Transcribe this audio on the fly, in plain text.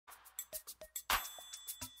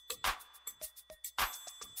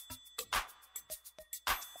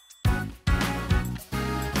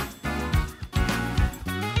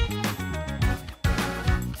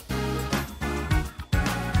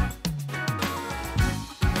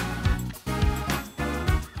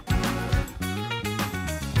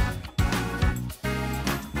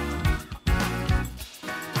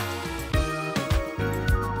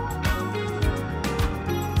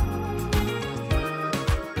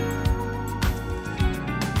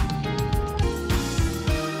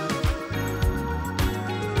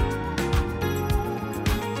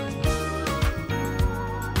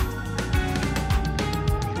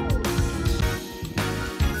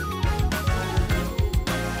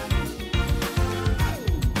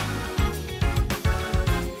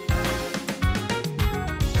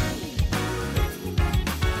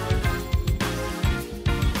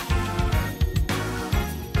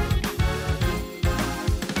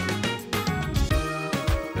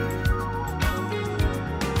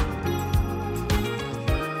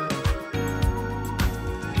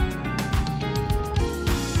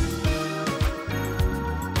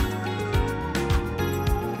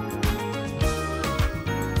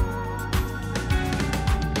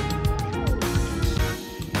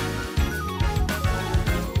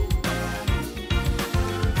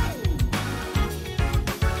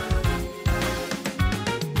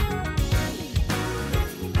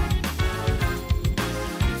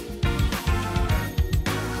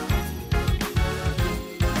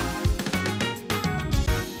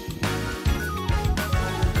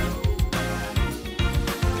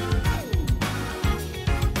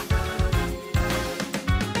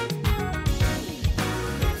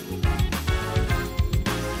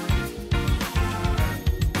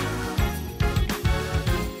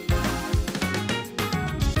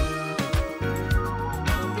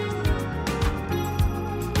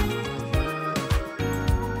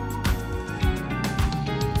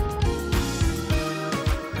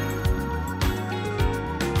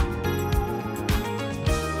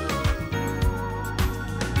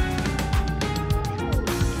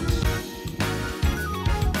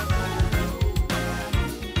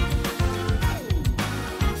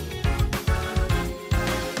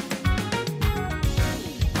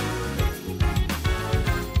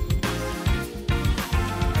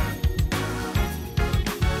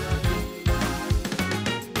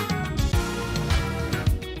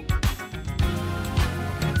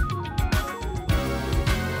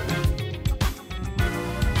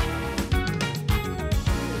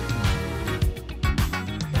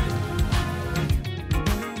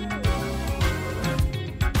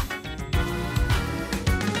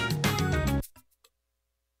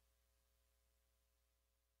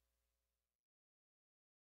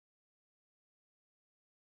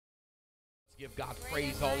Give God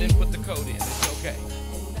praise all in. Put the code in. It's okay.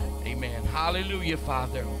 Amen. Hallelujah,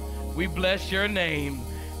 Father. We bless your name.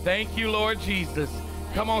 Thank you, Lord Jesus.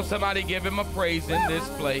 Come on, somebody give him a praise in this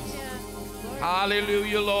place.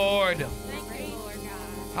 Hallelujah, Lord.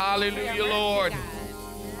 Hallelujah, Lord.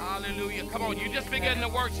 Hallelujah. Come on, you just begin to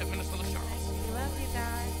worship, Minister LaShawn. We love you,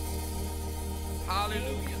 God.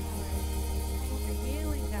 Hallelujah. Thank you for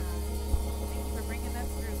healing, God. Thank you for bringing us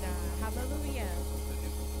through, God. Hallelujah.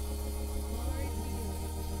 Glory to you.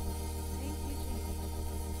 Thank you, Jesus.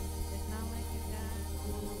 It's not like you, God.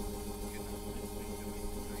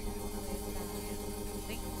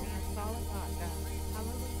 Thank you for being solid rock, God.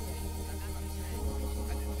 Hallelujah.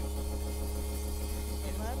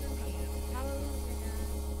 For loving me. Hallelujah, God.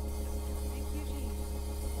 Thank you, Jesus.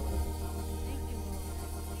 Thank you, Lord.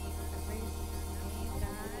 I praise your name,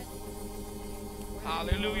 God.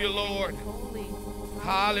 Hallelujah, Lord. Holy.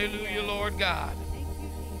 Hallelujah, Lord God. Thank you,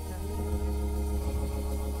 Jesus.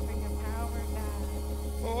 For your power,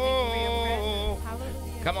 God. Oh.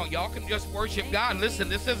 Hallelujah. Come on, y'all can just worship God. Listen,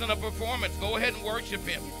 this isn't a performance. Go ahead and worship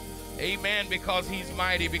him. Amen, because he's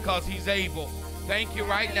mighty, because he's able. Thank you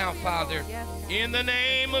right now, Father. In the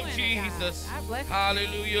name of Jesus.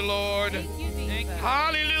 Hallelujah, Lord. Thank you, Jesus.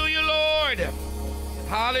 Hallelujah, Lord.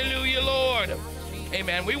 Hallelujah, Lord.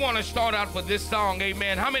 Amen. We want to start out with this song.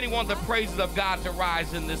 Amen. How many want the praises of God to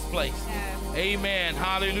rise in this place? Amen.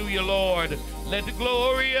 Hallelujah, Lord. Let the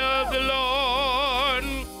glory of the Lord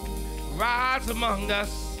rise among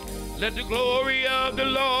us. Let the glory of the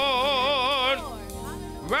Lord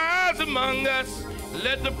rise among us.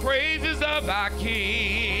 Let the praises of our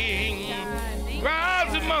King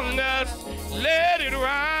rise among us. Let it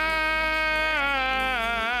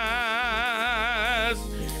rise.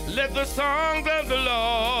 Let the songs of the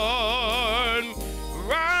Lord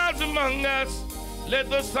rise among us. Let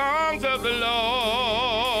the songs of the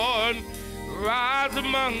Lord rise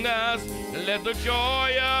among us. Let the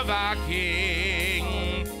joy of our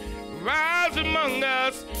King rise among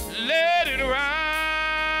us. Let it rise.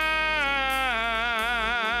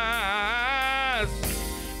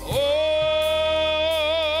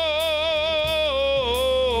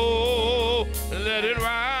 Oh, let it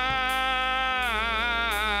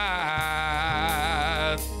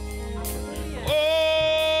rise.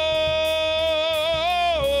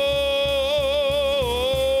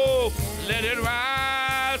 Oh, let it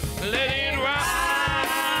rise. Let it rise.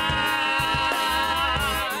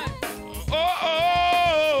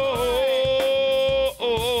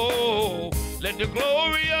 Oh, let the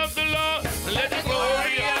glory of the Lord, let the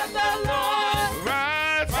glory of the Lord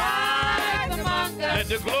rise. Rise among us. Let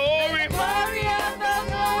the glory, Glory of the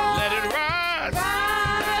Lord. let it rise.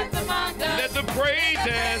 Rise among us. Let the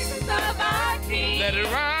praises, Of our King. let it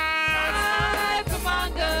rise. Rise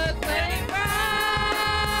among us. Let it rise.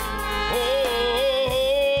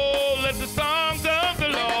 Oh, let the songs of the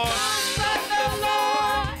Lord, Songs of the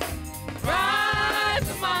Lord. Rise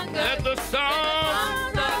among us. let the songs,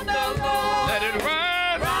 Songs of the Lord. let it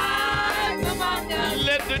rise. Rise among us.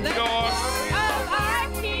 Let the joy, Of our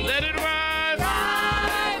King. let it rise.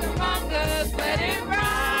 Rise among us. Let it rise.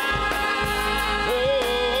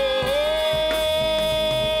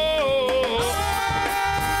 Oh,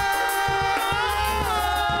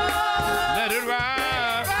 let it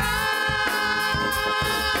rise.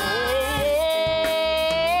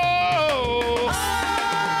 Oh,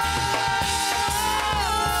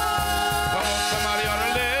 come on, somebody ought to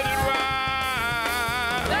let it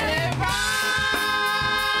rise. Let it rise.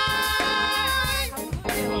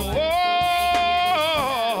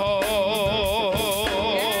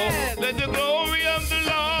 Oh, let the glory of the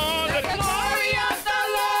Lord, Let the glory of the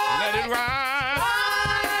Lord let it rise.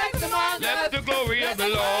 rise among Let us. the glory of the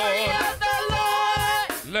Glory Lord, of the Lord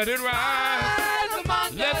let it rise. rise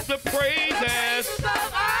among Let us. the praises, Praises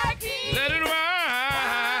of our King let it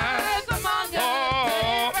rise. rise among us. Oh, Let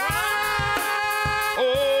it rise. oh,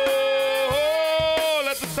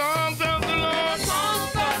 let the songs of the Lord,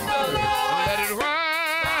 Songs of the Lord let it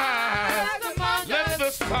rise. rise among Let us.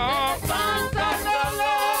 the songs, Songs of the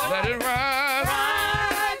Lord let it rise.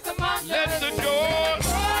 rise among Let us. the joy,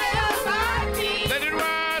 Joy of our King let it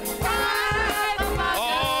rise. rise among Oh. us.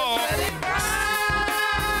 Let it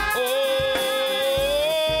rise. Oh,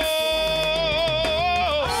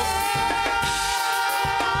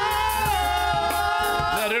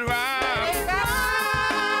 let it rise.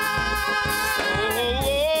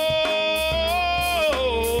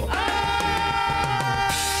 Oh,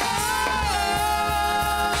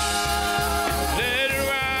 let it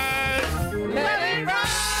rise. Let it rise.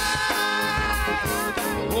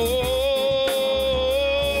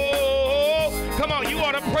 Oh, come on, you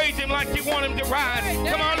ought to praise him like you want him to rise.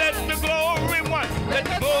 Come on, let the glory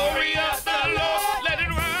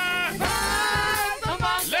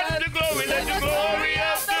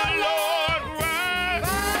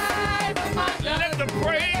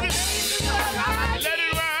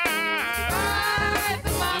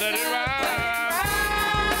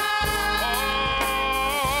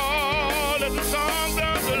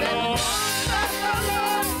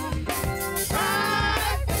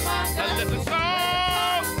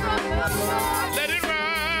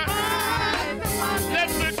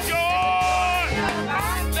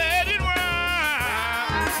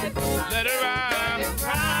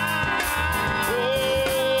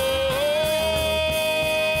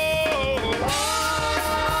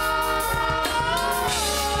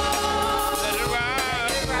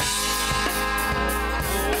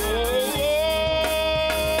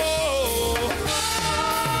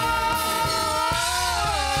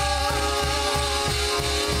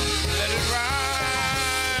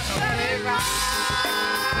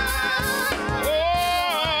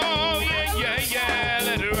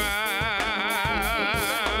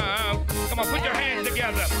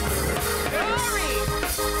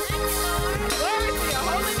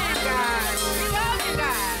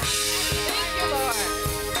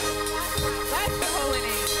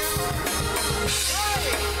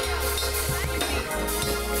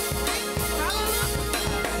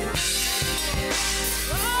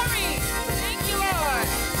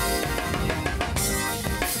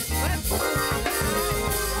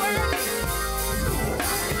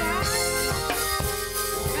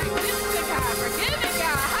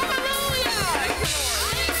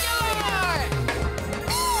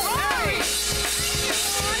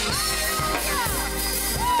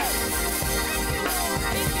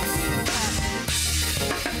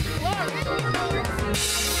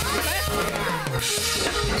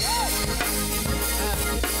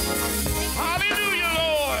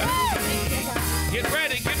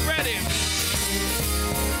ready.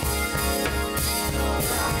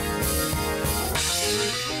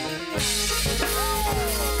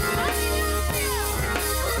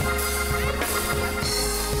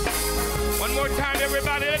 One more time,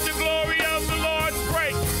 everybody. Let the glory of the Lord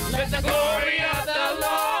break. Let the glory of the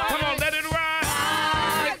Lord. Come on, let it rise.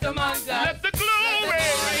 Rise among us. Let the glory.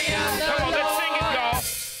 Come on, let's sing it, y'all.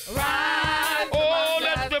 Rise Oh, among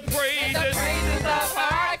let us. the praises. Let the praises of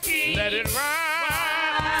our King. Let it rise.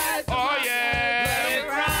 Rise Oh, among us. yeah. Let it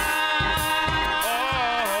rise.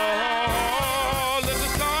 Oh, let the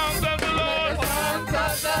songs of the Lord. The songs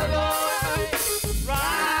of the Lord.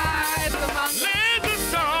 Rise among us. Let the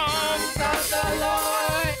songs. Of the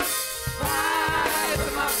Lord. Rise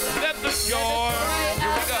among us. Let the joy.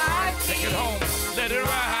 Here we go. Take it home. Let it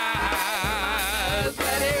rise.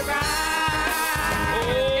 Let it rise.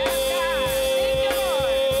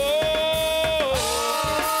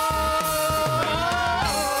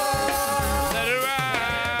 Oh, let it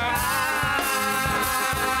rise.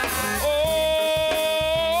 Oh,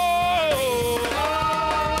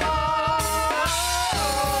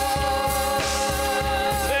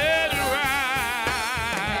 let it rise.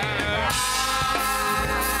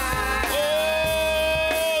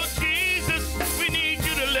 Oh, Jesus, we need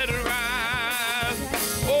you to let it rise.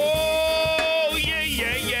 Oh, yeah,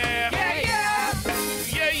 yeah, yeah. Yeah, yeah.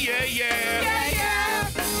 Yeah, yeah, yeah. Yeah, yeah.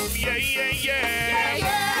 Yeah, yeah, yeah.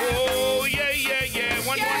 yeah. Oh, yeah, yeah, yeah.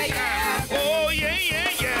 One more Yeah, time. Oh, yeah, yeah,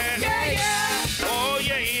 yeah. Yeah, yeah. Oh,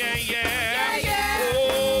 yeah, yeah, yeah. Yeah, yeah.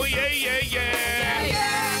 Oh, yeah, yeah, Yeah, yeah.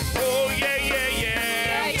 yeah. Oh, yeah, yeah, Yeah,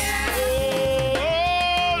 yeah. yeah. Oh,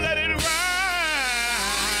 let it rise.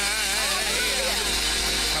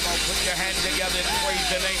 Come on, put your hand together and praise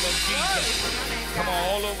the name of Jesus. Come on,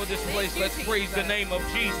 all over this place, let's praise the name of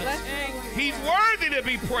Jesus. He's worthy to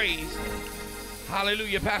be praised.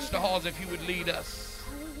 Hallelujah. Pastor Halls, if you would lead us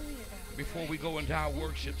before we go into our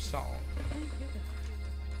worship song.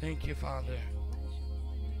 Thank you, Father.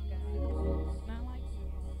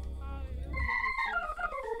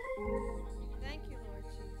 Thank you, Lord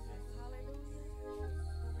Jesus. Hallelujah.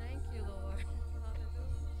 Thank you, Lord.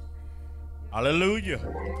 Hallelujah.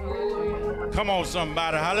 Come on,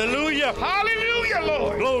 somebody. Hallelujah. Hallelujah,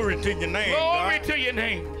 Lord. Glory to your name, Glory God. to your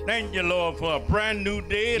name. Thank you, Lord, for a brand new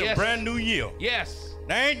day and Yes. a brand new year. Yes.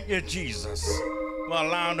 Thank you, Jesus, for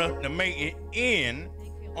allowing us to make it in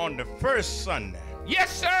on the first Sunday Yes,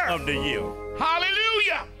 sir. of the year.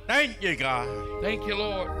 Hallelujah. Thank you, God. Thank you,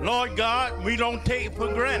 Lord. Lord God, we don't take it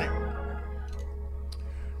for granted.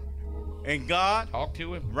 And God, Talk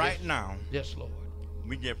to him. right Yes. now, Yes, Lord.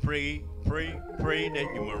 we just pray that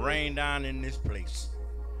you will rain down in this place.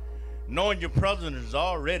 Knowing your presence is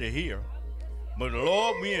already here, but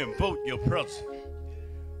Lord, we invoke your presence.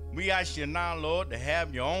 We ask you now, Lord, to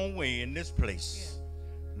have your own way in this place.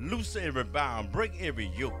 Loose every bound, break every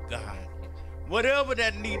yoke, God. Whatever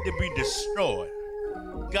that need to be destroyed,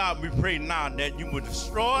 God, we pray now that you will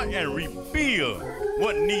destroy and rebuild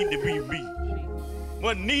what need to be built.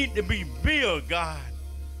 What need to be built, God,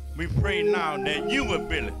 we pray now that you will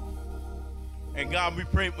build it. And God, we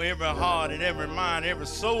pray for every heart and every mind, every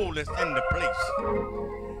soul that's in the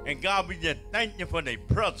place. And God, we just thank you for their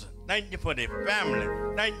presence. Thank you for their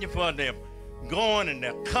family. Thank you for their going and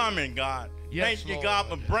their coming, God. Yes, thank you, Lord. God,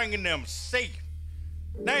 for bringing them safe.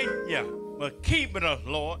 Thank you for keeping us,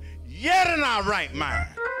 Lord, yet in our right mind.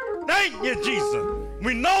 Thank you, Jesus.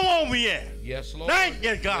 We know where we at. Yes, Lord. Thank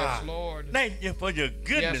you, God. Yes, Lord. Thank you for your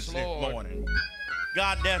goodness Yes, this Lord. morning.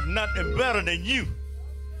 God, there's nothing better than you.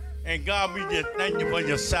 And God, we just thank you for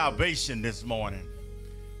your salvation this morning.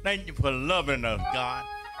 Thank you for loving us, God.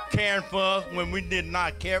 Caring for us when we did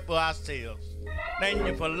not care for ourselves. Thank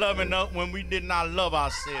you for loving us when we did not love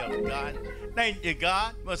ourselves, God. Thank you,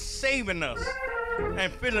 God, for saving us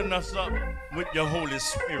and filling us up with your Holy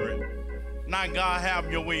Spirit. Now, God,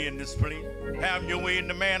 have your way in this place. Have your way in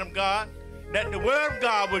the man of God. That the word of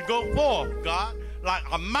God would go forth, God, like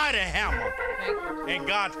a mighty hammer. And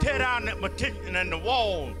God, tear down that petition and the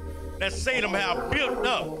wall that Satan have built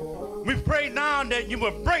up. We pray now that you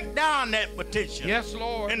will break down that petition. Yes,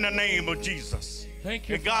 Lord. In the name of Jesus. Thank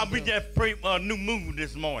you, And God, we Father. just pray for a new move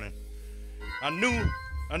this morning.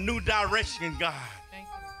 A new direction, God. Thank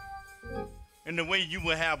you. In the way you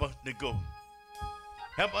will have us to go.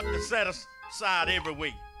 Help us to set aside every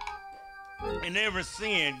way. And every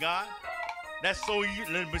sin, God, that so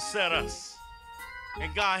easily beset us.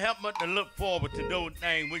 And God, help us to look forward to those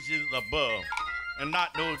things which is above and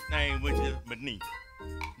not those things which is beneath.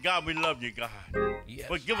 God, we love you, God. Yes.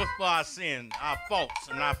 Forgive us for our sins, our faults,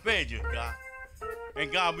 and our failures, God.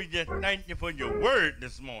 And God, we just thank you for your word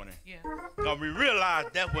this morning. Yeah. God, we realize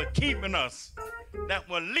that we're keeping us, that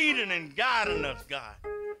we're leading and guiding us, God.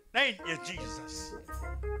 Thank you, Jesus.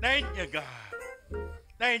 Thank you, God.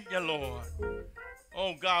 Thank you, Lord.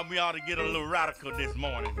 Oh, God, we ought to get a little radical this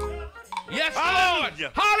morning. Yes,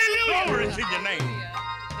 Hallelujah. Lord. Hallelujah. Glory to your name.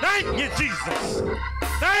 Thank you, Jesus.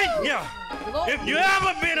 Thank you. If you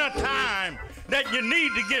ever been a time that you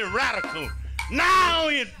need to get radical, now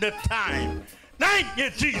is the time. Thank you,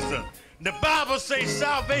 Jesus. The Bible says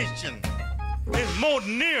salvation is more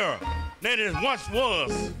near than it once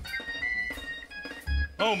was.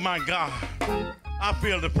 Oh, my God. I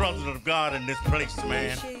feel the presence of God in this place,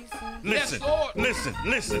 man. Listen, Yes, Lord.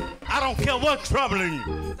 listen. I don't care what's troubling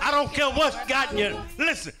you. I don't care what's got you.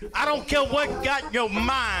 Listen, I don't care what got your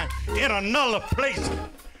mind in another place.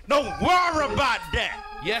 Don't worry about that.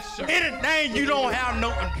 Yes, sir. Anything you don't have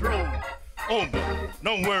no control over,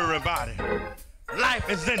 don't worry about it. Life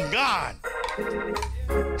is in God.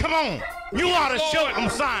 Come on. You ought to show them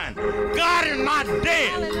sign. God is not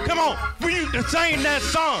dead. Come on. We used to sing that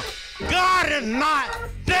song. God is not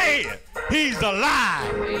dead. He's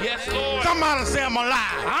alive. Yes, Lord. Somebody say I'm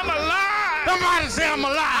alive. I'm alive. Somebody say I'm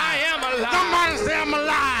alive. I am alive. Somebody say I'm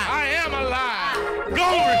alive. I am alive.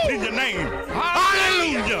 Glory to your name.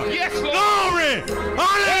 Hallelujah. Yes, Lord. Glory.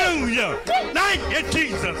 Hallelujah. Thank you,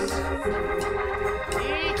 Jesus.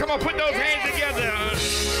 Come on, put those hands together.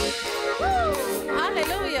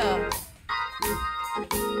 Hallelujah.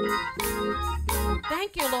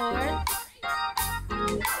 Thank you, Lord.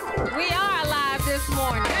 We are alive this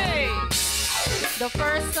morning. Hey. The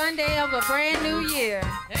first Sunday of a brand new year.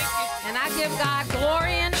 Thank you. And I give God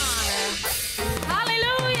glory and honor.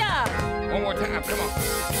 Hallelujah. One more time. Come on.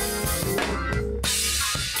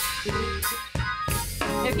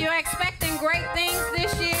 If you're expecting great things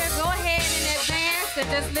this year, go ahead in advance and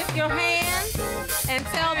just lift your hands and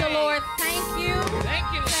tell the Lord, thank you, Thank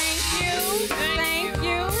you. thank you, thank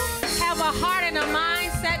you. Have a heart and a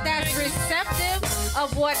mindset that's receptive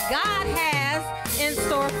of what God has in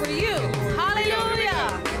store for you.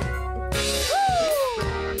 Hallelujah.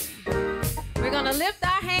 Woo! We're going to lift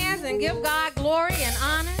our hands and give God glory and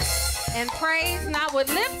honor and praise, not with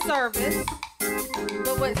lip service,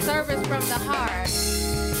 but with service from the heart,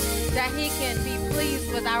 that he can be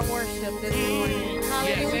pleased with our worship this morning.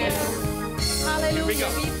 Hallelujah. Yes, Hallelujah.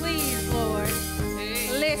 go. Be pleased, Lord.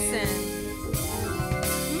 Listen.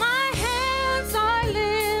 My hands are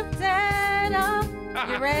lifted up.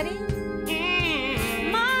 You ready?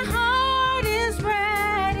 My heart is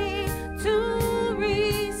ready to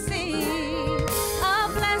receive a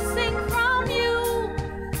blessing from you.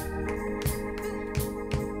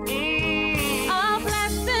 A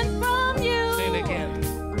blessing from you. Say it again.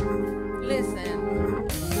 Listen.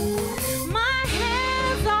 My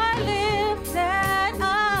hands are lifted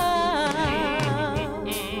up.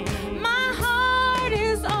 My heart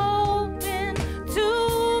is open to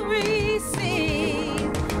receive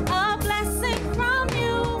a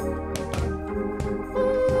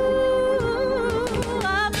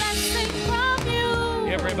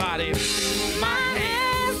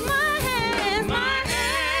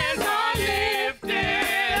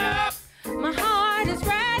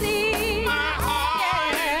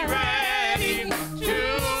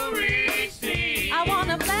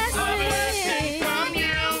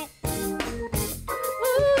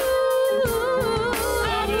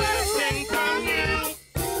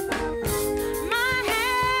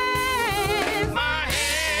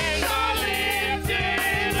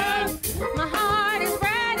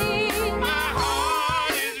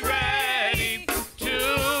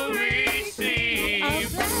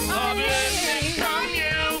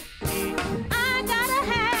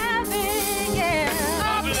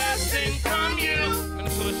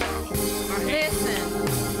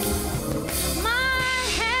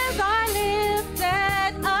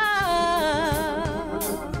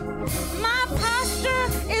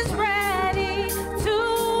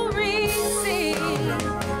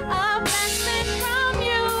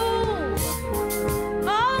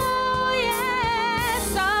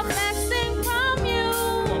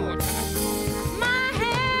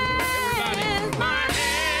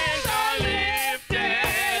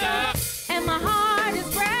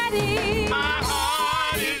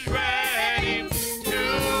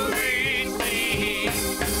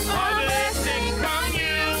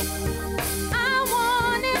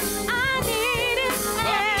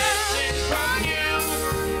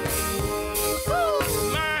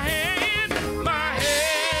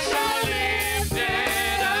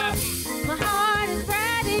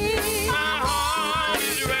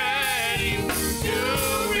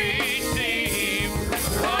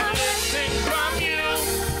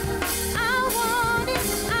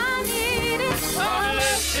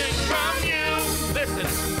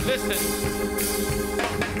Listen.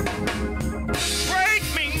 Break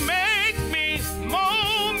me, make me,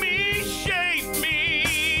 mold me, shape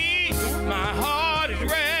me. My heart is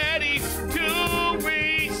ready to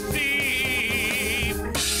receive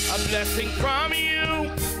a blessing from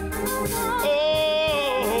you.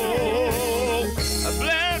 Oh, a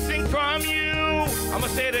blessing from you. I'm going to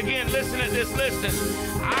say it again. Listen to this. Listen.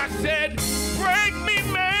 I said, break me,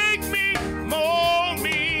 make me, mold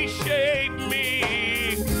me, shape me.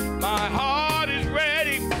 My heart is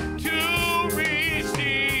ready to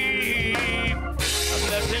receive a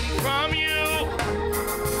blessing from you.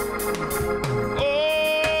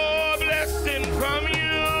 Oh, a blessing from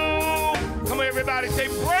you. Come on, everybody, say,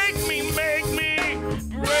 break me, make me,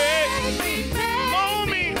 break me, mold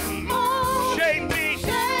me, shape me.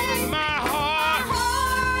 My heart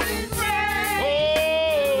is ready.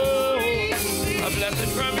 Oh, a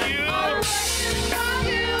blessing from you.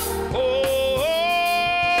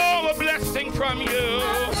 Oh, a blessing from you.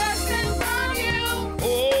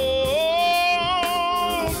 Oh,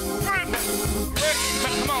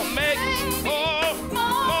 come on, make, oh,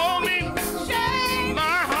 mold me,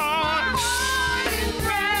 my heart.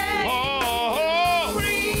 Oh,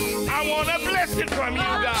 I want a blessing from you,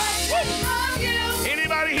 God.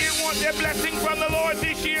 Anybody here want their blessing from the Lord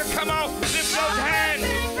this year? Come on, lift those hands.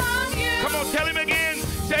 Come on, tell him again.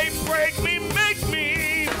 Say, break me, make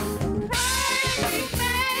me,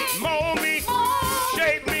 mold me,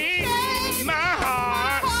 shape me, my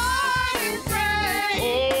heart.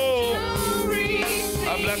 Oh,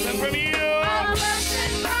 a blessing from you.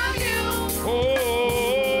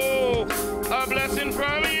 Oh, a blessing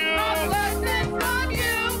from you.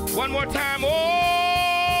 One more time.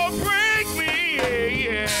 Oh, break me,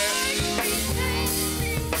 yeah.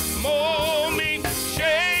 Mold me,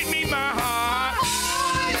 shape me, my heart.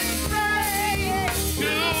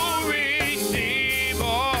 To receive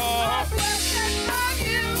all.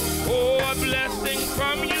 Oh, a blessing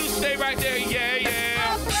from you. Stay right there. Yeah,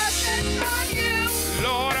 yeah.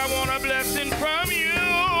 Lord, I want a blessing from you.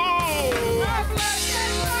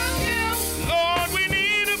 Lord, we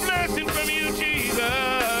need a blessing from you, Jesus.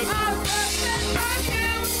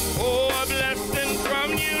 Oh, a blessing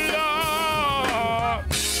from you, Lord.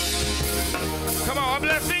 Come on, a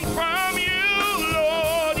blessing from you,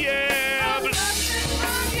 Lord. Yeah.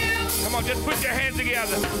 Come on, just put your hands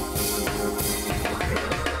together.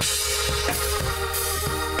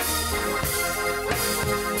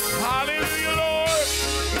 Hallelujah, Lord.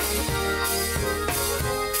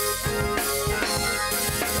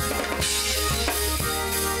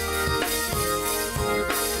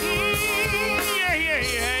 Yeah, yeah,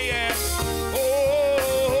 yeah, yeah. Oh,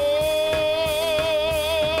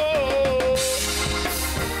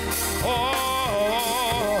 oh,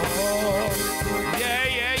 yeah,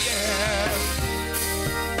 yeah, yeah.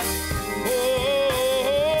 Oh,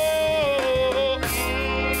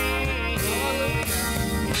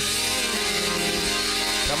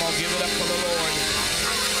 come on, give it up for the Lord.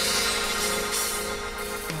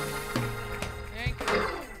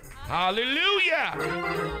 Hallelujah.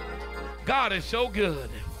 God is so good.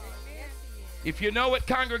 If you know it,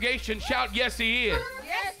 congregation, shout, yes, he is.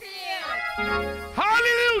 Yes, he is.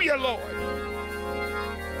 Hallelujah, Lord.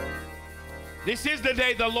 This is the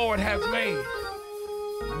day the Lord has made.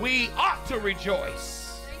 We ought to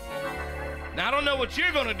rejoice. Now, I don't know what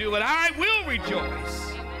you're going to do, but I will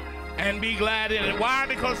rejoice and be glad in it. Why?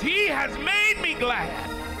 Because he has made me glad.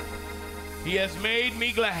 He has made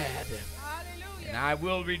me glad. And I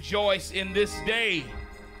will rejoice in this day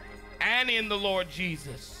and in the Lord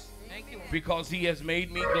Jesus, because he has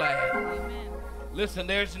made me glad. Amen. Listen,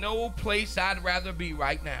 there's no place I'd rather be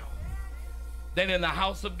right now than in the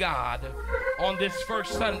house of God on this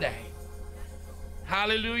first Sunday.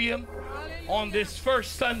 Hallelujah. On this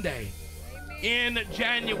first Sunday in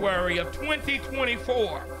January of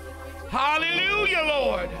 2024. Hallelujah,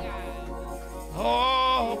 Lord.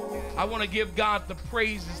 Oh, I want to give God the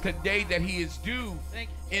praises today that he is due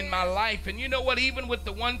in my life. And you know what? Even with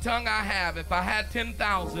the one tongue I have, if I had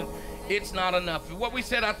 10,000, it's not enough. What we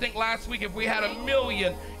said, I think last week, if we had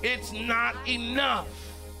 1,000,000, it's not enough.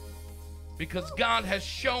 Because God has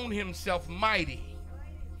shown himself mighty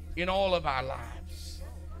in all of our lives.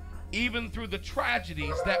 Even through the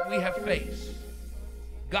tragedies that we have faced,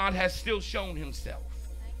 God has still shown himself.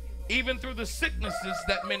 Even through the sicknesses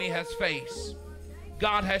that many has faced,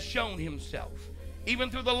 God has shown himself. Even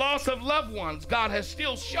through the loss of loved ones, God has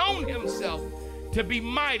still shown himself to be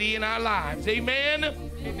mighty in our lives. Amen?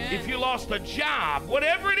 Amen. If you lost a job,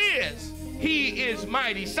 whatever it is, he is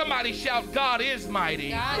mighty. Somebody shout, God is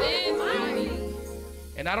mighty. God is mighty.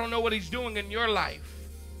 And I don't know what he's doing in your life,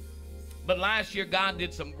 But last year, God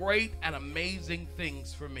did some great and amazing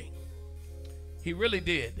things for me. He really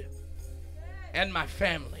did. And my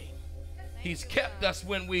family. He's kept us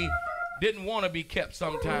when we didn't want to be kept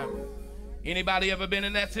sometime. Anybody ever been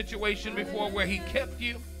in that situation before where he kept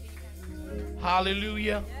you?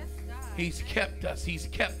 Hallelujah. He's kept us. He's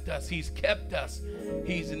kept us. He's kept us.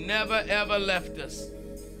 He's never, ever left us.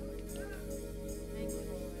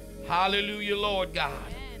 Hallelujah, Lord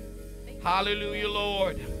God. Hallelujah,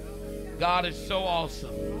 Lord. God is so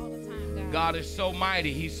awesome. God is so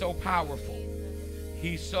mighty. He's so powerful.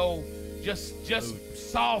 He's so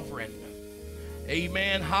just sovereign.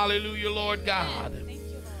 Amen. Hallelujah, Lord God.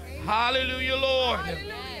 Hallelujah, Lord.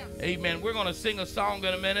 Amen. We're going to sing a song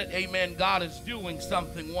in a minute. Amen. God is doing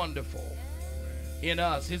something wonderful in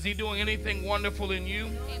us. Is he doing anything wonderful in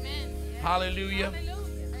you? Amen. Hallelujah.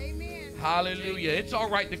 Amen. Hallelujah. It's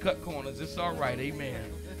all right to cut corners. It's all right.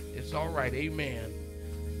 Amen. It's all right. Amen.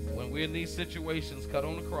 When we're in these situations, cut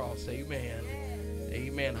on the cross. Amen.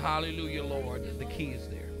 Amen. Hallelujah, Lord. The key is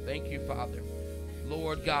there. Thank you, Father.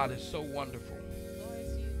 Lord, God is so wonderful.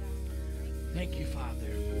 Thank you, Father.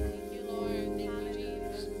 Thank you, Lord. Thank you,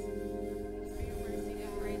 Jesus.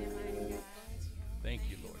 Thank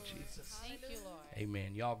you, Lord Jesus. Thank you, Lord.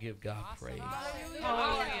 Amen. Y'all give God praise. Hallelujah.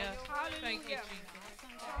 Hallelujah. Thank you,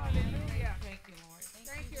 Jesus. Hallelujah. Thank you, Lord.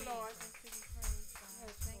 Thank you, Lord.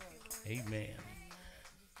 Amen.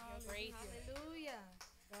 Hallelujah.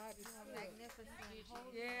 God is good. Magnificent.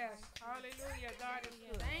 Yes. Hallelujah. God is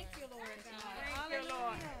good. Thank you, Lord God. Thank you,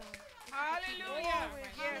 Lord. Hallelujah.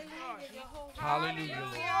 Yes, Lord. Hallelujah,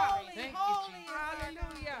 Lord. Thank you, Jesus.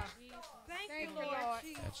 Hallelujah. Thank Thank you, you, Lord. Lord.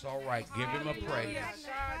 That's all right. Give him a praise.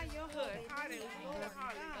 God is good. Hallelujah.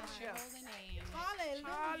 Hallelujah.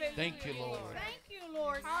 Hallelujah. Thank you, Lord. Thank you,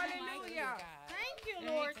 Lord. Hallelujah. Thank you,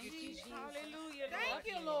 Lord. Thank you, Jesus. Hallelujah. Thank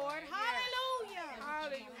you, Lord. Hallelujah.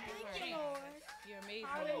 Hallelujah. Thank you, Lord. You're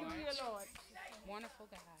amazing, Hallelujah, Lord. Lord. Wonderful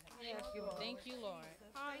God. Yes, Lord. Thank you, Lord.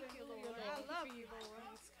 Thank you, Lord. I love you, Lord.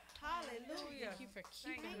 Hallelujah. Thank you for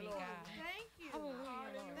keeping Thank me, you, Lord. God. Thank you.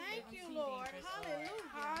 Hallelujah, Lord. Thank For you, the Lord. teenagers,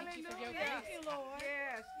 Hallelujah. Hallelujah. Thank you, Lord.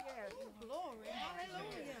 Yes, yes. Glory.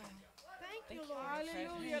 Hallelujah. Thank you, Lord.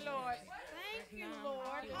 Hallelujah, Lord. Thank you,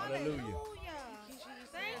 Lord. Hallelujah.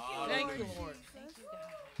 Thank you, Thank Lord. you, Lord. Thank you,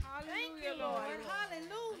 God. Thank Hallelujah, you, Lord. Lord.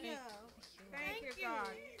 Hallelujah. Thank you,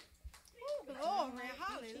 God. Ooh, glory.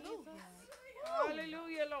 Hallelujah.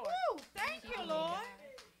 Hallelujah, Lord. Ooh, thank you, Lord.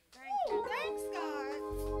 Thank you. Ooh, thanks, God.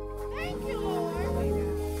 Thank you, Lord.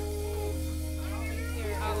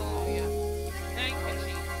 Hallelujah. Thank you,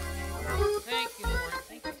 Jesus. Thank you, Lord.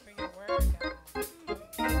 Thank you for your word, God.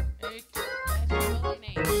 Thank you. Bless your holy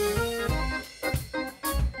name.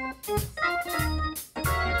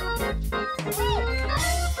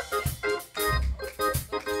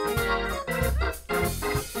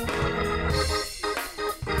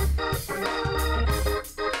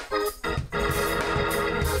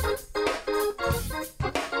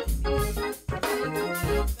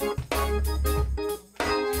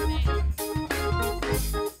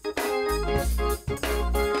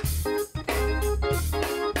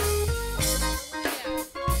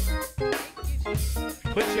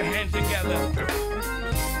 Put your hands together.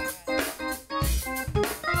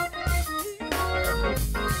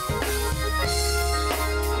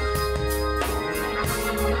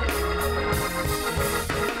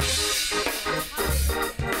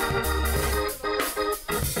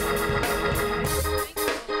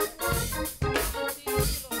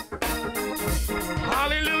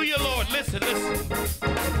 Hallelujah, Lord. Listen,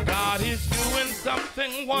 listen. God is doing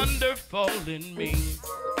something wonderful in me.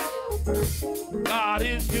 God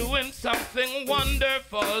is doing something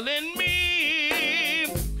wonderful in me.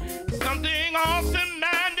 Something awesome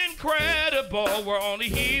and incredible where only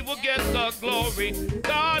he will get the glory.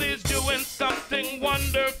 God is doing something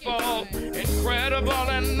wonderful, incredible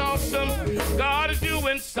and awesome. God is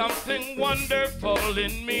doing something wonderful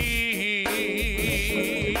in me.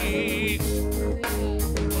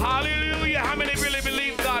 Hallelujah. How many really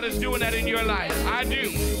believe God is doing that in your life? I do.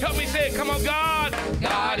 Help me say it. Come on, God.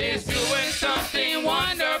 God is doing something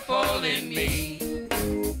wonderful in me.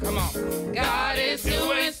 Come on. God is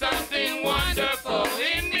doing something wonderful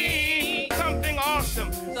in me. Something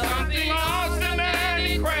awesome. Something awesome and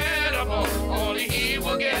incredible. Only he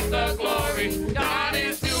will get the glory. God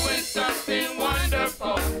is doing something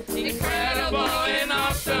wonderful, incredible and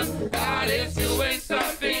awesome. God is doing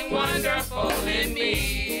something wonderful in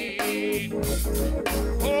me.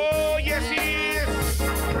 Oh, yes, he is.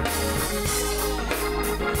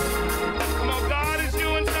 Come on, God is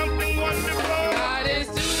doing something wonderful. God is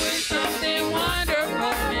doing something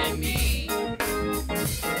wonderful in me.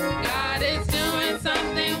 God is doing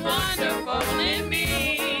something wonderful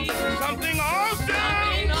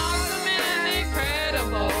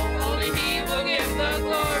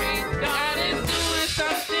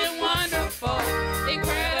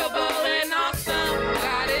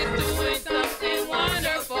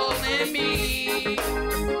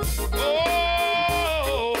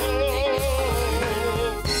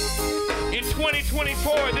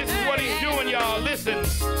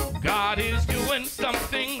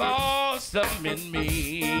awesome in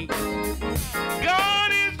me.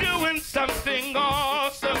 God is doing something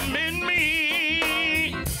awesome in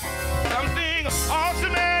me. Something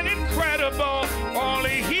awesome and incredible.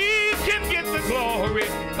 Only He can get the glory.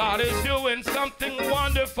 God is doing something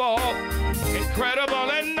wonderful,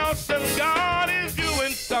 incredible and awesome. God is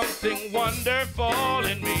doing something wonderful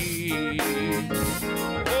in me.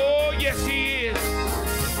 Oh, yes, He is.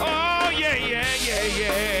 Oh, yeah, yeah, yeah,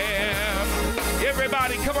 yeah.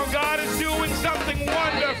 Everybody, come on. God is doing something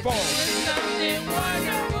wonderful.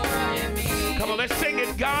 Come on, let's sing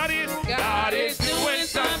it. God is doing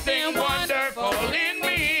something wonderful in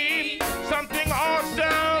me. Something awesome.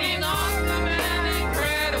 And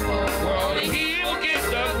incredible. Only He'll get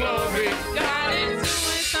the glory. God is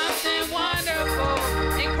doing something wonderful,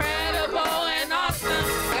 incredible, and awesome.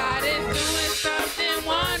 God is doing something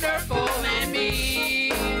wonderful in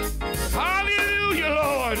me. Hallelujah,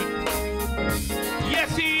 Lord.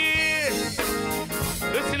 Yes, He is.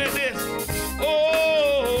 Listen to this.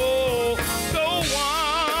 Oh, so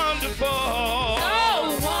wonderful.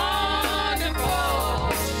 So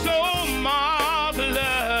wonderful. So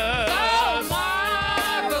marvelous. So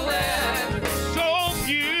marvelous. So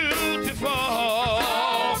beautiful.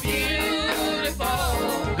 So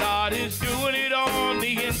beautiful. God is doing it on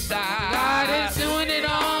the inside. God is doing it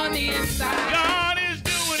on the inside. God is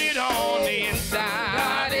doing it on the inside.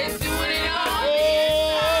 God is doing it on the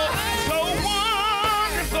Oh, inside. so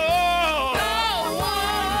wonderful. So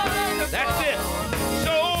wonderful. That's it.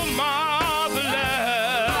 So marvelous.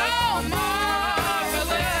 So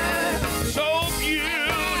marvelous. So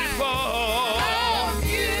beautiful. So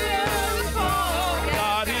beautiful.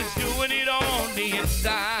 God is doing it on the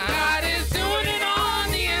inside. God is doing it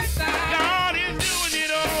on the inside. God is doing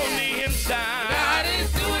it on the inside. God is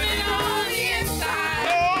doing it on the inside.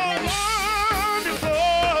 So wonderful.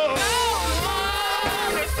 So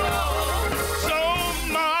wonderful. So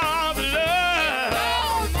marvelous. So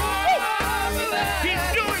marvelous. He's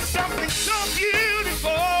doing something so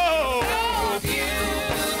beautiful. So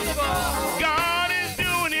beautiful. God is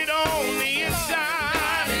doing it on the God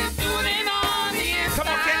inside. is doing it on the inside. Come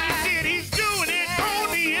on, can you see it? He's doing it on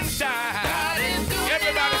the God inside. is doing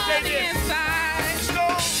Everybody it say on the this. inside. So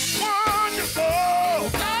wonderful.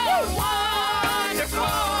 So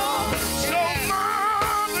wonderful. So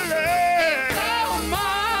marvelous. So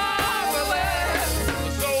marvelous.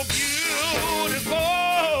 So beautiful.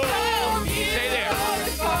 So Stay there.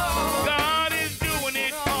 beautiful. God is doing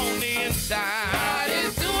it on the inside. God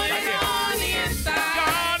is doing it on the inside.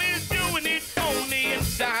 God is doing it on the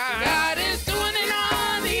inside. God is doing it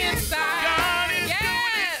on the inside. God is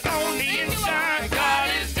Yes. on the Thank you, inside. Lord. God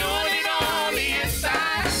is doing it on the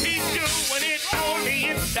inside. inside. He's doing it on the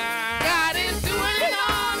inside. God is doing it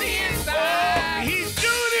on the Oh, inside. He's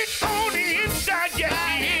doing it on the inside. Yes,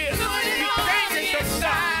 He is. doing it He's on changing the some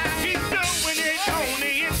stuff. inside. He's doing it on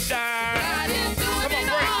the inside. God is doing Come on, it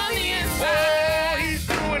break. on the Oh, inside. He's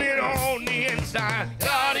doing it on the inside.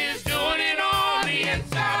 God is doing it on the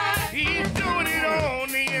inside. He's doing it on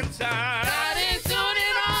the inside. God is doing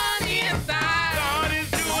it on the inside. God is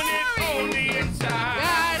doing it on the inside.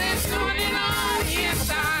 God is doing it on the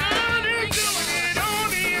inside. God is doing it on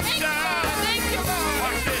the inside. Thank you, Lord.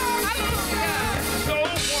 Watch this. Hallelujah. So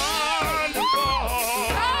wonderful.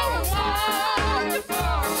 So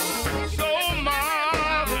wonderful. So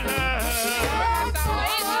marvelous.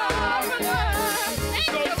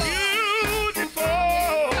 So beautiful.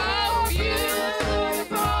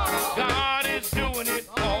 God is doing it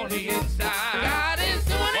on the inside. God is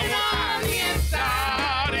doing it on the inside.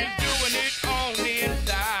 God is doing it on the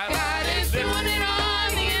inside. God is doing it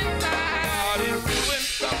on the inside. God is doing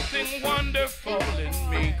something wonderful in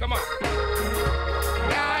me. Come on.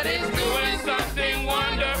 God is Doing something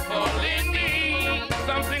wonderful in me.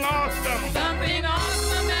 Something awesome. something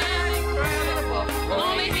awesome and incredible.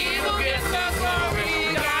 Only He will get the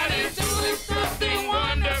glory. God is doing something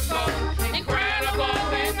wonderful, incredible,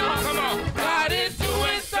 and awesome. Come on. God is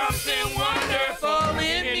doing something wonderful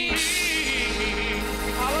in me.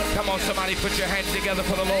 Come on, somebody put your hands together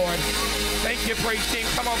for the Lord. Thank you, praise team.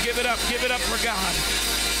 Come on, give it up for God.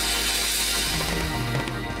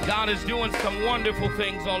 God is doing some wonderful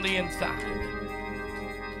things on the inside.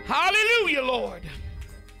 Hallelujah, Lord.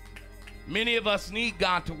 Many of us need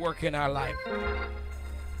God to work in our life.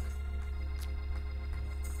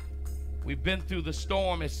 We've been through the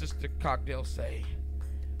storm, as Sister Cockdale say.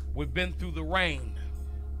 We've been through the rain.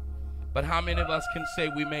 But how many of us can say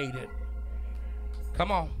we made it?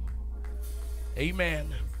 Come on.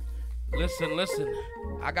 Amen. Listen.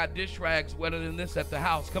 I got dish rags wetter than this at the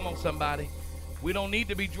house. Come on, somebody. We don't need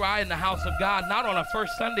to be dry in the house of God, not on the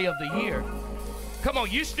first Sunday of the year. Come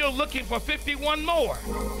on, you still looking for 51 more.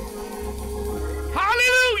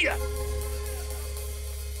 Hallelujah.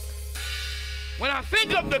 When I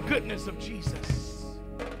think of the goodness of Jesus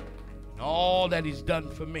and all that he's done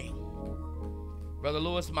for me, Brother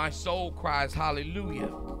Lewis, my soul cries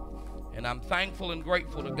hallelujah. And I'm thankful and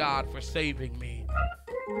grateful to God for saving me.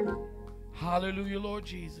 Hallelujah, Lord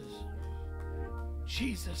Jesus.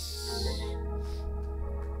 Jesus.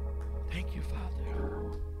 Thank you, Father.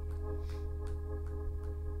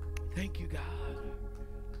 Thank you, God.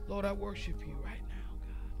 Lord, I worship you right now,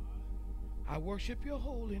 God. I worship your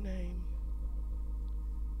holy name.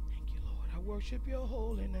 Thank you, Lord. I worship your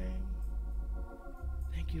holy name.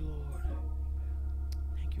 Thank you, Lord.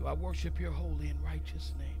 Thank you. I worship your holy and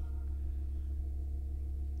righteous name.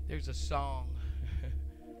 There's a song.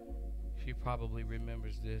 She probably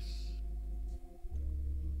remembers this.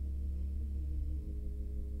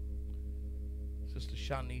 Sister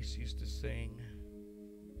Shanice used to sing.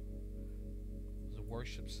 It was a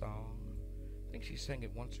worship song. I think she sang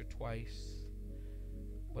it once or twice.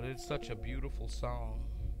 But it's such a beautiful song.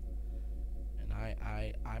 And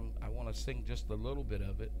I want to sing just a little bit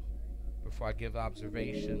of it before I give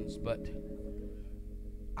observations. But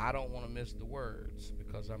I don't want to miss the words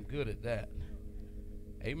because I'm good at that.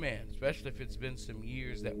 Amen. Especially if it's been some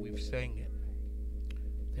years that we've sang it.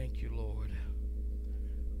 Thank you, Lord.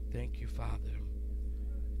 Thank you, Father.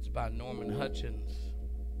 It's by Norman Hutchins.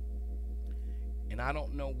 And I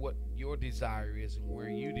don't know what your desire is and where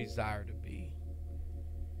you desire to be.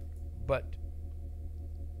 But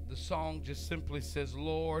the song just simply says,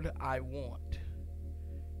 Lord, I want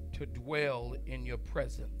to dwell in your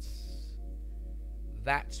presence.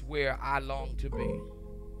 That's where I long to be.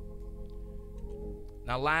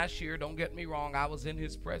 Now, last year, don't get me wrong, I was in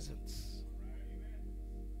his presence.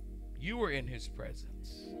 You were in his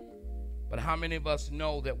presence. But how many of us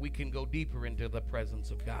know that we can go deeper into the presence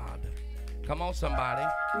of God? Come on, somebody.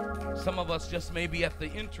 Some of us just may be at the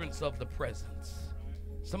entrance of the presence.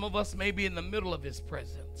 Some of us may be in the middle of his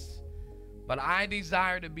presence. But I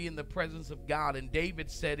desire to be in the presence of God. And David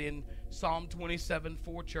said in Psalm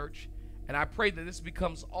 27:4, church, and I pray that this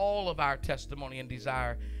becomes all of our testimony and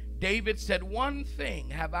desire. David said, one thing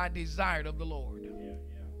have I desired of the Lord.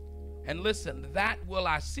 And listen, that will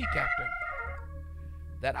I seek after,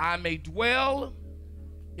 that I may dwell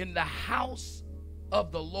in the house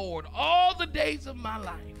of the Lord all the days of my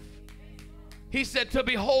life. He said, to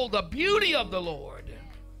behold the beauty of the Lord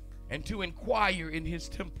and to inquire in his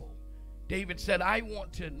temple. David said, I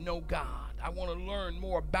want to know God. I want to learn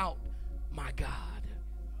more about my God.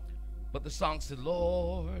 But the song said,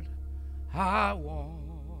 Lord, I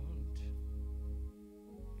want to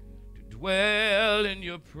dwell in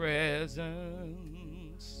your presence.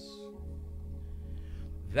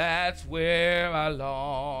 That's where I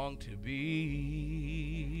long to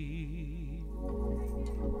be.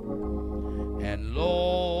 And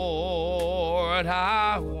Lord,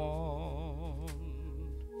 I want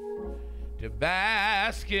to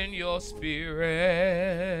bask in your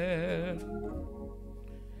spirit.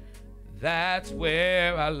 That's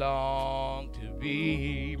where I long to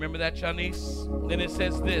be. Remember that, Shanice? Then it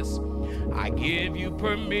says this, I give you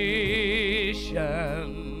permission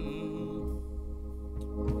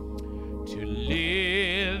to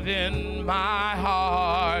live in my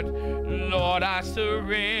heart. Lord, I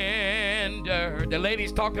surrender. The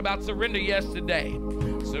ladies talked about surrender yesterday.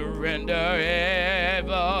 Surrender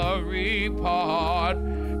every part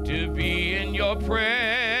to be in your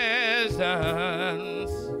presence.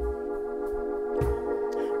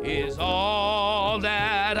 Is all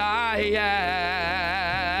that I ask.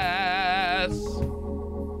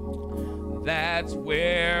 That's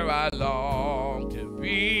where I long to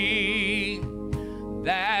be.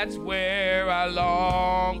 That's where I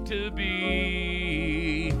long to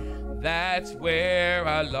be. That's where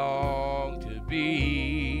I long to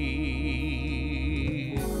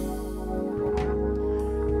be.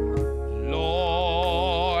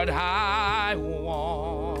 Lord, I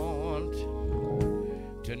want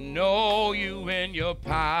to know you in your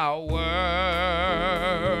power.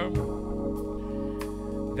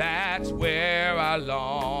 That's where I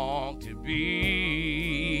long to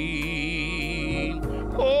be.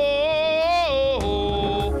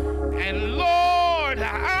 Oh, and Lord,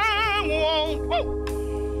 I want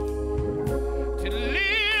to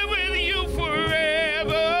live with you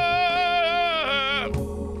forever.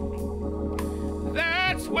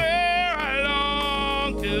 That's where I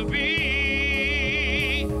long to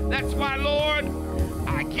be. That's why, Lord,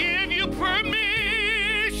 I give you permission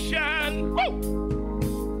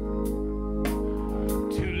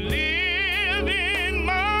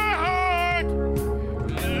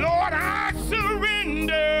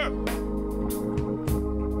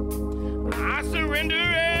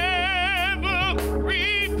surrender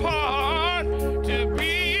every part to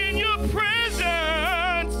be in your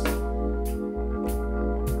presence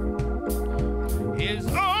is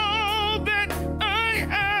all that I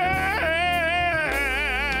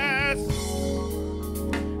ask.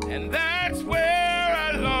 And that's where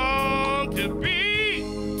I long to be.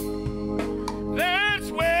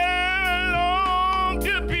 That's where I long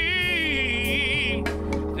to be.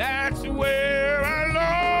 That's where I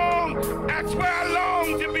long. That's where I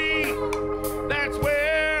long to be. That's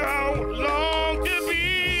where I long to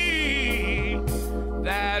be.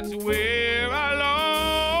 That's where I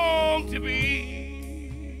long to be.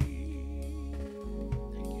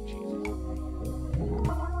 Thank you, Jesus.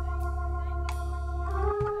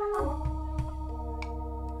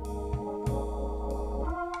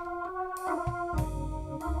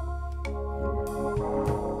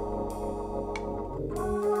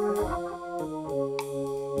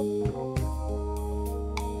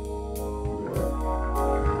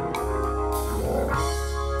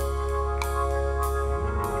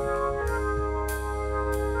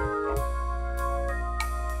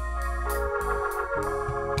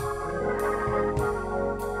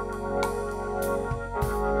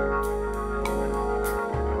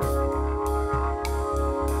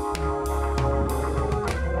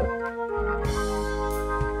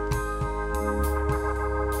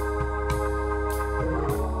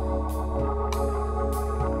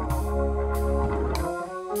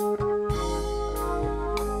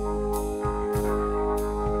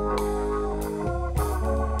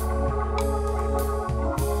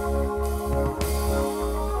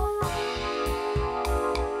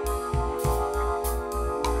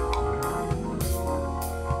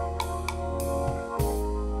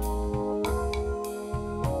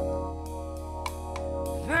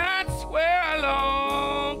 That's where I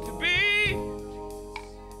long to be.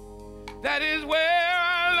 That is where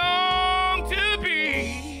I long to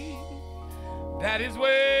be. That is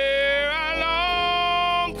where I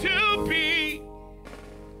long to be.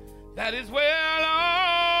 That is where I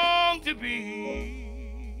long to be.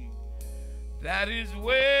 That is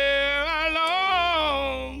where I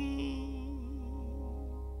long,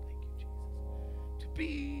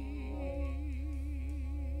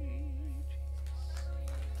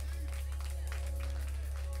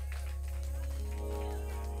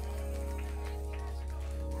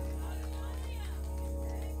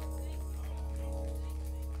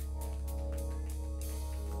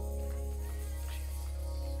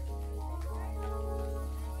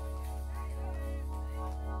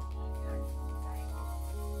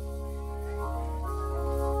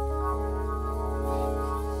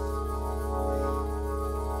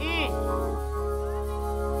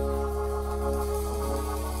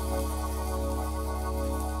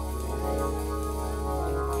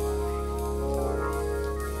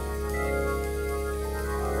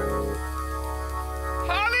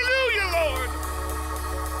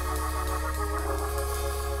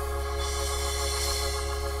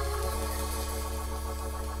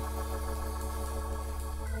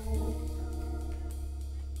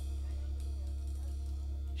 thank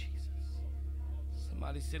you, Jesus, to be.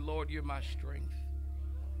 Somebody say, Lord, you're my strength.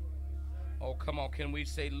 Oh, come on. Can we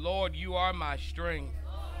say, Lord, you are my strength.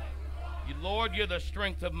 Lord, you're the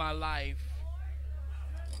strength of my life.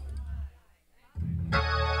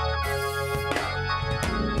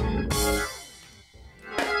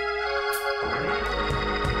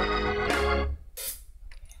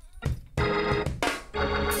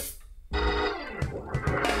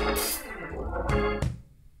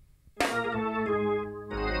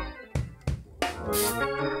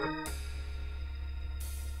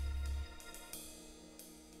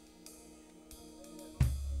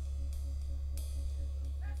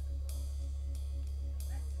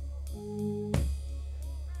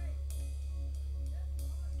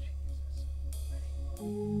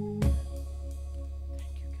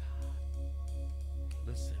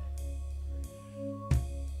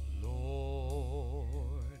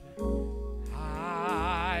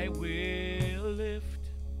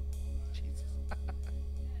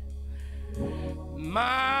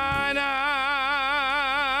 Mine eyes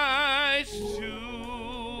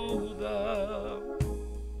to the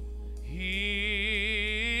hills.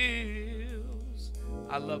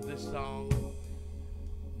 I love this song.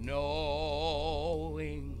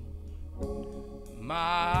 Knowing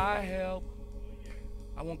my help.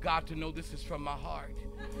 I want God to know this is from my heart.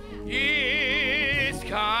 Is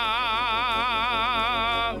coming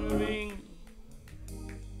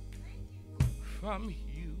from you.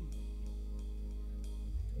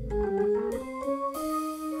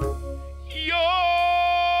 Your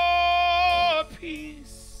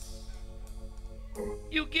peace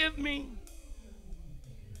you give me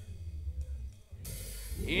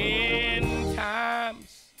in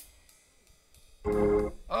times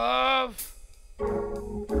of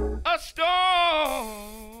a storm.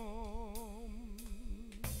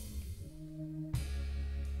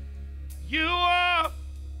 You are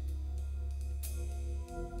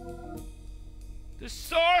the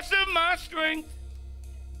source of my strength.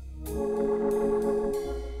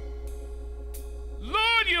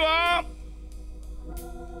 Lord, you are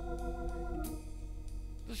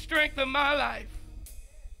the strength of my life.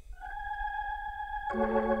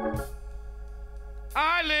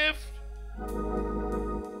 I lift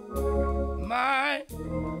my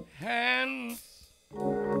hands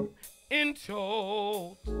in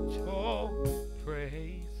total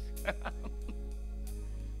praise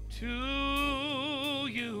to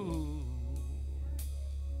you.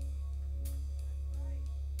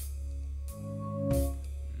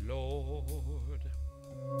 Lord,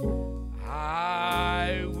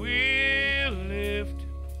 I will lift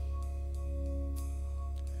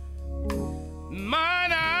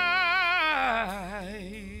mine eyes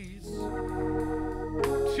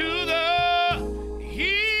to the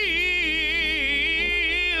hills,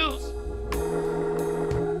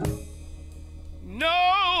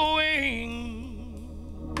 knowing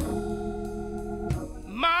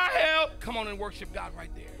my help. Come on and worship God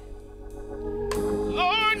right there.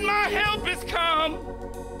 Lord, my help is come.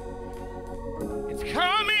 It's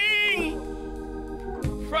coming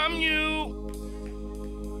from you.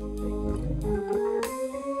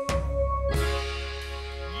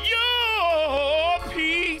 Your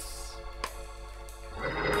peace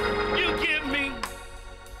you give me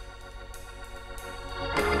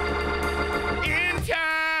in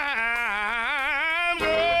time of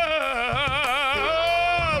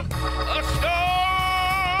a storm.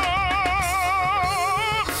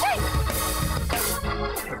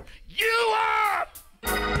 You are,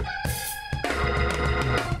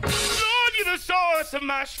 Lord, you're the source of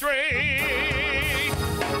my strength.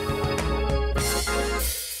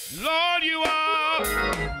 Lord, you are,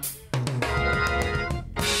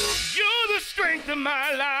 you're the strength of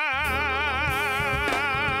my life.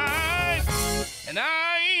 And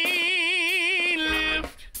I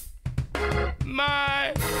lift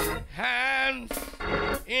my hands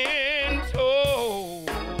in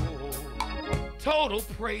total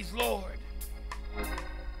praise, Lord,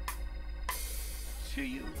 to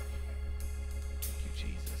you. Thank you,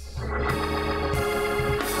 Jesus.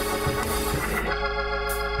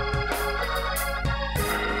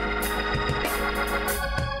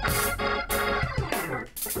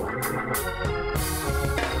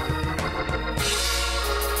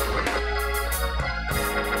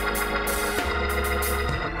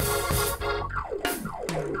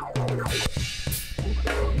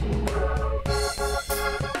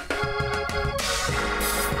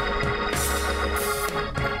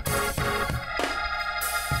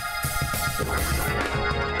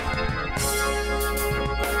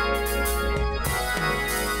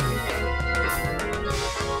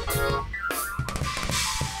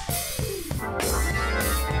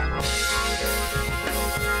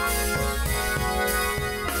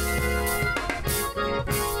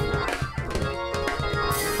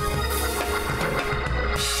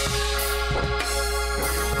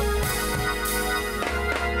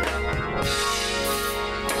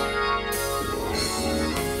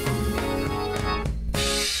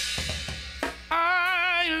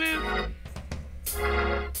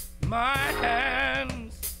 My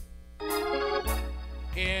hands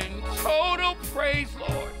in total praise,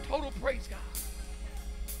 Lord, total praise, God,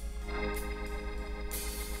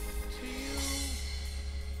 to you.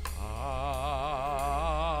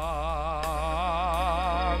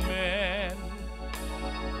 Amen.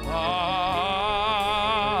 Amen.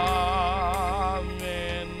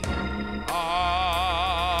 Amen.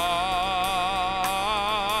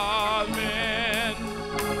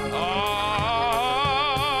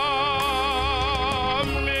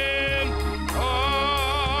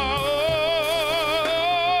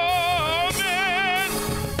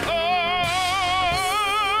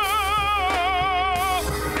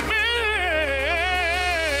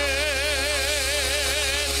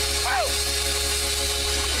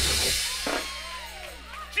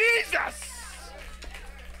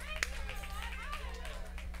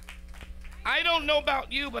 I don't know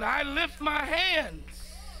about you, but I lift my hands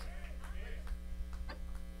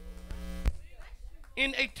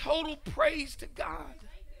in a total praise to God.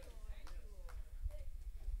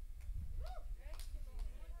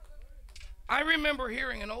 I remember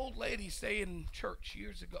hearing an old lady say in church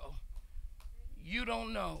years ago, "You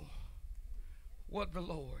don't know what the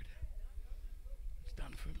Lord has done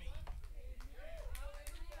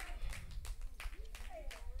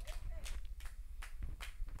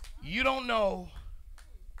You don't know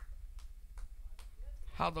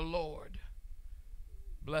how the Lord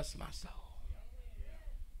bless my soul.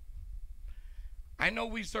 I know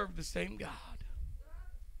we serve the same God,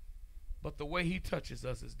 but the way he touches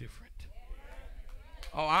us is different.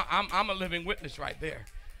 Oh, I'm a living witness right there.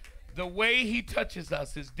 The way he touches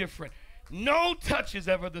us is different. No touch is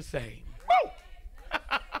ever the same.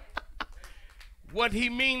 Woo! What he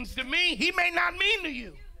means to me, he may not mean to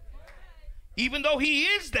you. Even though he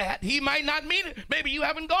is that, he might not mean it. Maybe you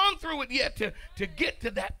haven't gone through it yet to get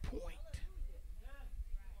to that point.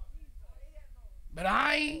 But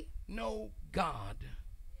I know God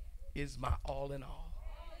is my all in all.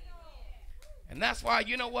 And that's why,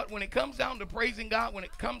 you know what, when it comes down to praising God, when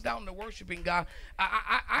it comes down to worshiping God,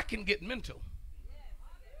 I can get mental.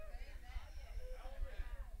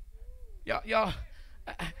 Y'all,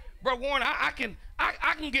 Bro Warren, I can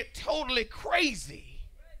get totally crazy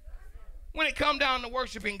when it comes down to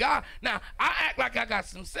worshiping God. Now, I act like I got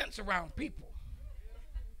some sense around people.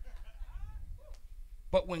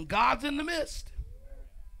 But when God's in the midst,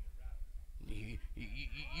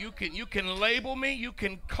 you can label me, you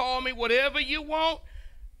can call me whatever you want,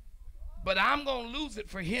 but I'm going to lose it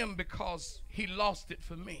for him because he lost it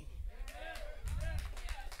for me.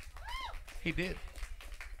 He did.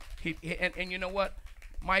 And you know what,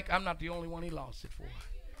 Mike, I'm not the only one he lost it for.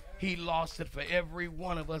 He lost it for every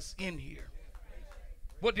one of us in here.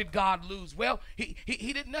 What did God lose? Well,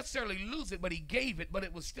 he didn't necessarily lose it, but he gave it, but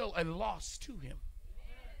it was still a loss to him.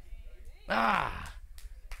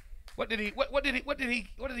 What did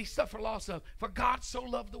he suffer loss of? For God so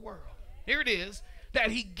loved the world. Here it is,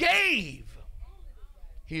 that he gave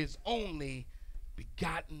his only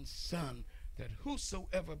begotten Son, that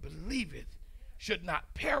whosoever believeth should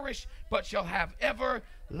not perish, but shall have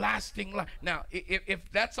everlasting life. Now, if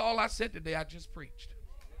that's all I said today, I just preached.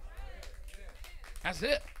 That's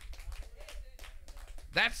it.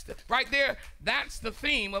 That's right there. That's the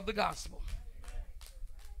theme of the gospel.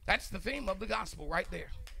 That's the theme of the gospel right there.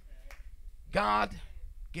 God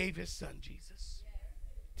gave his Son, Jesus,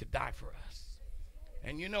 to die for us.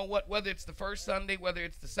 And you know what? Whether it's the first Sunday, whether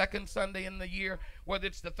it's the second Sunday in the year, whether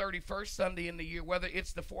it's the 31st Sunday in the year, whether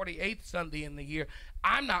it's the 48th Sunday in the year,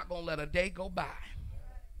 I'm not going to let a day go by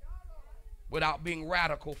without being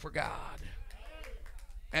radical for God.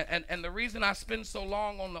 And the reason I spend so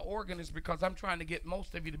long on the organ is because I'm trying to get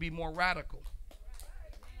most of you to be more radical.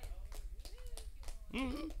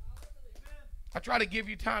 I try to give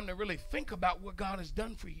you time to really think about what God has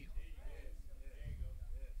done for you.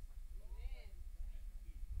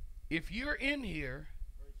 If you're in here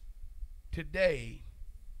today,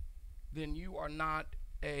 then you are not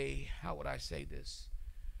how would I say this?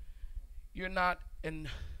 You're not an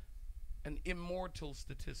immortal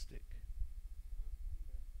statistic.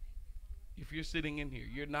 If you're sitting in here,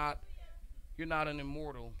 you're not an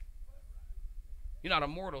immortal. You're not a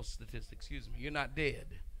mortal statistic, excuse me. You're not dead.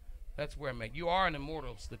 That's where I'm at. You are an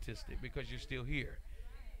immortal statistic because you're still here.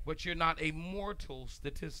 But you're not a mortal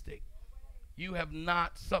statistic. You have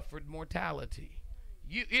not suffered mortality.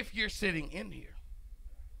 If you're sitting in here.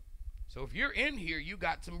 So if you're in here, you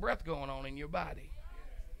got some breath going on in your body.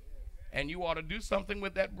 And you ought to do something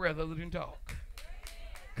with that breath other than talk.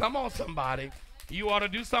 Come on, somebody. You ought to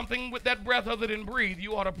do something with that breath other than breathe.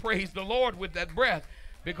 You ought to praise the Lord with that breath.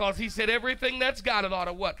 Because he said everything that's got it ought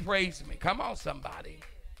to what? Praise me. Come on, somebody.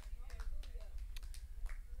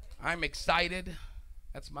 I'm excited.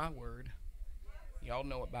 That's my word. Y'all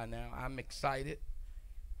know it by now. I'm excited.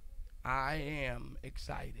 I am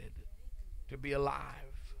excited to be alive,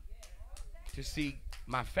 to see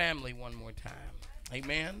my family one more time.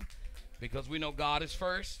 Amen. Because we know God is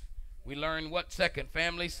first. We learn what second?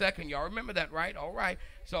 Family second. Y'all remember that, right? All right.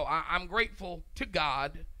 So I'm grateful to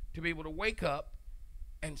God to be able to wake up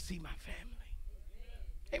and see my family.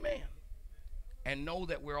 Amen. And know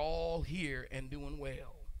that we're all here and doing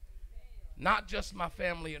well. Not just my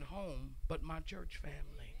family at home, but my church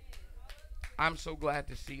family. I'm so glad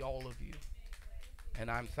to see all of you. And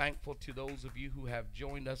I'm thankful to those of you who have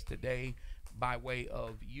joined us today by way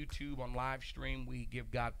of YouTube on live stream. We give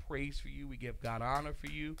God praise for you. We give God honor for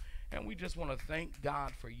you. And we just want to thank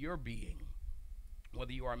God for your being.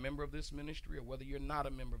 Whether you are a member of this ministry or whether you're not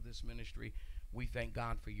a member of this ministry, we thank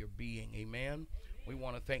God for your being. Amen. We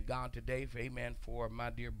want to thank God today for, amen, for my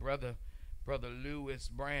dear brother Lewis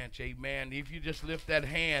Branch. Amen. If you just lift that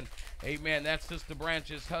hand, amen, that's Sister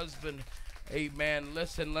Branch's husband. Amen.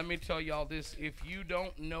 Listen, let me tell y'all this. If you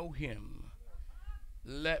don't know him,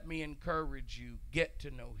 let me encourage you, get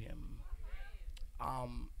to know him.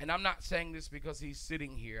 And I'm not saying this because he's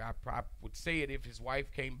sitting here. I would say it if his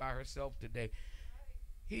wife came by herself today.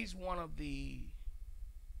 He's one of the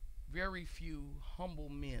very few humble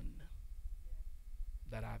men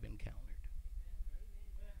that I've encountered.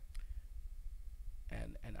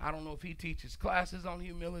 And I don't know if he teaches classes on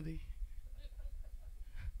humility,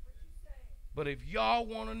 but if y'all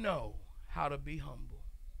want to know how to be humble,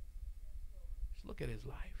 just look at his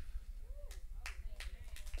life.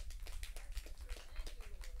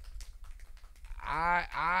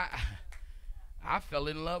 I fell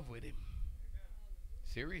in love with him.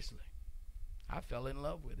 Seriously. I fell in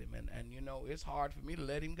love with him. And you know, it's hard for me to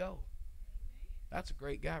let him go. That's a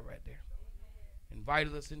great guy right there.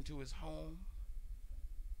 Invited us into his home.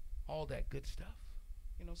 All that good stuff.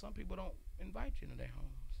 You know, some people don't invite you into their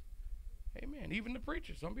homes. Amen. Even the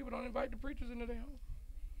preachers. Some people don't invite the preachers into their home.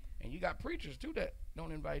 And you got preachers too that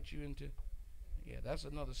don't invite you into. Yeah, that's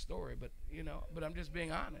another story. But, you know, but I'm just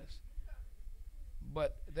being honest.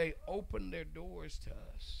 But they opened their doors to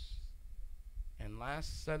us. And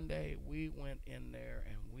last Sunday, we went in there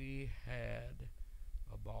and we had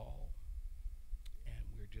a ball. And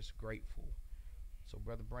we're just grateful. So,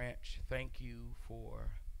 Brother Branch, thank you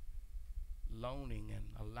for loaning and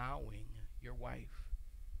allowing your wife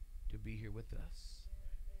to be here with us.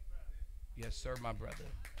 Yes, sir, my brother.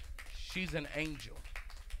 She's an angel.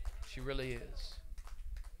 She really is.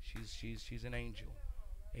 She's an angel.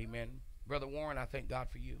 Amen. Brother Warren, I thank God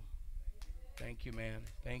for you. Thank you, man.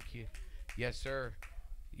 Thank you. Yes, sir.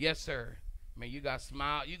 Yes, sir. Man, you got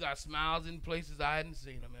smiles in places I hadn't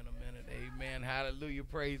seen them in a minute. Amen. Hallelujah.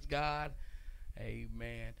 Praise God.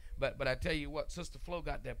 Amen. But I tell you what, Sister Flo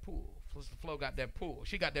got that pool. Sister Flo got that pool.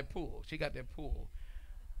 She got that pool. She got that pool.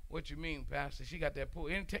 What you mean, Pastor? She got that pool.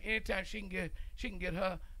 Anytime she can get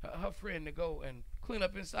her friend to go and clean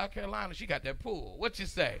up in South Carolina, she got that pool. What you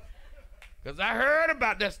say? Because I heard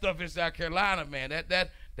about that stuff in South Carolina, man.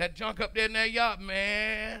 That junk up there in that yard,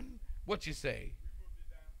 man. What you say?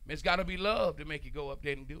 It's got to be love to make you go up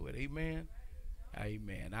there and do it. Amen.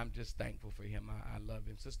 Amen. I'm just thankful for him. I love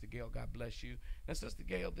him. Sister Gail, God bless you. And Sister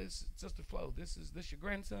Gail, Sister Flo, this your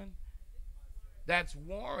grandson? That's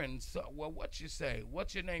Warren's son. Well, what you say?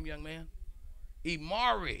 What's your name, young man?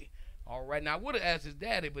 Imari. All right. Now, I would have asked his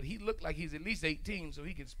daddy, but he looked like he's at least 18, so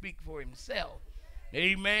he can speak for himself.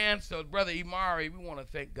 Amen. So, Brother Imari, we want to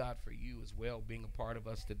thank God for you as well being a part of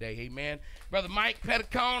us today. Amen. Brother Mike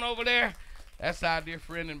Petticone over there. That's our dear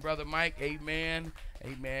friend and Brother Mike. Amen.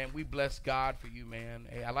 Amen. We bless God for you, man.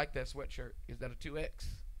 Hey, I like that sweatshirt. Is that a 2X?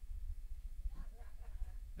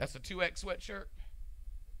 That's a 2X sweatshirt?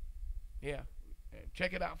 Yeah.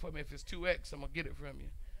 Check it out for me. If it's 2X, I'm going to get it from you.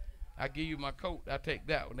 I give you my coat. I take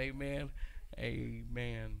that one. Amen.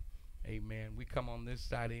 Amen. Amen. We come on this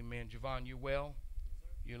side. Amen. Javon, you well?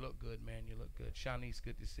 You look good, man. You look good. Shanice,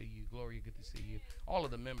 good to see you. Gloria, good to see you. All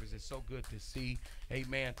of the members, it's so good to see.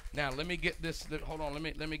 Amen. Now, let me get this. Hold on.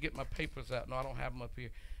 Let me get my papers out. No, I don't have them up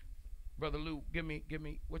here. Brother Lou, give me.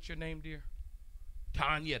 What's your name, dear?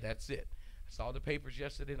 Tanya, that's it. I saw the papers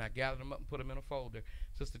yesterday, and I gathered them up and put them in a folder.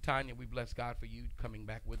 Sister Tanya, we bless God for you coming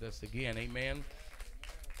back with us again. Amen.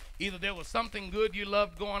 Either there was something good you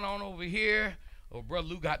loved going on over here, or Brother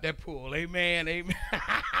Lou got that pool. Amen. Amen.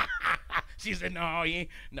 She said, no, he ain't.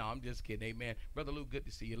 No, I'm just kidding. Amen. Brother Lou, good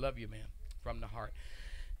to see you. Love you, man, from the heart.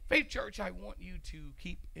 Faith Church, I want you to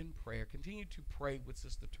keep in prayer. Continue to pray with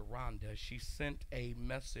Sister Taronda. She sent a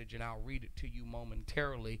message, and I'll read it to you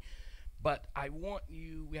momentarily. But I want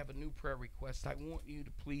you, we have a new prayer request. I want you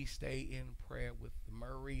to please stay in prayer with the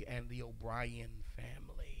Murray and the O'Brien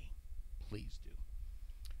family. Please do.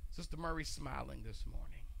 Sister Murray's smiling this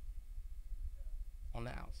morning on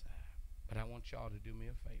the outside. But I want y'all to do me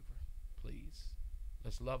a favor. Please,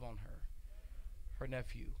 let's love on her. Her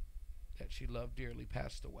nephew that she loved dearly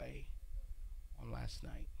passed away on last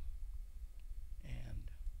night.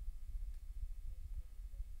 And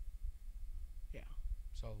yeah,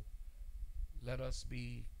 so let us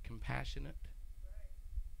be compassionate.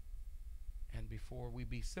 And before we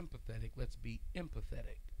be sympathetic, let's be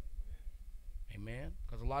empathetic. Amen?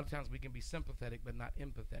 Because a lot of times we can be sympathetic but not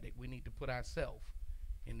empathetic. We need to put ourselves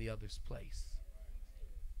in the other's place.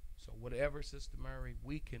 So whatever, Sister Murray,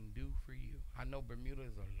 we can do for you. I know Bermuda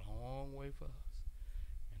is a long way for us.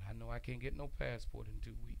 And I know I can't get no passport in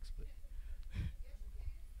 2 weeks, but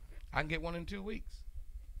I can get one in 2 weeks.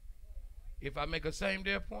 If I make a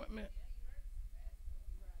same-day appointment.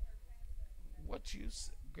 What you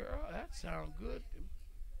say? Girl, that sounds good.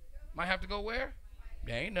 Might have to go where?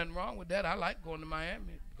 There ain't nothing wrong with that. I like going to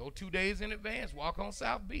Miami. Go 2 days in advance. Walk on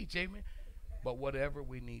South Beach. Amen. But whatever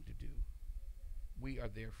we need to do, we are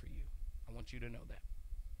there for you. I want you to know that.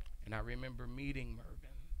 And I remember meeting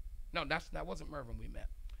Mervyn. No, that wasn't Mervyn we met.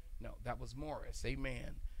 No, that was Morris.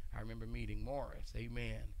 Amen. I remember meeting Morris.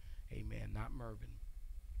 Amen. Amen. Not Mervyn.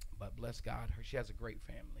 But bless God, she has a great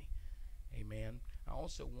family. Amen. I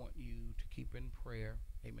also want you to keep in prayer,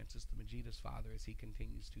 amen, Sister Majita's father as he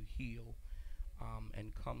continues to heal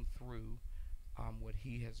and come through what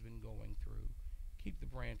he has been going through. Keep the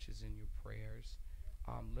branches in your prayers.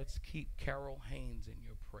 Let's keep Carol Haynes in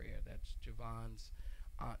your prayer. That's Javon's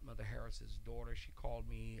aunt, Mother Harris's daughter. She called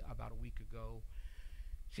me about a week ago.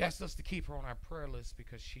 She asked us to keep her on our prayer list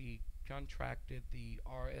because she contracted the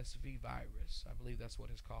RSV virus. I believe that's what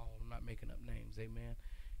it's called. I'm not making up names. Amen.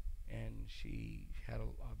 And she had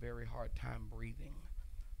a very hard time breathing.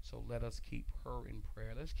 So let us keep her in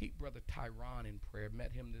prayer. Let's keep Brother Tyron in prayer.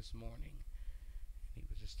 Met him this morning. He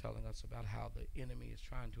was just telling us about how the enemy is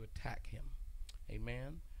trying to attack him.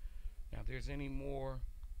 Amen. Now, if there's any more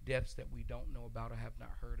deaths that we don't know about or have not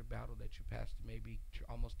heard about, or that your pastor may be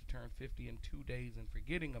almost to turn 50 in 2 days and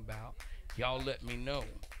forgetting about, y'all let me know.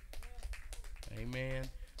 Amen.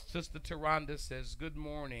 Sister Taronda says, good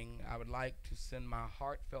morning. I would like to send my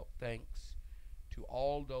heartfelt thanks to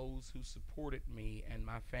all those who supported me and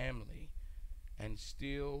my family and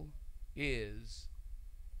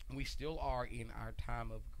we still are in our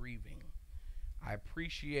time of grieving. I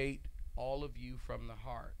appreciate all of you from the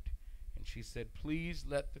heart. And she said, please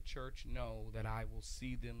let the church know that I will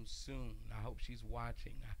see them soon. I hope she's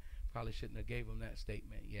watching. I probably shouldn't have gave them that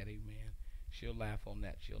statement yet. Amen. She'll laugh on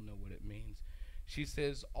that. She'll know what it means. She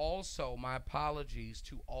says, also, my apologies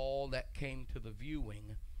to all that came to the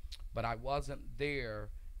viewing, but I wasn't there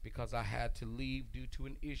because I had to leave due to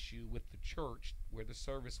an issue with the church where the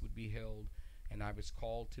service would be held, and I was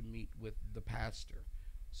called to meet with the pastor.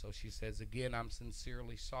 So she says, again, I'm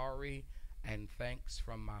sincerely sorry, and thanks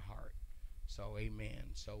from my heart. So, amen.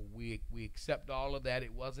 So we accept all of that.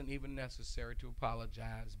 It wasn't even necessary to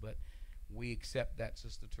apologize, but we accept that,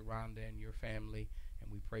 Sister Taronda, and your family,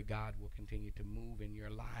 and we pray God will continue to move in your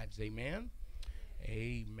lives. Amen.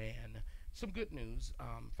 Amen. Some good news.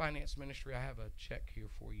 Finance ministry, I have a check here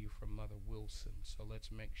for you from Mother Wilson, so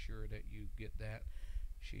let's make sure that you get that.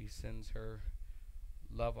 She sends her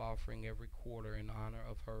love offering every quarter in honor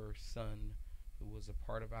of her son, who was a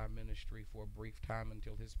part of our ministry for a brief time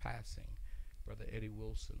until his passing, Brother Eddie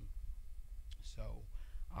Wilson. So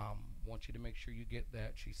want you to make sure you get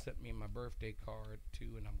that. She sent me my birthday card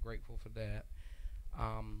too, and I'm grateful for that.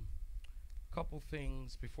 Couple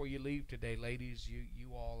things before you leave today, ladies.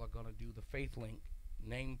 You all are going to do the Faith Link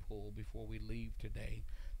name pull before we leave today.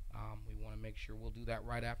 We want to make sure we'll do that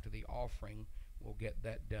right after the offering. We'll get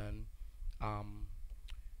that done.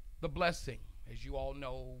 The blessing, as you all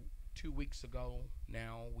know, 2 weeks ago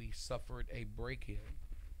now we suffered a break-in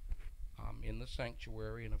in the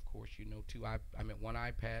sanctuary, and of course you know one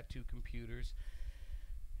iPad, 2 computers,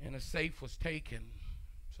 and a safe was taken.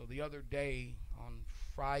 So the other day, on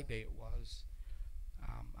Friday it was,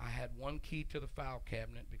 I had one key to the file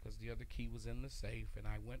cabinet because the other key was in the safe, and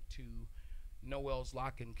I went to Noel's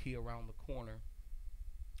lock and key around the corner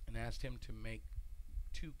and asked him to make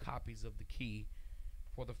 2 copies of the key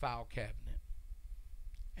for the file cabinet.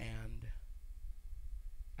 And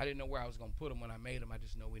I didn't know where I was going to put them when I made them. I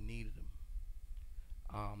just know we needed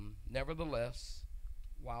them. Nevertheless,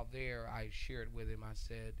 while there, I shared with him.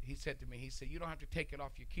 He said to me, you don't have to take it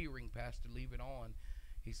off your key ring, Pastor, leave it on.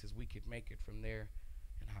 He says, we could make it from there.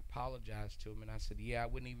 And I apologized to him, and I said, yeah, I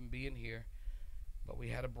wouldn't even be in here. But we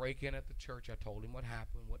had a break-in at the church. I told him what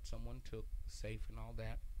happened, what someone took, the safe and all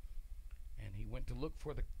that. And he went to look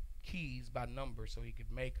for the keys by number so he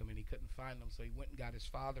could make them, and he couldn't find them. So he went and got his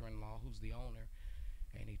father-in-law, who's the owner,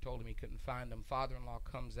 and he told him he couldn't find them. Father-in-law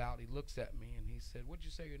comes out. He looks at me, and he said, what'd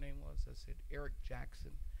you say your name was? I said, Erich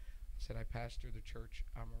Jackson. I said, I pastor the church.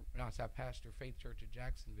 I pastor Faith Church at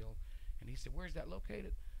Jacksonville. And he said, where's that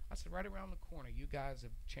located? I said, right around the corner. You guys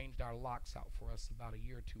have changed our locks out for us about a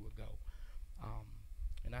year or 2 ago.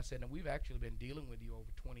 And I said, and we've actually been dealing with you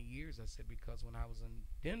over 20 years. I said, because when I was in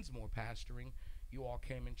Dinsmore pastoring, you all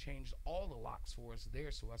came and changed all the locks for us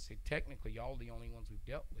there. So I said, technically, y'all the only ones we've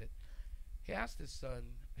dealt with. He asked his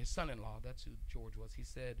son-in-law, that's who George was. He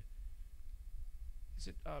said,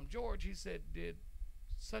 George, he said, did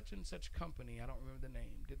such and such company, I don't remember the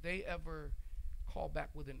name, did they ever call back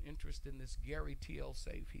with an interest in this Gary TL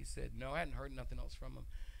safe? He said, no, I hadn't heard nothing else from him.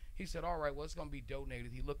 He said, all right, well, it's going to be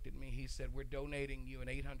donated. He looked at me. He said, we're donating you an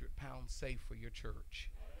 800-pound safe for your church.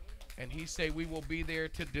 And he said, we will be there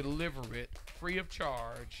to deliver it free of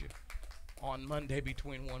charge on Monday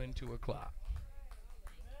between 1 and 2 o'clock.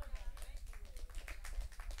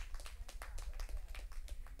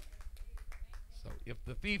 So if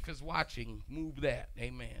the thief is watching, move that.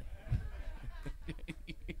 Amen.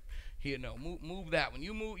 Move that one.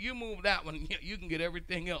 You move that one. You can get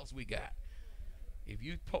everything else we got if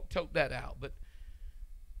you tote that out. But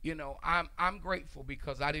you know, I'm grateful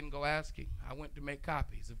because I didn't go asking. I went to make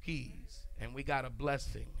copies of keys, and we got a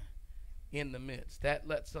blessing in the midst. That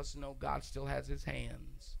lets us know God still has his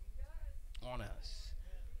hands on us.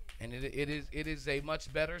 And it is a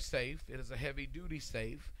much better safe. It is a heavy-duty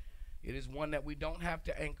safe. It is one that we don't have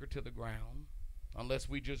to anchor to the ground unless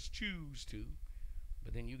we just choose to.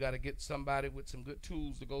 But then you got to get somebody with some good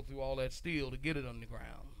tools to go through all that steel to get it on the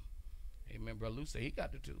ground. Amen. Brother Lou said he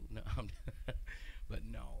got the tool. No, but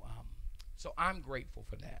no. So I'm grateful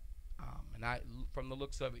for that. And from the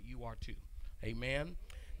looks of it, you are too. Amen.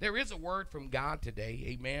 There is a word from God today.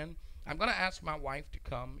 Amen. I'm going to ask my wife to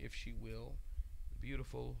come, if she will. The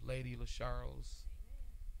beautiful lady LaCharles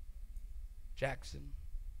Jackson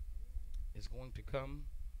is going to come,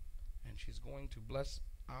 and she's going to bless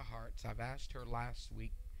our hearts. I've asked her last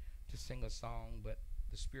week to sing a song, but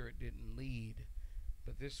the Spirit didn't lead.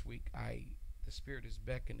 But this week, the Spirit is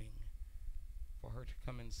beckoning for her to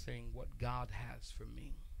come and sing what God has for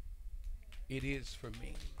me. It is for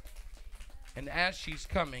me. And as she's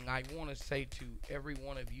coming, I want to say to every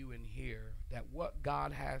one of you in here that what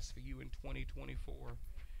God has for you in 2024,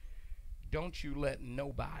 don't you let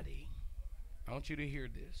nobody, I want you to hear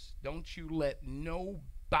this, don't you let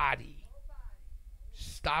nobody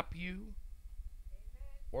stop you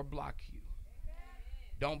or block you.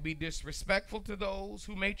 Don't be disrespectful to those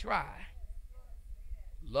who may try.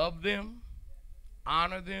 Love them,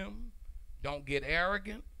 honor them. Don't get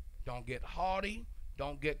arrogant. Don't get haughty.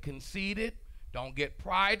 Don't get conceited. Don't get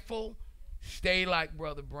prideful. Stay like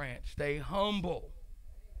Brother Branch. Stay humble.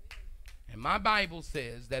 And my Bible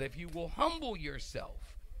says that if you will humble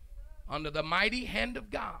yourself under the mighty hand of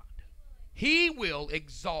God, he will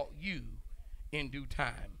exalt you in due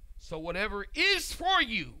time. So whatever is for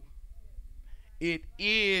you, it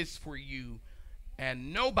is for you.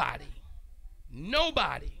 And nobody,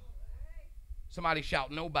 somebody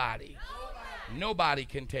shout nobody. Nobody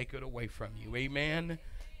can take it away from you. Amen.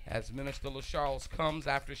 As Minister LaCharles comes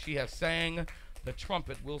after she has sang, the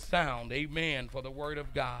trumpet will sound. Amen. For the word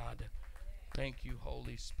of God. Thank you,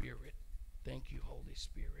 Holy Spirit. Thank you, Holy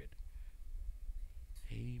Spirit.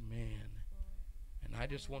 Amen. And I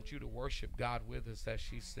just want you to worship God with us as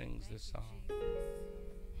she sings this song.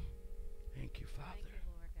 Thank you, Father.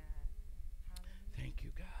 Thank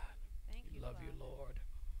you, God. We love you, Lord.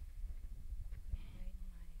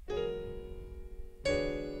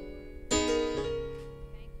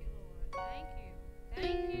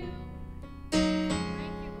 Thank you.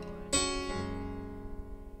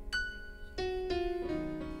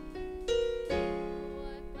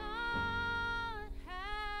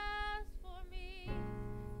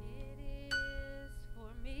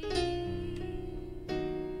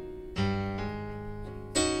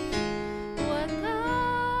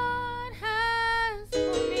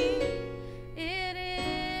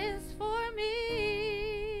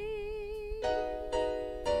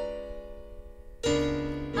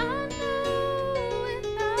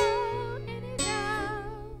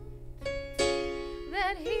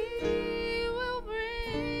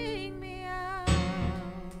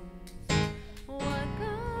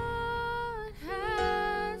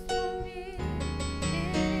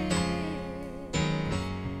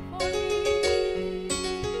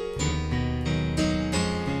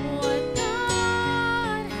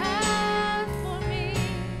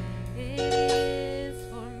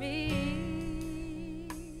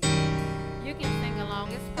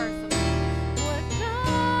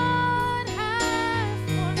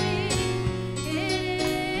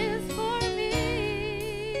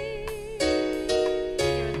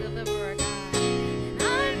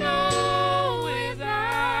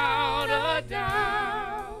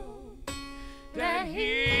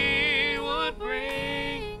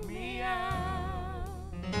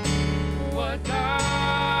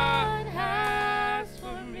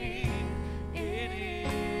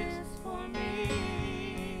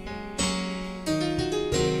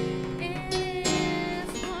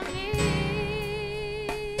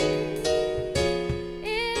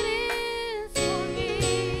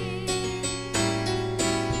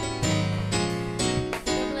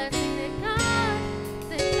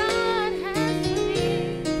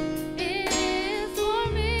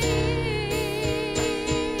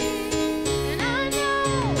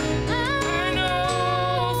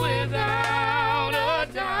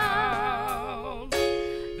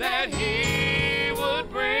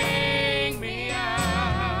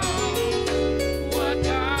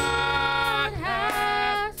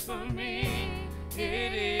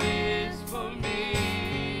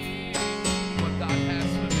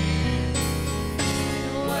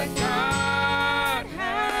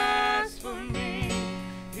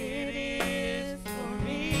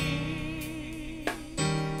 me.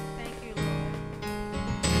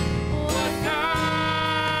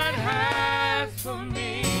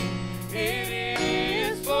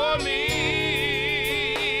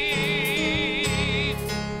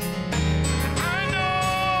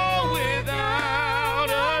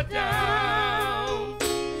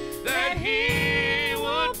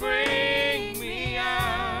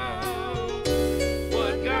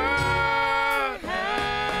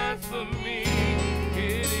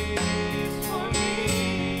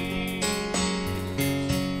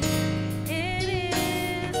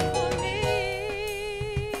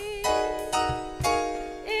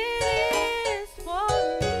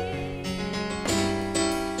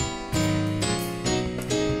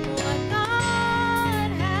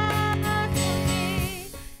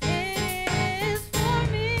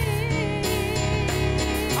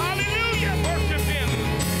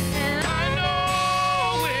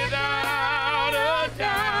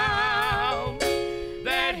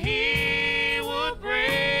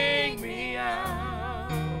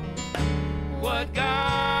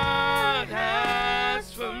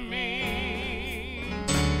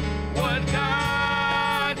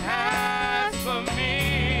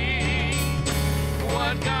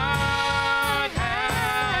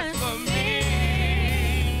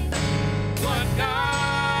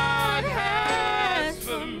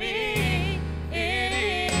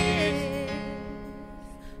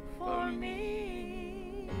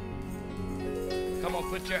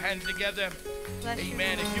 hands together. Bless you,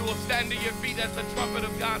 Amen. Lord. If you will stand to your feet as the trumpet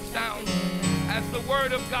of God sounds, as the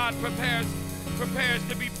word of God prepares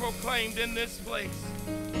to be proclaimed in this place.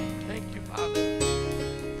 Thank you, Father.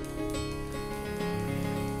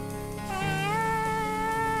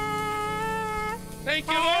 Thank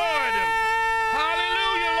you, Lord.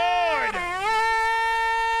 Hallelujah, Lord.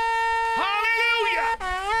 Hallelujah.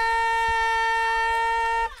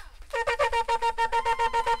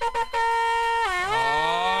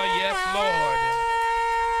 Oh, yes, Lord.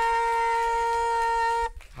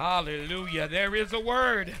 Hallelujah. There is a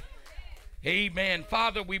word. Amen.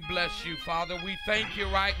 Father, we bless you. Father, we thank you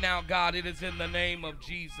right now, God. It is in the name of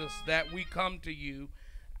Jesus that we come to you,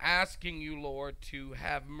 asking you, Lord, to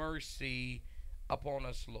have mercy upon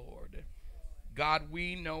us, Lord. God,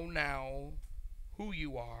 we know now who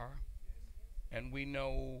you are, and we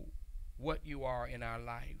know what you are in our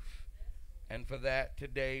life. And for that,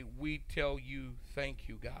 today, we tell you, thank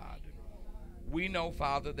you, God. We know,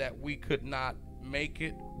 Father, that we could not make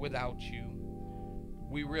it without you.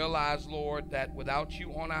 We realize, Lord, that without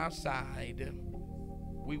you on our side,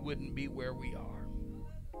 we wouldn't be where we are.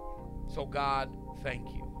 So, God, thank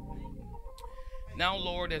you. Now,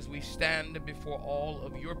 Lord, as we stand before all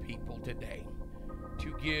of your people today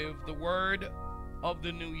to give the word of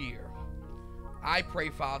the new year, I pray,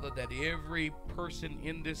 Father, that every person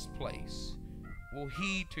in this place will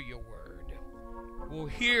heed to your word, will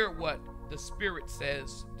hear what the Spirit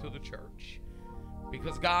says to the church.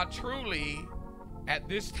 Because, God, truly, at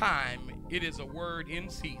this time, it is a word in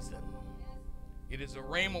season. It is a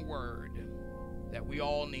rhema word that we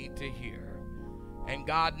all need to hear. And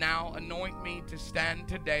God, now anoint me to stand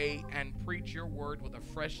today and preach your word with a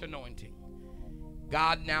fresh anointing.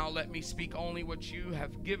 God, now let me speak only what you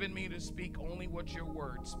have given me to speak, only what your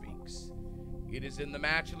word speaks. It is in the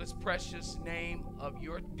matchless, precious name of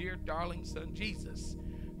your dear darling son, Jesus,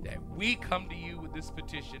 that we come to you with this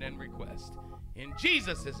petition and request. In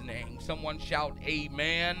Jesus' name, someone shout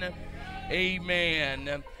amen,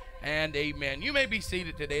 amen, and amen. You may be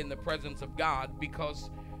seated today in the presence of God, because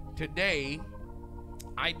today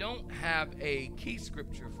I don't have a key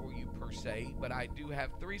scripture for you per se, but I do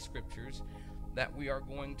have 3 scriptures that we are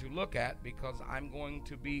going to look at, because I'm going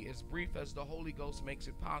to be as brief as the Holy Ghost makes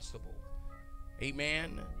it possible.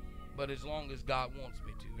 Amen. But as long as God wants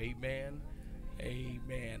me to. Amen.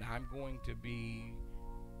 Amen. I'm going to be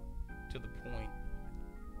to the point.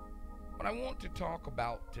 What I want to talk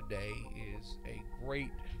about today is a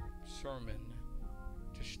great sermon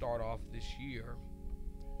to start off this year.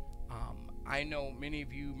 I know many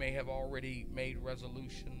of you may have already made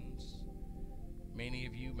resolutions. Many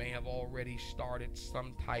of you may have already started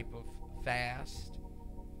some type of fast.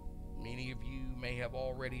 Many of you may have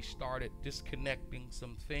already started disconnecting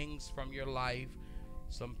some things from your life,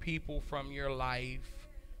 some people from your life,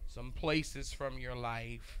 some places from your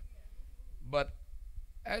life. But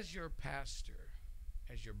as your pastor,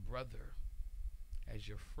 as your brother, as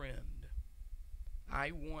your friend,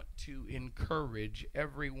 I want to encourage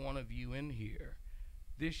every one of you in here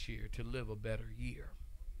this year to live a better year.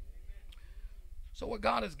 So what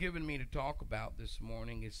God has given me to talk about this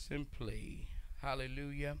morning is simply,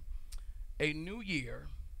 hallelujah, a new year,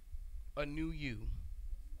 a new you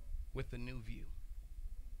with a new view.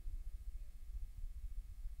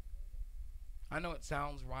 I know it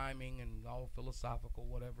sounds rhyming and all philosophical,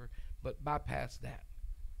 whatever, but bypass that.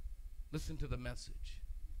 Listen to the message.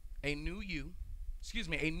 A new year,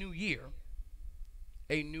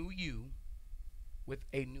 a new you with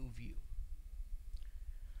a new view.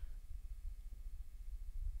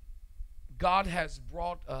 God has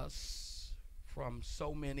brought us from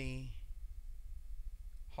so many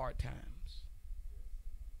hard times.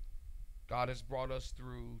 God has brought us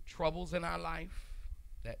through troubles in our life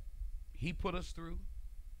that he put us through.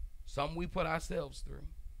 Some we put ourselves through,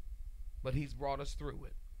 but he's brought us through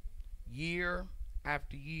it. Year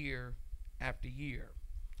after year after year.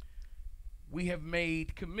 We have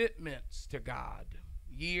made commitments to God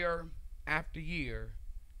year after year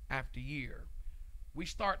after year. We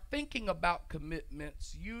start thinking about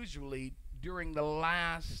commitments usually during the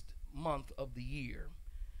last month of the year.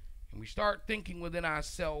 And we start thinking within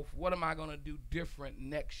ourselves, what am I going to do different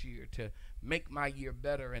next year to make my year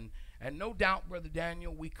better? And no doubt, Brother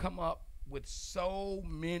Daniel, we come up with so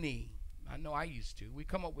many, I know I used to, we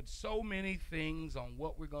come up with so many things on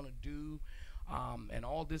what we're going to do and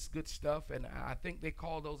all this good stuff. And I think they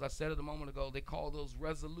call those, I said it a moment ago, they call those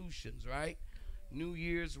resolutions, right? New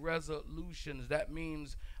Year's resolutions. That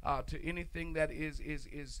means to anything that is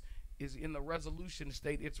in the resolution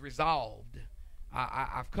state, it's resolved.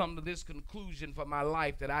 I've come to this conclusion for my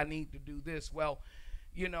life that I need to do this. Well,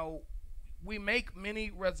 you know, we make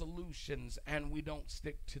many resolutions and we don't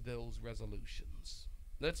stick to those resolutions.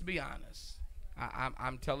 Let's be honest.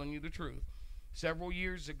 I'm telling you the truth. Several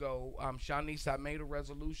years ago, Shanice, I made a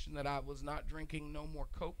resolution that I was not drinking no more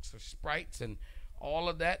Cokes or Sprites and all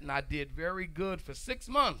of that, and I did very good for 6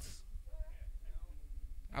 months.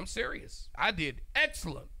 I'm serious. I did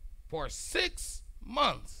excellent for 6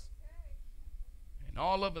 months. And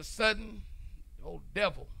all of a sudden, the old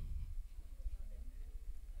devil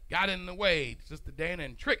got in the way, Sister Dana,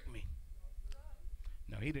 and tricked me.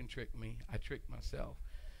 No, he didn't trick me. I tricked myself.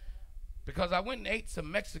 Because I went and ate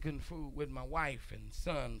some Mexican food with my wife and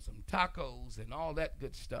son, some tacos and all that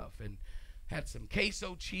good stuff, and had some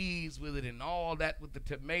queso cheese with it and all that with the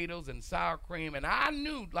tomatoes and sour cream, and I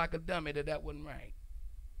knew like a dummy that that wasn't right.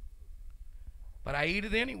 But I ate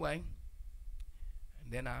it anyway.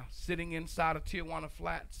 And then I was sitting inside of Tijuana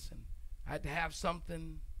Flats, and I had to have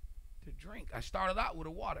something to drink. I started out with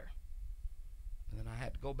a water, and then I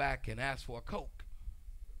had to go back and ask for a Coke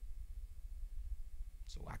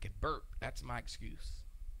so I could burp. That's my excuse.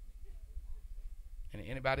 And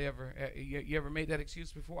anybody ever, you ever made that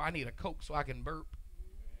excuse before? I need a Coke so I can burp.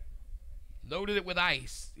 Loaded it with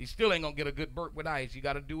ice. You still ain't gonna get a good burp with ice. You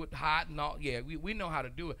got to do it hot and all. Yeah, we know how to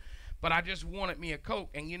do it. But I just wanted me a Coke,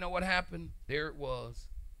 and you know what happened? There it was.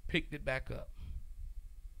 Picked it back up.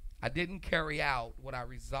 I didn't carry out what I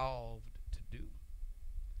resolved to do.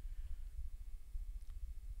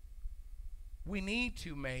 We need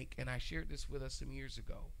to make, and I shared this with us some years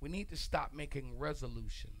ago, we need to stop making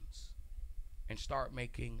resolutions and start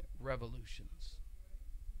making revolutions.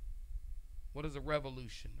 What is a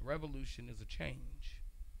revolution? A revolution is a change.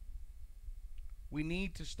 We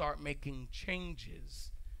need to start making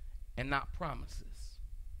changes and not promises.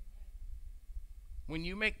 When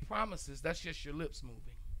you make promises, that's just your lips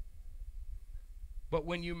moving. But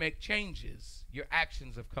when you make changes, your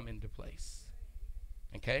actions have come into place.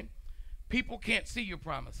 Okay? People can't see your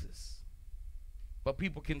promises, but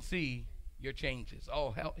people can see your changes.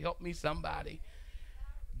 Oh, help me somebody.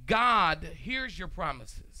 God hears your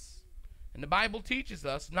promises. And the Bible teaches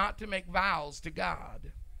us not to make vows to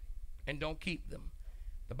God and don't keep them.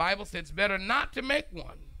 The Bible says it's better not to make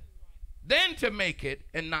one than to make it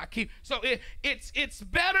and not keep. So it's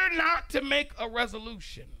better not to make a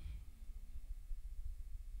resolution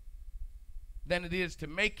than it is to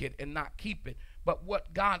make it and not keep it. But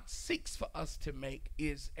what God seeks for us to make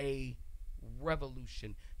is a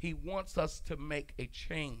revolution. He wants us to make a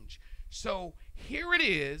change. So here it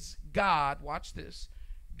is. God, watch this.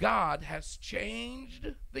 God has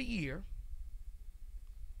changed the year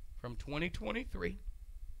from 2023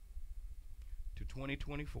 to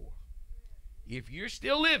 2024. If you're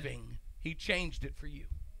still living, he changed it for you.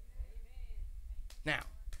 Now,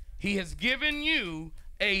 he has given you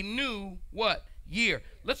a new what? Year.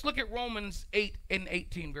 Let's look at Romans 8 and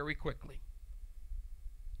 18 very quickly.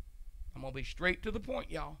 I'm going to be straight to the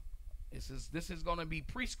point, y'all. This is going to be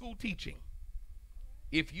preschool teaching.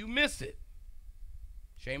 If you miss it,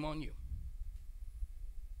 shame on you.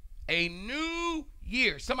 A new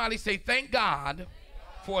year. Somebody say, thank God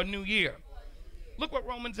for a new year. Look what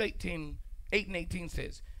Romans 8 and 18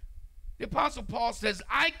 says. The Apostle Paul says,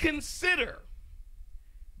 I consider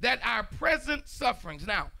that our present sufferings.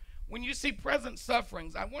 Now, when you see present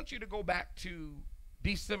sufferings, I want you to go back to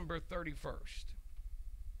December 31st,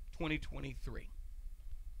 2023,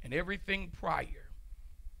 and everything prior.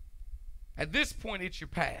 At this point, it's your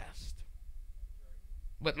past.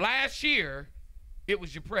 But last year, it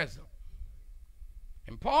was your present.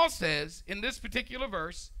 And Paul says in this particular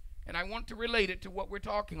verse, and I want to relate it to what we're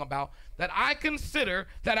talking about, that I consider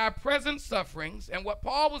that our present sufferings, and what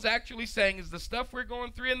Paul was actually saying is the stuff we're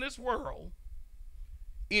going through in this world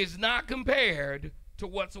is not compared to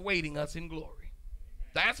what's awaiting us in glory.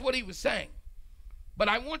 That's what he was saying. But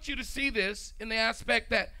I want you to see this in the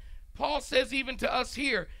aspect that Paul says even to us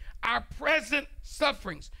here, our present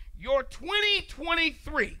sufferings, your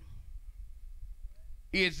 2023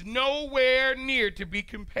 is nowhere near to be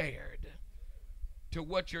compared to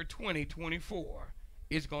what your 2024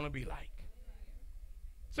 is going to be like.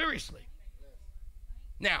 Seriously.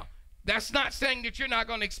 Now, that's not saying that you're not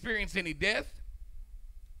going to experience any death.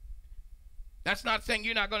 That's not saying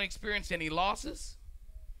you're not going to experience any losses.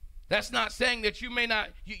 That's not saying that you may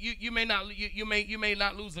not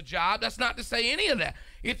lose a job. That's not to say any of that.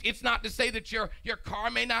 It's not to say that your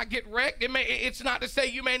car may not get wrecked. It's not to say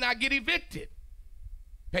you may not get evicted.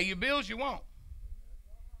 Pay your bills, you won't.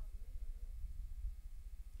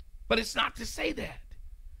 But it's not to say that.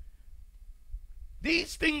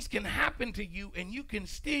 These things can happen to you and you can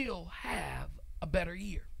still have a better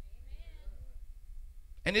year.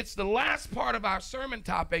 And it's the last part of our sermon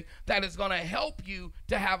topic that is going to help you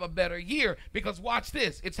to have a better year. Because watch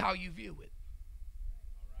this, it's how you view it.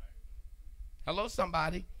 Hello,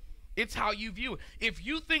 somebody. It's how you view it. If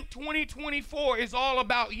you think 2024 is all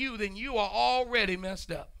about you, then you are already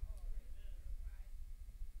messed up.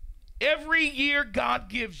 Every year God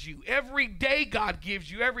gives you, every day God gives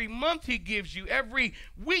you, every month he gives you, every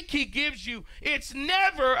week he gives you, it's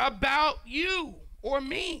never about you or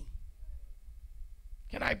me.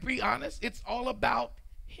 Can I be honest? It's all about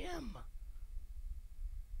him.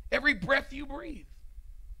 Every breath you breathe,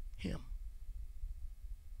 him.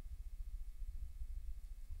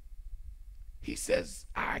 He says,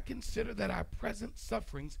 I consider that our present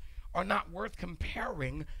sufferings are not worth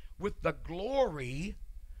comparing with the glory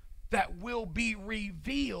that will be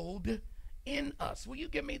revealed in us. Will you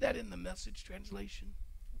give me that in the Message translation?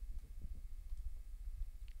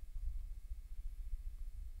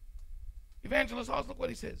 Evangelist Hawes, look what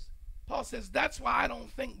he says. Paul says, that's why I don't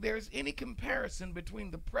think there's any comparison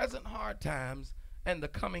between the present hard times and the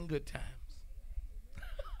coming good times.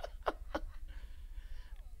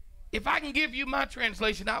 If I can give you my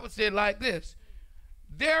translation, I would say it like this.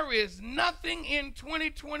 There is nothing in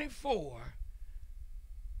 2024,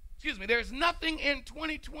 there's nothing in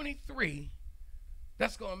 2023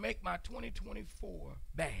 that's going to make my 2024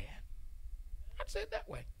 bad. I'd say it that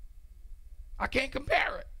way. I can't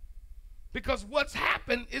compare it because what's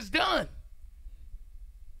happened is done.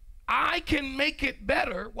 I can make it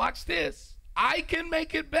better. Watch this. I can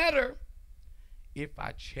make it better if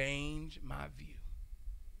I change my view.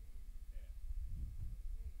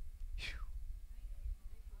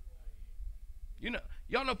 You know,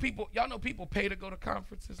 y'all know people pay to go to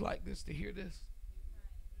conferences like this to hear this.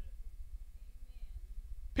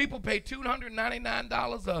 People pay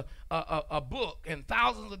 $299 a book and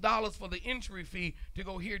thousands of dollars for the entry fee to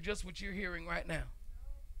go hear just what you're hearing right now.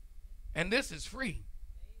 And this is free.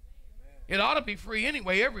 It ought to be free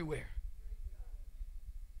anyway, everywhere.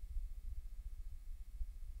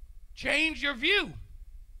 Change your view,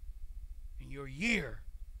 and your year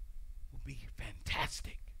will be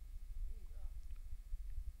fantastic.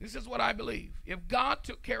 This is what I believe. If God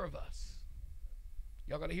took care of us,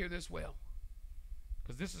 y'all got to hear this well,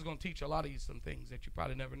 because this is going to teach a lot of you some things that you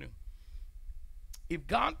probably never knew. If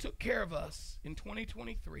God took care of us in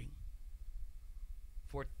 2023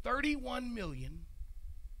 for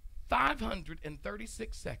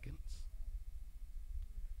 31,536 seconds,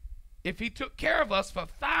 if he took care of us for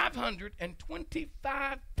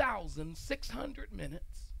 525,600 minutes,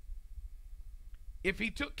 if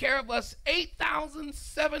he took care of us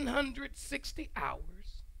 8,760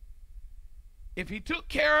 hours, if he took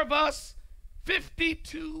care of us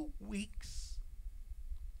 52 weeks,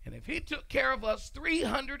 and if he took care of us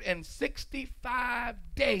 365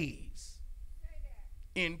 days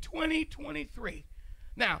in 2023,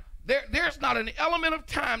 now there's not an element of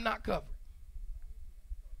time not covered.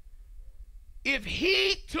 If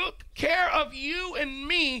he took care of you and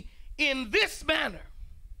me in this manner,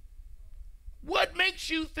 what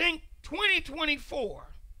makes you think 2024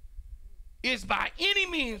 is by any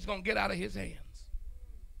means going to get out of his hands?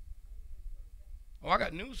 Oh, I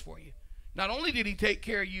got news for you. Not only did he take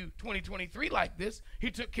care of you 2023 like this,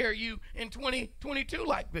 he took care of you in 2022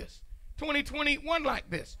 like this, 2021 like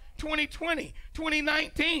this, 2020,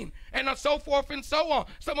 2019, and so forth and so on.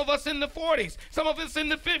 Some of us in the 40s, some of us in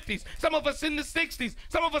the 50s, some of us in the 60s,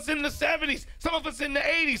 some of us in the 70s, some of us in the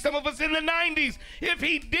 80s, some of us in the 90s. If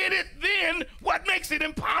he did it then, what makes it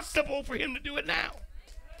impossible for him to do it now?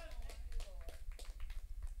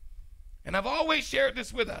 And I've always shared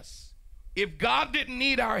this with us. If God didn't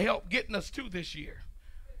need our help getting us to this year,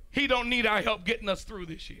 he don't need our help getting us through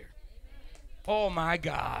this year. Oh my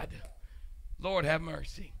God. Lord have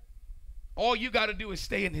mercy. All you got to do is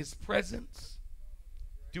stay in his presence.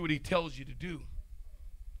 Do what he tells you to do.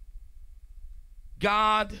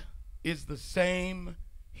 God is the same,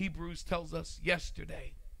 Hebrews tells us,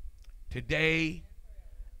 yesterday, today,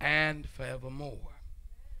 and forevermore.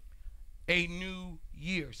 A new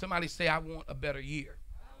year. Somebody say, I want a better year.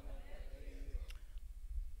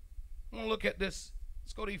 I want to look at this.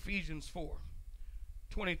 Let's go to Ephesians 4,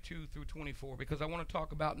 22 through 24, because I want to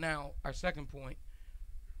talk about now our second point.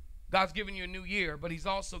 God's given you a new year, but he's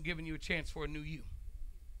also given you a chance for a new you.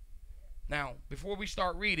 Now, before we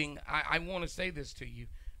start reading, I want to say this to you.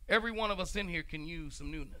 Every one of us in here can use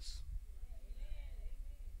some newness.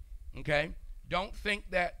 Okay? Don't think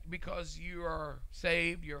that because you are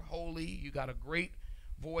saved, you're holy, you got a great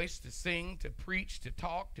voice to sing, to preach, to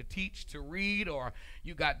talk, to teach, to read, or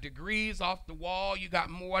you got degrees off the wall. You got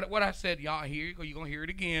more. What I said, y'all, here you go. You're going to hear it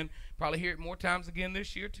again. Probably hear it more times again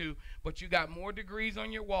this year too. But you got more degrees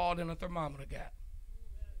on your wall than a thermometer got.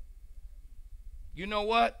 You know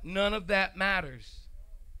what? None of that matters.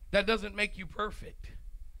 That doesn't make you perfect.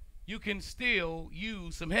 You can still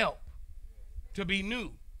use some help to be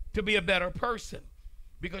new, to be a better person.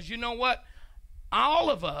 Because you know what? All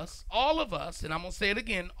of us, and I'm going to say it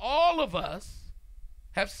again, all of us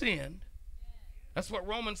have sinned. That's what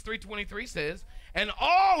Romans 3:23 says. And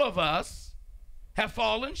all of us have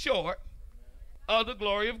fallen short of the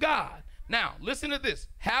glory of God. Now, listen to this.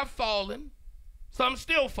 Have fallen, some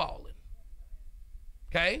still falling.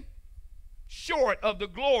 Okay? Short of the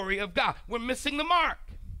glory of God. We're missing the mark.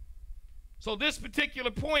 So this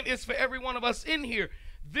particular point is for every one of us in here.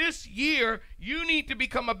 This year, you need to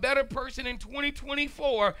become a better person in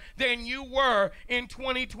 2024 than you were in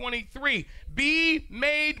 2023. Be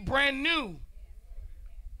made brand new.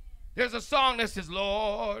 There's a song that says,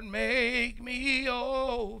 Lord, make me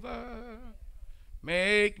over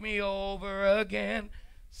again.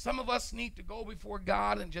 Some of us need to go before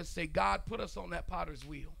God and just say, God, put us on that potter's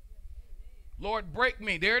wheel. Lord, break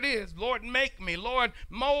me. There it is. Lord, make me. Lord,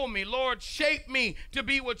 mold me. Lord, shape me to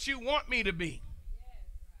be what you want me to be.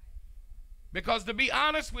 Because to be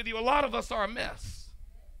honest with you, a lot of us are a mess.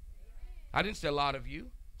 I didn't say a lot of you.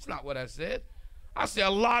 It's not what I said. I said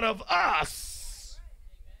a lot of us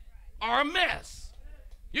are a mess.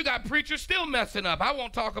 You got preachers still messing up. I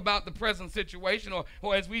won't talk about the present situation,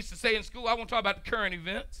 or as we used to say in school, I won't talk about the current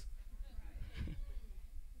events.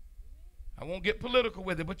 I won't get political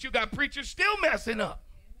with it, but you got preachers still messing up.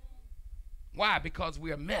 Why? Because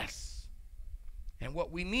we're a mess. And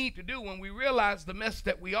what we need to do when we realize the mess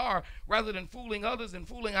that we are, rather than fooling others and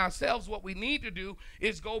fooling ourselves, what we need to do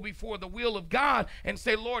is go before the will of God and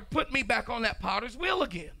say, Lord, put me back on that potter's wheel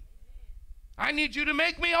again. I need you to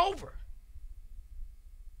make me over.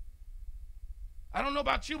 I don't know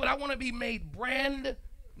about you, but I want to be made brand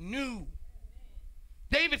new.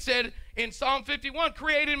 David said in Psalm 51,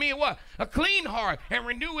 create in me what? A clean heart, and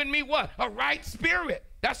renew in me what? A right spirit.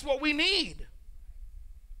 That's what we need.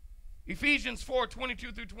 Ephesians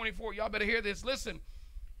 4:22-24. Y'all better hear this. Listen,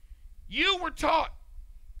 you were taught,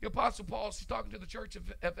 the Apostle Paul is talking to the church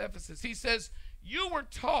of Ephesus. He says, you were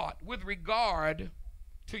taught with regard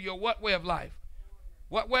to your what way of life?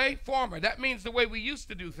 What way? Former. That means the way we used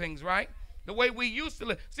to do things, right? The way we used to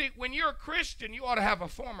live. See, when you're a Christian, you ought to have a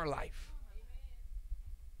former life.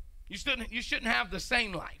 You shouldn't have the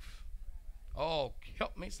same life. Oh,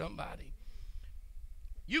 help me somebody.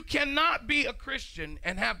 You cannot be a Christian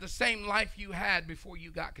and have the same life you had before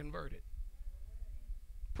you got converted.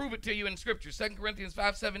 Prove it to you in Scripture. 2 Corinthians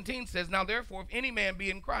 5:17 says, now therefore, if any man be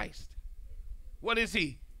in Christ, what is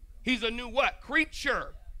he? He's a new what?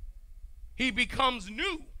 Creature. He becomes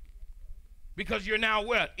new because you're now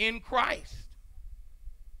what? In Christ.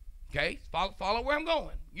 Okay, follow where I'm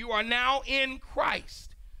going. You are now in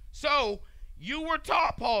Christ. So you were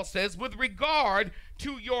taught, Paul says, with regard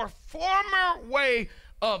to your former way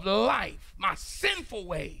of life, my sinful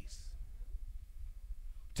ways,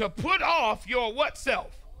 to put off your what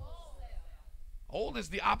self? Old is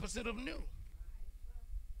the opposite of new.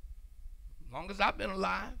 As long as I've been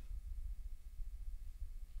alive.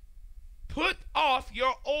 Put off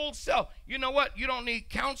your old self. You know what? You don't need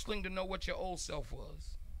counseling to know what your old self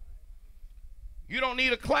was. You don't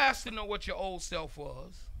need a class to know what your old self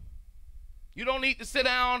was. You don't need to sit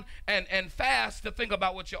down and fast to think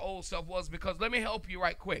about what your old self was, because let me help you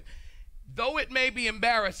right quick. Though it may be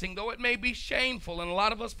embarrassing, though it may be shameful, and a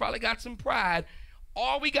lot of us probably got some pride,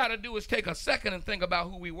 all we got to do is take a second and think about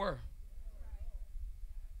who we were.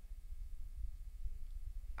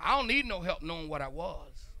 I don't need no help knowing what I was.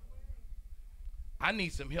 I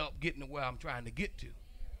need some help getting to where I'm trying to get to.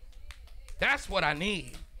 That's what I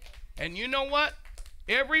need. And you know what?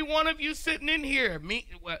 Every one of you sitting in here,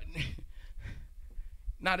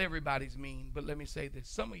 not everybody's mean, but let me say this.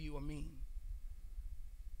 Some of you are mean.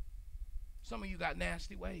 Some of you got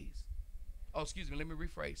nasty ways. Oh, excuse me, let me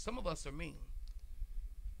rephrase. Some of us are mean.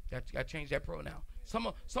 Got to change that pronoun. Some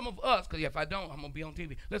of us, because if I don't, I'm going to be on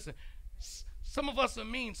TV. Listen, some of us are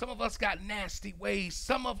mean. Some of us got nasty ways.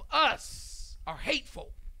 Some of us are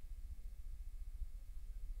hateful.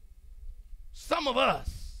 Some of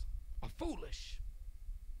us are foolish.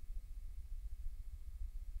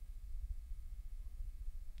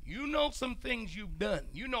 You know some things you've done.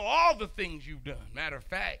 You know all the things you've done. Matter of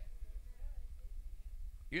fact,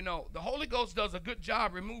 you know, the Holy Ghost does a good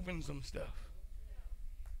job removing some stuff.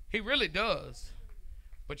 He really does.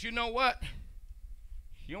 But you know what?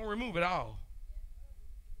 You don't remove it all.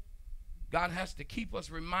 God has to keep us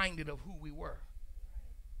reminded of who we were.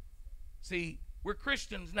 See, we're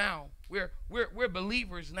Christians now. We're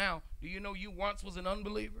believers now. Do you know you once was an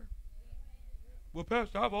unbeliever? Well,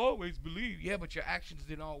 Pastor, I've always believed. Yeah, but your actions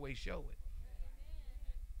didn't always show it.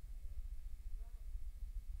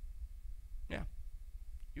 Yeah.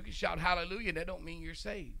 You can shout hallelujah. That don't mean you're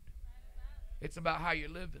saved. It's about how you're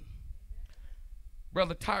living.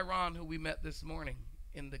 Brother Tyron, who we met this morning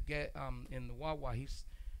in the Wawa, he's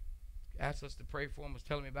asked us to pray for him, was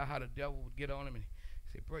telling me about how the devil would get on him. And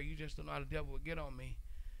he said, bro, you just don't know how the devil would get on me.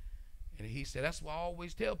 And he said, that's why I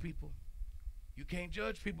always tell people, you can't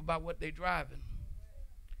judge people by what they're driving.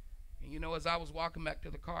 And you know, as I was walking back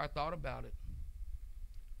to the car, I thought about it.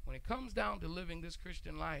 When it comes down to living this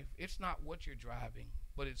Christian life, it's not what you're driving,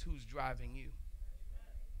 but it's who's driving you.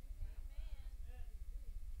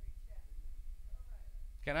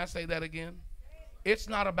 Can I say that again? It's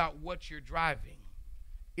not about what you're driving.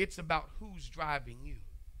 It's about who's driving you.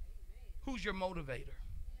 Who's your motivator?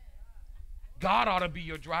 God ought to be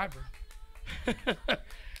your driver.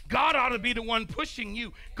 God ought to be the one pushing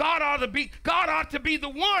you. God ought to be the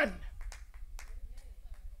one.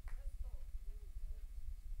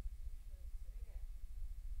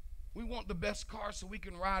 We want the best car so we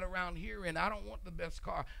can ride around here, and I don't want the best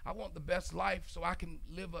car. I want the best life so I can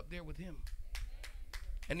live up there with him.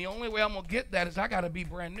 And the only way I'm going to get that is I got to be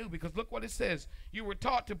brand new, because look what it says. You were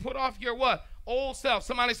taught to put off your what? Old self.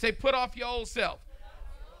 Somebody say, put off your old self.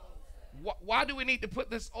 Why do we need to put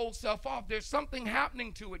this old self off? There's something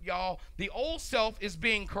happening to it, y'all. The old self is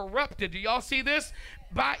being corrupted. Do y'all see this?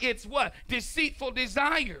 By its what? Deceitful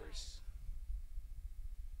desires.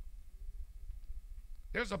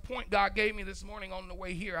 There's a point God gave me this morning on the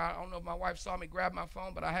way here. I don't know if my wife saw me grab my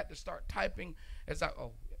phone, but I had to start typing as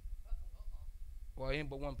well, ain't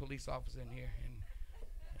but one police officer in here, and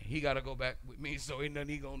he got to go back with me, so ain't nothing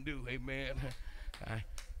he gonna do. Amen.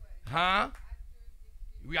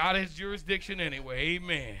 We out of his jurisdiction anyway.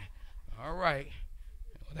 Amen. All right.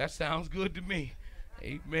 Well, that sounds good to me.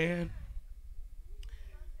 Amen.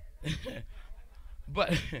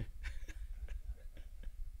 But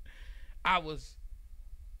I was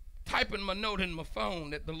typing my note in my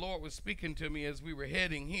phone that the Lord was speaking to me as we were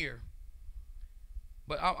heading here.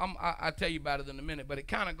 But I'll tell you about it in a minute. But it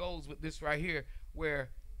kind of goes with this right here, where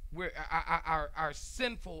our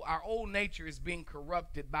sinful, our old nature is being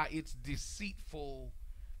corrupted by its deceitful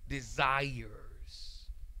desires.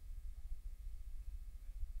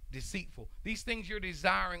 Deceitful. These things you're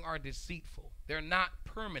desiring are deceitful. They're not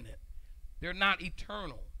permanent. They're not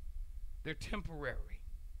eternal. They're temporary.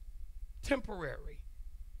 Temporary.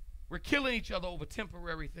 We're killing each other over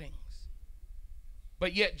temporary things.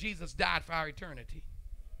 But yet Jesus died for our eternity.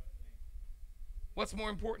 What's more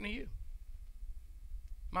important to you?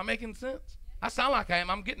 Am I making sense? I sound like I am.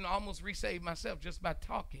 I'm getting almost resaved myself just by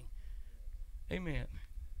talking. Amen.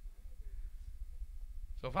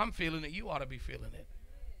 So if I'm feeling it, you ought to be feeling it.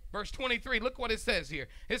 Verse 23, look what it says here.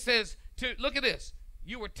 It says, look at this.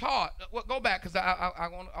 You were taught. Well, go back, because I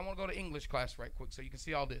want to go to English class right quick so you can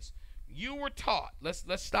see all this. You were taught. Let's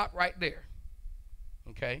stop right there.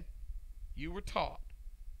 Okay? You were taught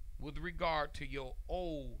with regard to your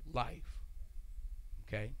old life.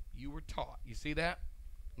 Okay? You were taught. You see that?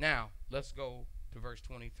 Now, let's go to verse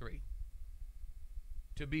 23.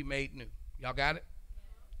 To be made new. Y'all got it?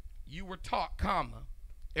 You were taught, comma.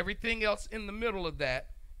 Everything else in the middle of that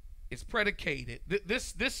is predicated.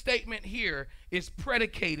 This statement here is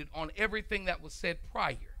predicated on everything that was said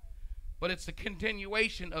prior. But it's a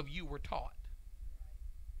continuation of you were taught.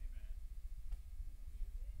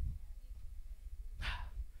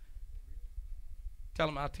 Tell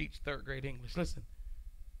them I'll teach third grade English. Listen.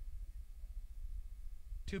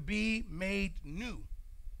 To be made new.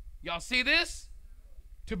 Y'all see this?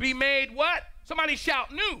 To be made what? Somebody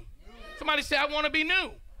shout new. Somebody say, I want to be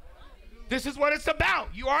new. This is what it's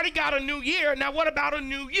about. You already got a new year. Now what about a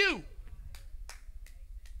new you?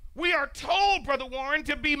 We are told, Brother Warren,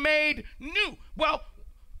 to be made new. Well,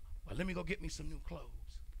 let me go get me some new clothes.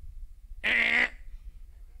 I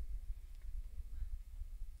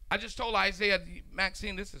just told Isaiah,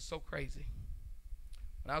 Maxine, this is so crazy.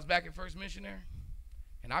 When I was back at First Missionary,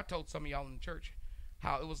 and I told some of y'all in the church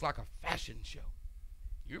how it was like a fashion show.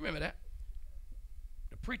 You remember that?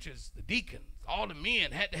 The preachers, the deacons, all the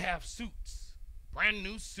men had to have suits, brand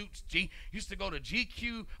new suits. Used to go to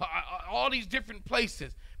GQ, all these different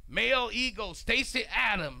places. Male Ego, Stacey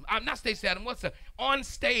Adams. Not Stacey Adams, what's the On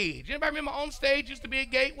Stage? Anybody remember On Stage used to be a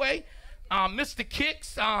Gateway? Mr.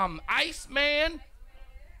 Kicks, Iceman,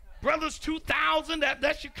 Brothers 2000,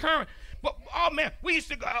 that's your current. But, oh, man, we used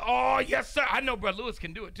to go, oh, yes, sir. I know Brother Lewis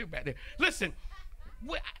can do it, too, back there. Listen,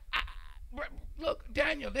 Look,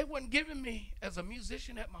 Daniel, they wasn't giving me as a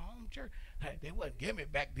musician at my home church. Hey, they wasn't giving me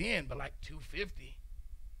back then, but like $250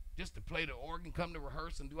 just to play the organ, come to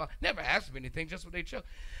rehearse and do all. Never asked for anything, just what they chose.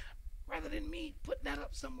 Rather than me putting that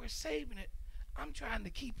up somewhere, saving it, I'm trying to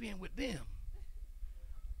keep in with them.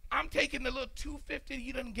 I'm taking the little $250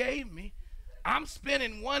 you done gave me. I'm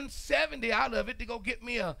spending $170 out of it to go get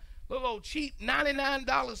me a little old cheap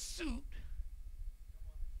 $99 suit,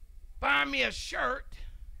 buy me a shirt,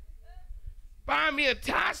 buy me a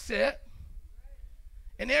tie set,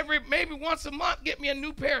 and maybe once a month get me a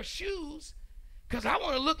new pair of shoes because I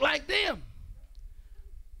want to look like them.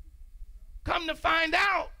 Come to find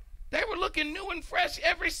out, they were looking new and fresh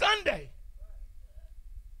every Sunday.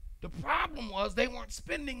 The problem was they weren't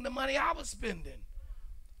spending the money I was spending.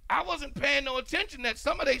 I wasn't paying no attention that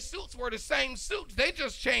some of their suits were the same suits. They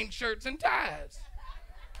just changed shirts and ties.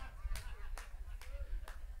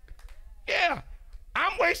 Yeah,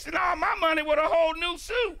 I'm wasting all my money with a whole new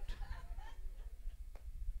suit.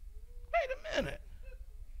 Wait a minute.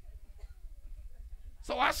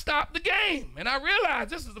 So I stopped the game, and I realized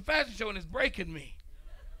this is a fashion show, and it's breaking me.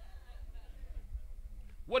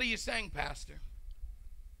 What are you saying, Pastor?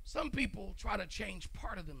 Some people try to change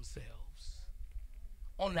part of themselves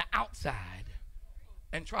on the outside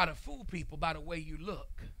and try to fool people by the way you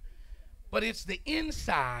look. But it's the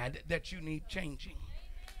inside that you need changing.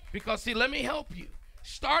 Because, see, let me help you.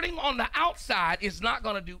 Starting on the outside is not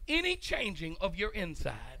going to do any changing of your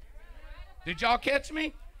inside. Did y'all catch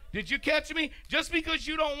me? Did you catch me? Just because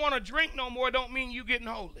you don't want to drink no more don't mean you getting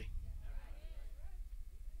holy.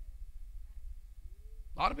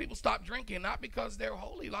 A lot of people stop drinking not because they're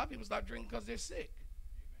holy. A lot of people stop drinking because they're sick.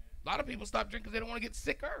 A lot of people stop drinking because they don't want to get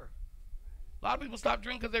sicker. A lot of people stop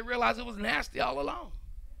drinking because they realize it was nasty all along.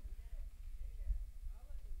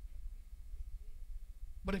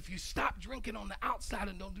 But if you stop drinking on the outside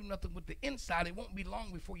and don't do nothing with the inside, it won't be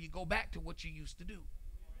long before you go back to what you used to do.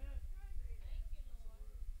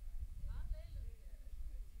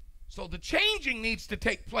 So the changing needs to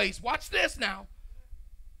take place. Watch this now.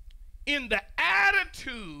 In the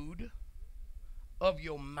attitude of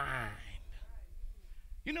your mind.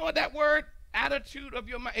 You know what that word, attitude of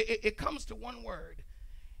your mind, it comes to one word.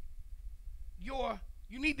 You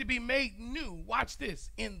need to be made new, watch this,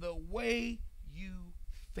 in the way you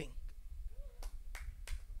think.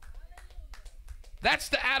 That's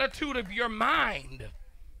the attitude of your mind.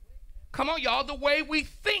 Come on, y'all, the way we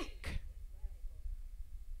think.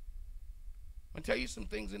 I'm going to tell you some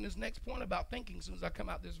things in this next point about thinking as soon as I come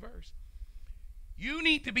out this verse. You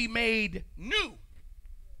need to be made new.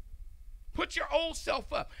 Put your old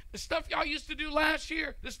self up. The stuff y'all used to do last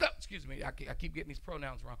year, excuse me, I keep getting these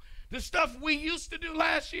pronouns wrong. The stuff we used to do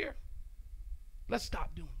last year, let's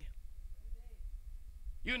stop doing it.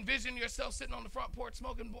 You envision yourself sitting on the front porch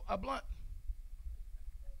smoking a blunt.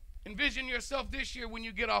 Envision yourself this year when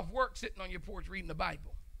you get off work sitting on your porch reading the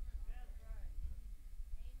Bible.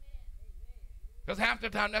 Because half the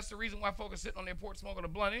time, that's the reason why folks are sitting on their porch smoking a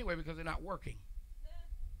blunt anyway, because they're not working.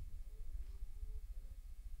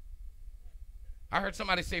 I heard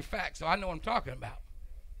somebody say facts, so I know what I'm talking about.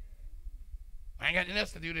 I ain't got nothing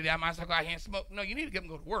else to do today. I might as well go out here and smoke. No, you need to get them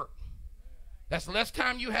to go to work. That's the less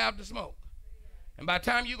time you have to smoke. And by the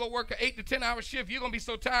time you go work an 8 to 10 hour shift, you're going to be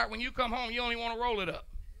so tired when you come home, you only want to roll it up.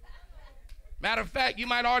 Matter of fact, you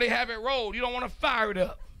might already have it rolled. You don't want to fire it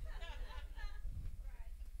up.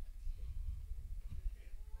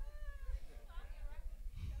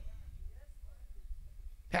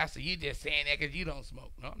 Pastor, you just saying that because you don't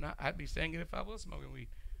smoke. No, I'm not. I'd be saying it if I was smoking weed.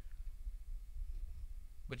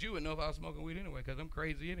 But you would know if I was smoking weed anyway, because I'm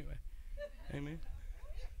crazy anyway. Amen.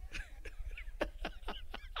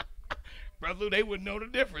 Brother Lou, they wouldn't know the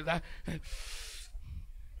difference.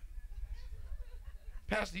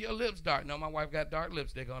 Pastor, your lips dark. No, my wife got dark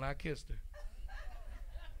lipstick on. I kissed her.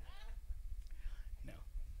 No.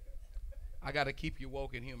 I got to keep you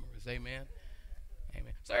woke and humorous. Amen.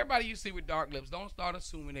 Amen. So everybody you see with dark lips, don't start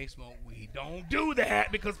assuming they smoke weed. Don't do that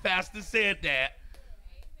because Pastor said that.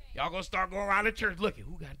 Y'all gonna start going around the church looking,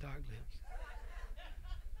 who got dark lips?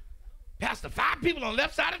 Pastor, 5 people on the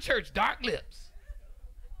left side of church, dark lips.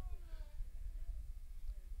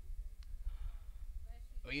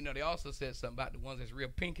 Well, you know, they also said something about the ones that's real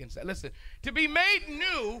pink inside. Listen, to be made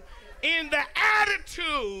new in the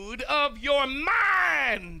attitude of your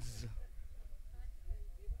minds.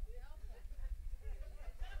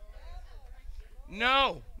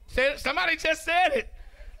 No. Somebody just said it.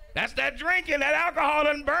 That's that drinking, that alcohol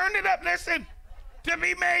done burned it up. Listen, to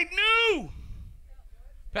be made new.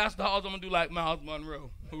 Pastor Hall's going to do like Miles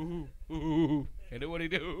Monroe. Ooh, ooh, and do what he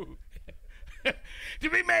do. To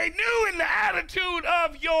be made new in the attitude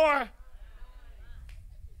of your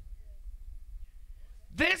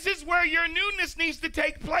This is where your newness needs to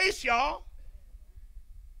take place, y'all.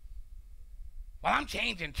 Well, I'm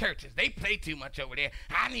changing churches. They play too much over there.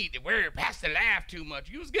 I need the word. Pastor laugh too much.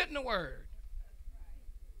 You was getting the word.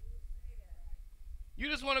 You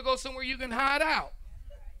just want to go somewhere you can hide out.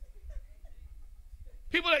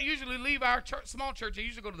 People that usually leave our church, small church, they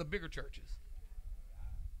usually go to the bigger churches.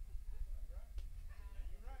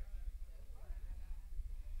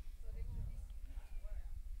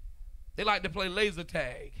 They like to play laser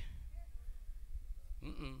tag.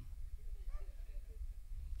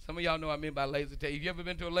 Some of y'all know what I mean by laser tag. If you ever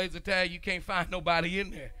been to a laser tag, you can't find nobody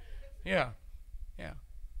in there. Yeah.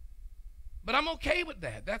 But I'm okay with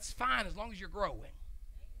that. That's fine as long as you're growing.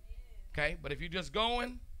 Okay? But if you're just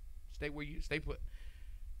going, stay put.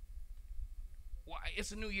 Well,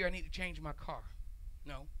 it's a new year. I need to change my car.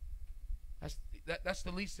 No. That's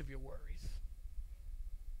the least of your worries.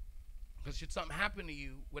 Because should something happen to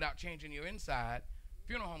you without changing your inside,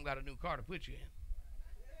 funeral home got a new car to put you in.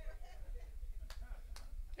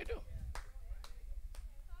 They do.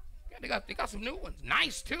 Yeah, they got some new ones.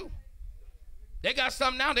 Nice, too. They got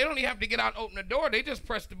some now. They don't even have to get out and open the door. They just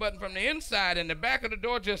press the button from the inside, and the back of the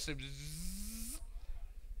door just zzz.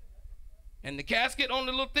 And the casket on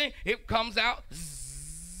the little thing, it comes out.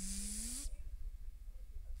 Zzz.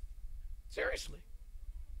 Seriously.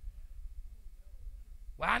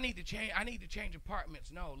 Well, I need to change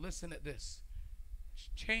apartments. No, listen at this.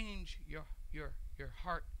 Change your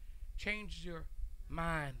heart. Change your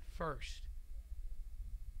mind first.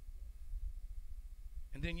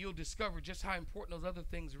 And then you'll discover just how important those other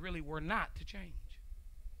things really were not to change.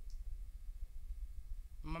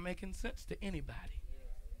 Am I making sense to anybody?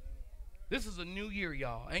 This is a new year,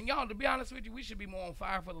 y'all. And y'all, to be honest with you, we should be more on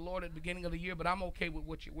fire for the Lord at the beginning of the year, but I'm okay with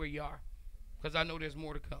where you are because I know there's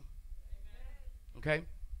more to come. Okay?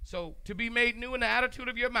 So, to be made new in the attitude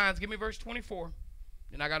of your minds. Give me verse 24.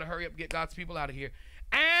 Then I got to hurry up and get God's people out of here.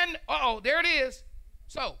 And, there it is.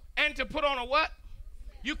 So, and to put on a what?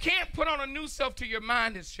 You can't put on a new self till your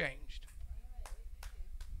mind has changed.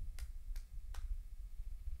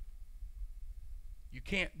 You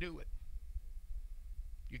can't do it.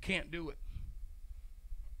 You can't do it.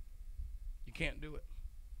 You can't do it.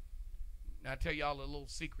 Now, I tell y'all a little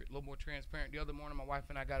secret, a little more transparent. The other morning, my wife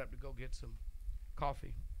and I got up to go get some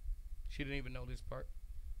coffee. She didn't even know this part.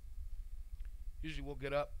 Usually we'll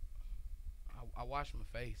get up. I wash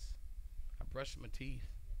my face. I brush my teeth.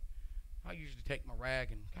 I usually take my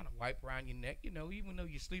rag and kind of wipe around your neck. You know, even though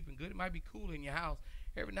you're sleeping good, it might be cool in your house.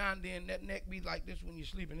 Every now and then, that neck be like this when you're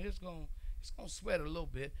sleeping. It's gonna sweat a little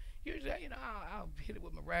bit. Usually, I'll hit it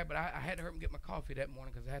with my rag, but I had to hurry and get my coffee that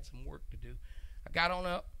morning because I had some work to do. I got on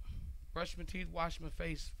up, brushed my teeth, washed my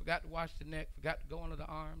face, forgot to wash the neck, forgot to go under the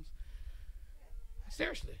arms.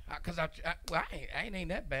 Seriously, because I ain't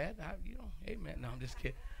that bad. Amen. No, I'm just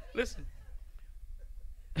kidding. Listen,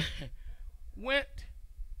 went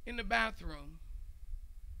in the bathroom,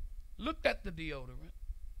 looked at the deodorant,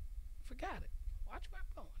 forgot it. Watch where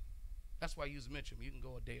I'm going. That's why I use Mitchum. You can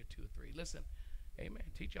go a day or two or three. Listen, amen.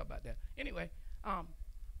 Teach y'all about that. Anyway,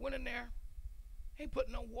 went in there, ain't put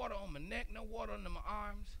no water on my neck, no water under my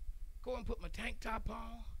arms. Go and put my tank top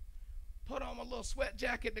on, put on my little sweat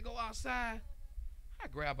jacket to go outside. I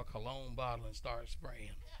grab a cologne bottle and start spraying.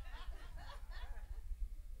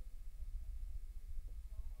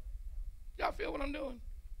 Y'all feel what I'm doing?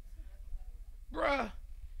 Bruh,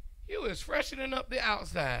 you is freshening up the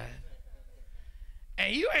outside.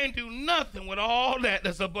 And you ain't do nothing with all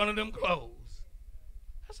that's up under them clothes.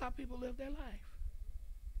 That's how people live their life.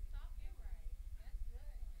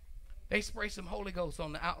 They spray some Holy Ghost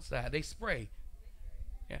on the outside. They spray.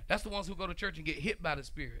 Yeah, that's the ones who go to church and get hit by the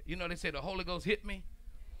Spirit. You know, they say the Holy Ghost hit me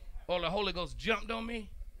or the Holy Ghost jumped on me.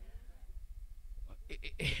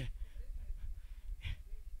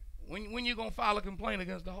 When you going to file a complaint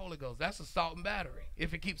against the Holy Ghost? That's assault and battery.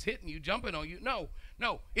 If it keeps hitting you, jumping on you. No.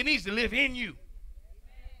 It needs to live in you.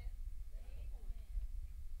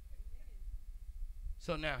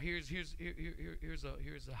 So now here's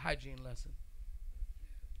a hygiene lesson.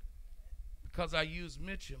 Because I used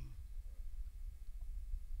Mitchum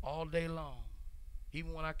all day long,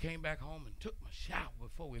 even when I came back home and took my shower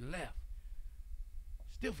before we left,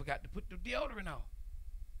 still forgot to put the deodorant on.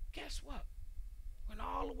 Guess what? Went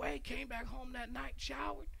all the way, came back home that night,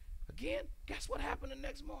 showered again. Guess what happened the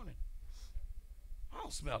next morning? I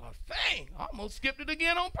don't smell a thing. I almost skipped it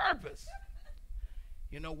again on purpose.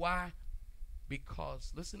 You know why?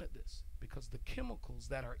 Because, listen to this, because the chemicals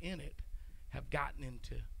that are in it have gotten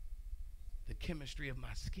into the chemistry of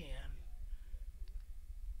my skin.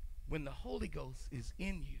 When the Holy Ghost is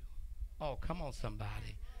in you, oh, come on,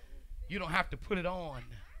 somebody. You don't have to put it on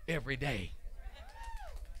every day.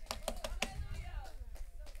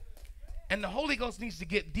 And the Holy Ghost needs to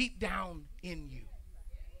get deep down in you.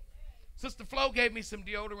 Sister Flo gave me some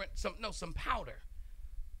deodorant, some powder.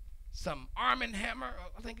 Some Arm & Hammer,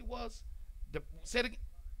 I think it was. The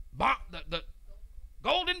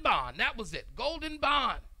Golden Bond, that was it. Golden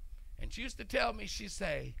Bond. And she used to tell me, she'd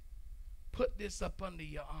say, put this up under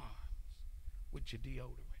your arms with your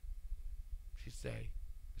deodorant. She'd say,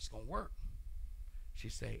 it's going to work.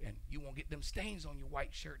 She'd say, and you won't get them stains on your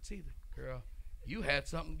white shirts either. Girl, you had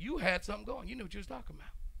something going. You knew what you was talking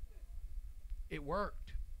about. It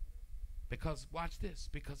worked. Because, watch this,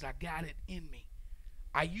 because I got it in me.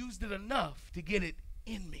 I used it enough to get it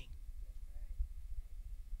in me.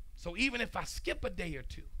 So even if I skip a day or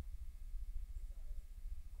two,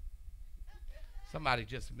 somebody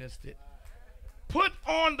just missed it. Put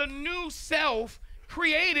on the new self,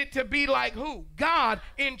 created to be like who? God,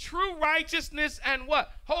 in true righteousness and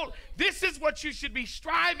what? This is what you should be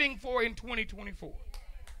striving for in 2024.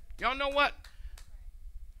 Y'all know what?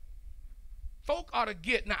 Folk ought to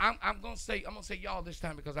get. Now I'm gonna say y'all this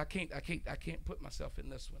time because I can't put myself in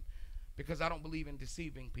this one because I don't believe in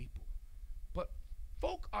deceiving people. But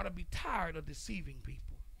folk ought to be tired of deceiving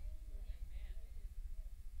people.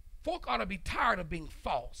 Folk ought to be tired of being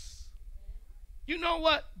false. You know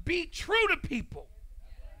what? Be true to people.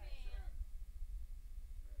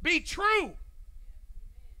 Be true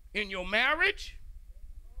in your marriage,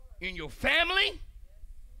 in your family,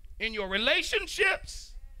 in your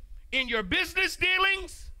relationships, in your business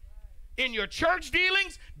dealings, in your church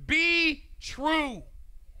dealings. Be true.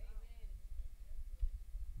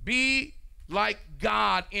 Be like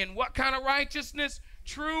God in what kind of righteousness?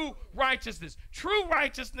 True righteousness. True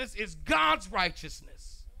righteousness is God's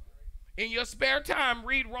righteousness. In your spare time,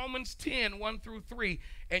 read Romans 10, 1 through 3,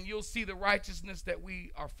 and you'll see the righteousness that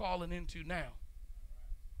we are falling into now.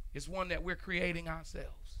 It's one that we're creating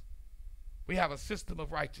ourselves. We have a system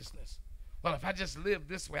of righteousness. Well, if I just live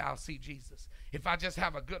this way, I'll see Jesus. If I just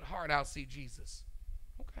have a good heart, I'll see Jesus.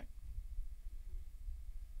 Okay.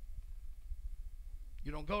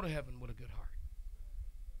 You don't go to heaven with a good heart.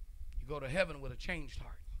 You go to heaven with a changed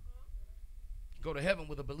heart. You go to heaven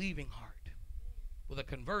with a believing heart, with a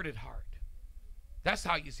converted heart. That's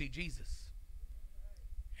how you see Jesus.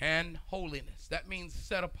 And holiness. That means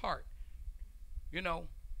set apart. You know,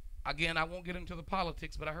 again, I won't get into the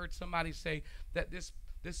politics, but I heard somebody say that this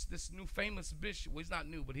new famous bishop, well, he's not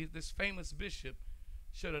new, but this famous bishop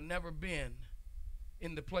should have never been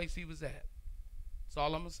in the place he was at. That's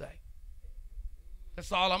all I'm going to say.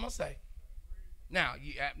 That's all I'm going to say. Now,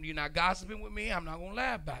 you're not gossiping with me. I'm not going to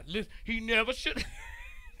lie about it. He never should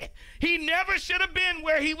he never should have been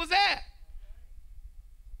where he was at.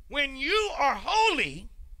 When you are holy,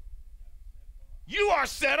 you are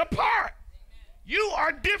set apart. You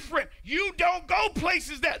are different. You don't go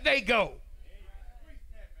places that they go.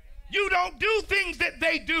 You don't do things that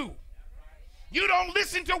they do. You don't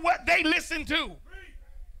listen to what they listen to.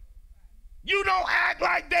 You don't act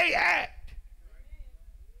like they act.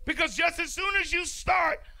 Because just as soon as you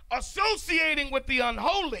start associating with the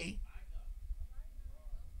unholy,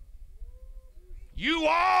 you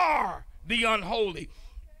are the unholy.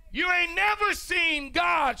 You ain't never seen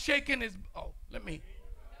God shaking his,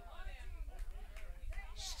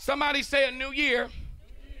 somebody say a new year,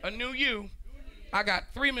 a new you. I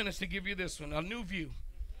got 3 minutes to give you this one, a new view.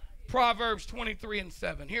 Proverbs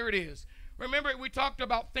 23:7. Here it is. Remember, we talked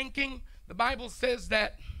about thinking. The Bible says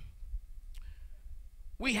that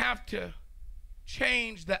we have to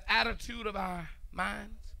change the attitude of our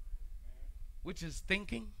minds, which is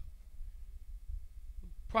thinking.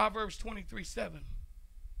 Proverbs 23:7.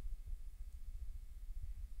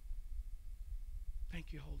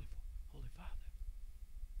 Thank you, Holy Father.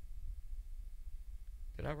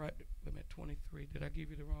 Did I write? Wait a minute, 23. Did I give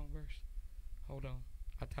you the wrong verse? Hold on.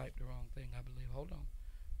 I typed the wrong thing, I believe. Hold on.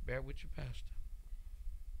 Bear with your pastor.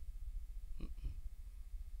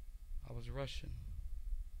 I was rushing.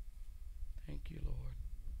 Thank you, Lord.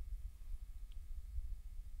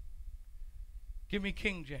 Give me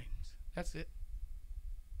King James. That's it.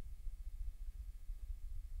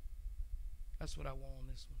 That's what I want on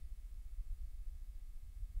this one.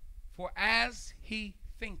 For as he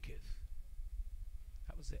thinketh,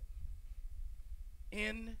 that was it,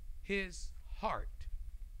 in his heart,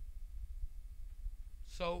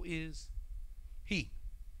 so is he.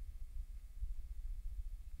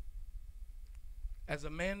 As a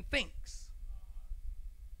man thinks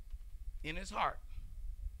in his heart,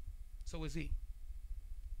 so is he.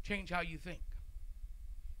 Change how you think,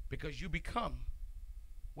 because you become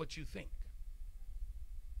what you think.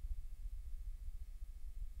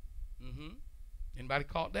 Anybody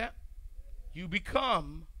caught that? You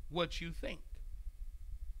become what you think.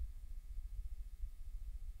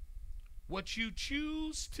 What you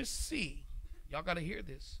choose to see, y'all got to hear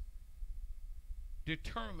this,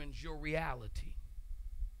 determines your reality.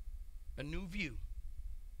 A new view.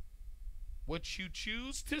 What you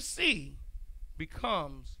choose to see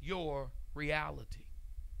becomes your reality.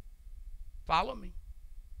 Follow me.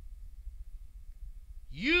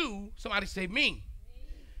 You, somebody say me.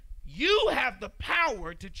 You have the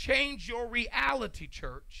power to change your reality,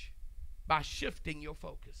 church, by shifting your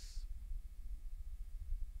focus.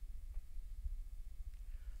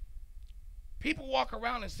 People walk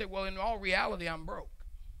around and say, well, in all reality, I'm broke.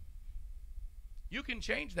 You can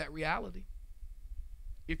change that reality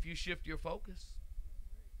if you shift your focus.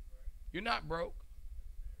 You're not broke.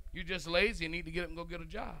 You're just lazy and need to get up and go get a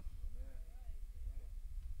job.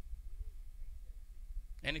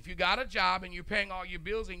 And if you got a job and you're paying all your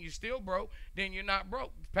bills and you're still broke, then you're not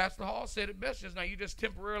broke. Pastor Hall said it best just now. You're just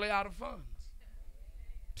temporarily out of funds.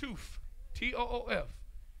 Toof. T-O-O-F.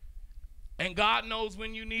 And God knows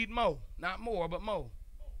when you need more. Not more, but more.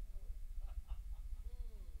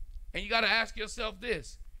 And you got to ask yourself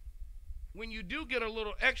this. When you do get a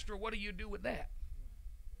little extra, what do you do with that?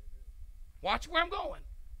 Watch where I'm going.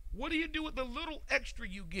 What do you do with the little extra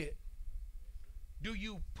you get? Do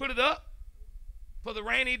you put it up for the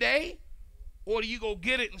rainy day? Or do you go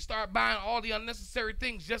get it and start buying all the unnecessary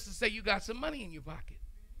things just to say you got some money in your pocket?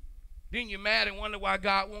 Then you're mad and wonder why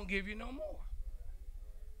God won't give you no more.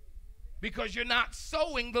 Because you're not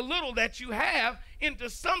sowing the little that you have into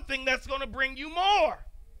something that's going to bring you more.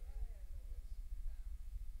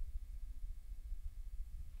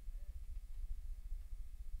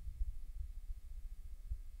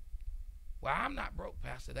 Well, I'm not broke,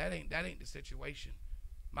 Pastor. That ain't the situation.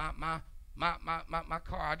 My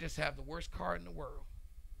car, I just have the worst car in the world.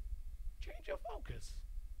 Change your focus.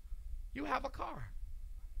 You have a car.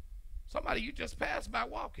 Somebody you just passed by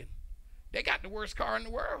walking, they got the worst car in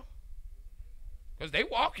the world. Because they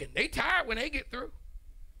walking. They tired when they get through.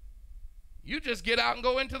 You just get out and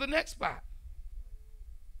go into the next spot.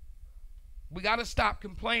 We got to stop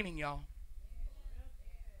complaining, y'all.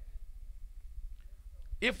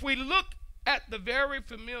 If we look at the very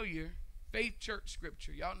familiar Faith Church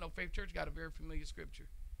scripture, y'all know Faith Church got a very familiar scripture.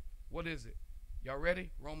 What is it? Y'all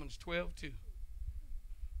ready? Romans 12:2.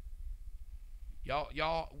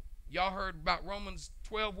 Y'all heard about Romans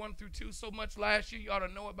 12:1-2 so much last year, you ought to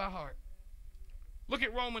know it by heart. Look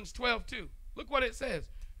at Romans 12:2. Look what it says.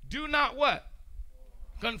 Do not what?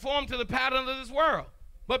 Conform to the pattern of this world,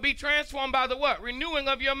 but be transformed by the what? Renewing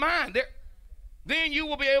of your mind. Then you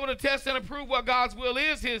will be able to test and approve what God's will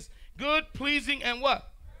is, his good, pleasing, and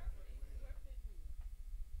what?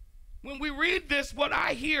 When we read this, what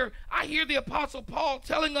I hear the Apostle Paul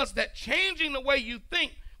telling us that changing the way you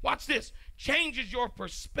think, watch this, changes your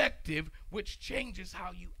perspective, which changes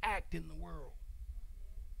how you act in the world.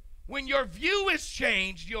 When your view is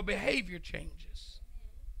changed, your behavior changes.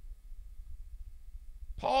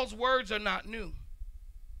 Paul's words are not new.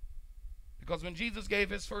 Because when Jesus gave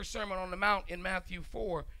his first Sermon on the Mount in Matthew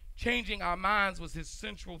 4, changing our minds was his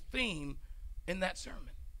central theme in that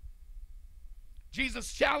sermon.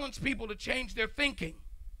 Jesus challenged people to change their thinking.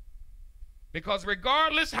 Because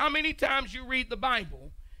regardless how many times you read the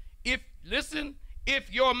Bible, if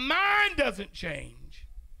your mind doesn't change,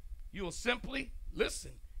 you'll simply,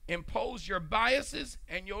 impose your biases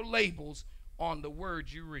and your labels on the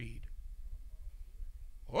words you read.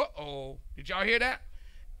 Uh-oh. Did y'all hear that?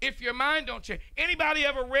 If your mind don't change. Anybody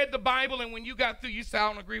ever read the Bible and when you got through, you said,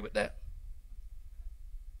 I don't agree with that?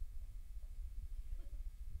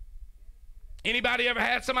 Anybody ever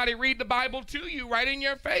had somebody read the Bible to you right in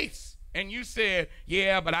your face and you said,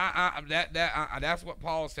 yeah, but that's what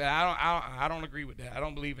Paul said. I don't agree with that. I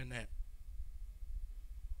don't believe in that.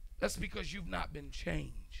 That's because you've not been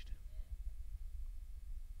changed.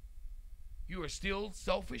 You are still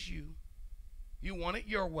selfish you. You want it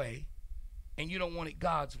your way, and you don't want it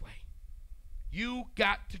God's way. You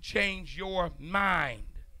got to change your mind.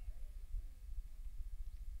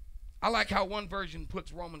 I like how one version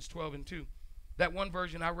puts Romans 12:2. That one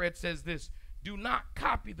version I read says this: do not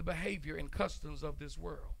copy the behavior and customs of this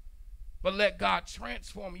world, but let God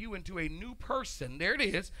transform you into a new person. There it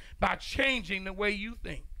is, by changing the way you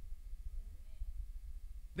think.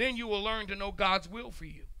 Then you will learn to know God's will for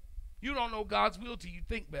you. You don't know God's will till you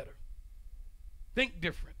think better. Think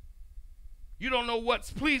different. You don't know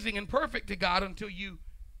what's pleasing and perfect to God until you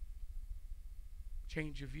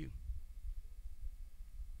change your view.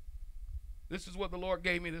 This is what the Lord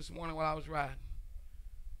gave me this morning while I was riding.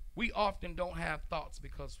 We often don't have thoughts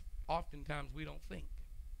because oftentimes we don't think.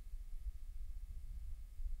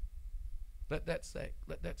 Let that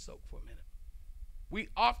soak for a minute. We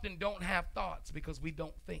often don't have thoughts because we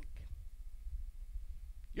don't think.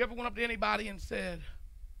 You ever went up to anybody and said,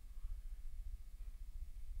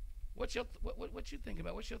 what you thinking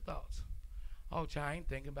about? What's your thoughts? Oh, child, I ain't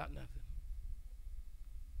thinking about nothing.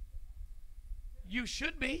 You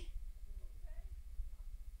should be.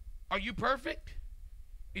 Are you perfect?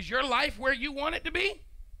 Is your life where you want it to be?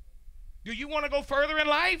 Do you want to go further in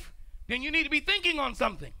life? Then you need to be thinking on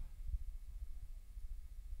something.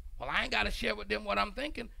 Well, I ain't got to share with them what I'm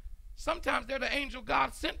thinking. Sometimes they're the angel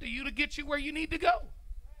God sent to you to get you where you need to go.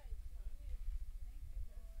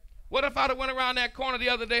 What if I'd have went around that corner the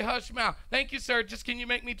other day, hush mouth? Thank you, sir. Just can you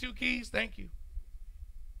make me 2 keys? Thank you.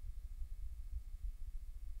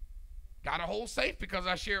 Got a whole safe because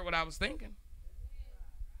I shared what I was thinking.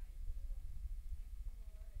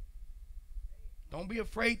 Don't be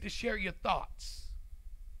afraid to share your thoughts.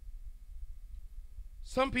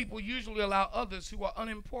 Some people usually allow others who are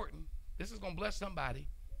unimportant, this is going to bless somebody,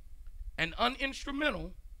 and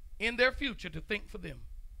uninstrumental in their future to think for them.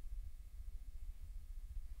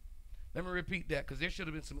 Let me repeat that because there should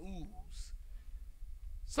have been some oohs.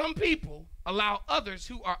 Some people allow others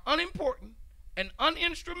who are unimportant and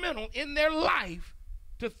uninstrumental in their life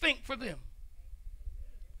to think for them.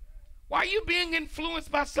 Why are you being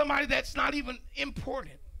influenced by somebody that's not even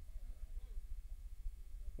important?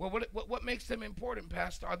 Well, what makes them important,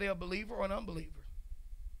 Pastor? Are they a believer or an unbeliever?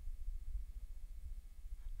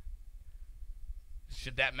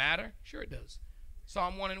 Should that matter? Sure it does.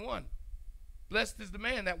 Psalm 1:1. Blessed is the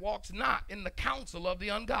man that walks not in the counsel of the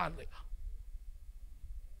ungodly.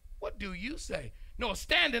 What do you say? Nor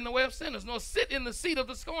stand in the way of sinners, nor sit in the seat of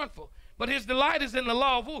the scornful. But his delight is in the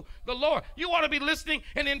law of who? The Lord. You ought to be listening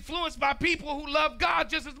and influenced by people who love God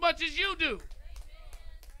just as much as you do.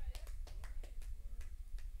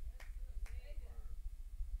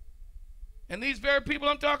 And these very people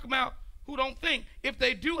I'm talking about who don't think, if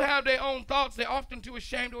they do have their own thoughts, they're often too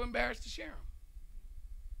ashamed or embarrassed to share them.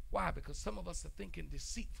 Why? Because some of us are thinking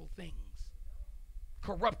deceitful things,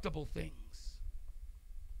 corruptible things.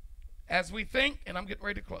 As we think, and I'm getting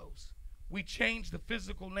ready to close, we change the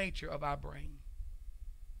physical nature of our brain.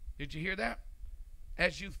 Did you hear that?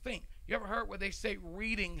 As you think. You ever heard where they say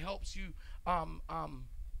reading helps you to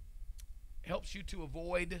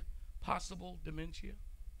avoid possible dementia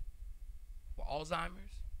or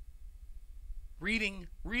Alzheimer's? Reading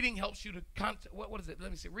helps you to what is it?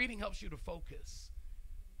 Let me see. Reading helps you to focus.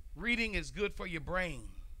 Reading is good for your brain.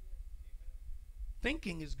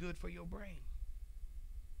 Thinking is good for your brain.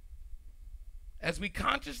 As we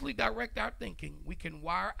consciously direct our thinking, we can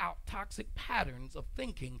wire out toxic patterns of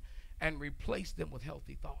thinking and replace them with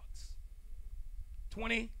healthy thoughts.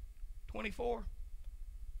 2024,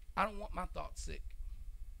 I don't want my thoughts sick.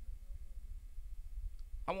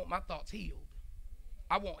 I want my thoughts healed.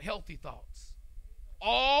 I want healthy thoughts.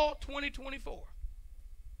 All 2024.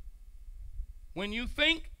 When you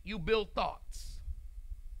think, you build thoughts.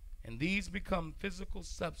 And these become physical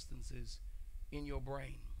substances in your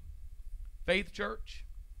brain. Faith Church,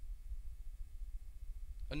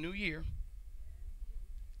 a new year.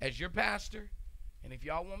 As your pastor, and if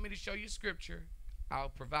y'all want me to show you scripture, I'll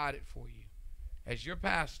provide it for you. As your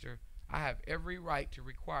pastor, I have every right to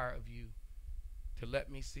require of you to let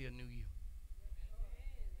me see a new you.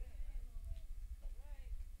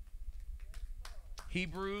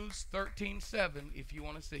 Hebrews 13:7, if you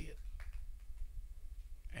want to see it.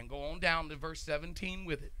 And go on down to verse 17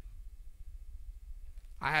 with it.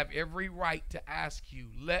 I have every right to ask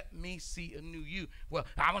you, let me see a new you. Well,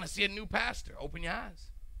 I want to see a new pastor. Open your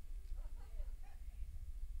eyes.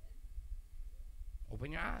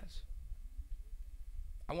 Open your eyes.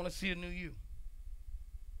 I want to see a new you.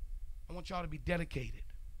 I want y'all to be dedicated,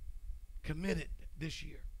 committed this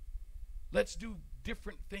year. Let's do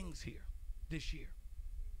different things here this year.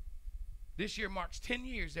 This year marks 10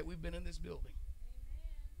 years that we've been in this building.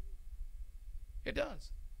 It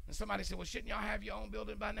does. And somebody said, well, shouldn't y'all have your own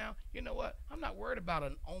building by now? You know what? I'm not worried about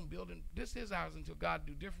an own building. This is ours until God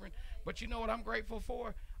do different. But you know what I'm grateful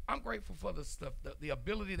for? I'm grateful for the stuff, the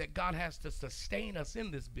ability that God has to sustain us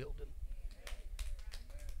in this building.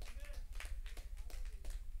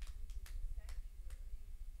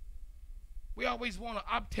 We always want to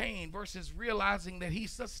obtain versus realizing that he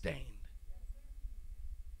sustained.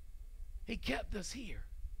 He kept us here.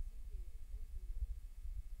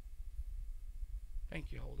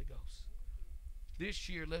 Thank you, Holy Ghost. This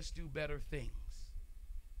year, let's do better things.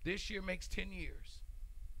 This year makes 10 years.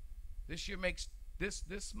 This year makes,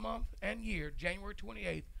 this month and year, January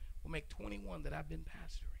 28th, will make 21 that I've been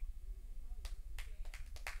pastoring.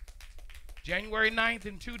 January 9th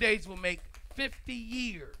in 2 days will make 50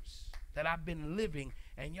 years that I've been living.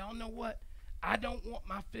 And y'all know what? I don't want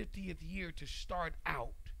my 50th year to start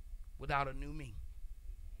out without a new me.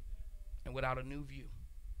 and without a new view.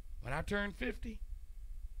 When I turn 50,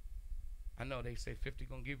 I know they say 50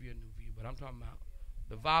 gonna give you a new view, but I'm talking about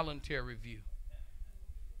the voluntary view.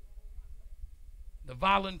 The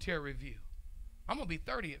voluntary view. I'm gonna be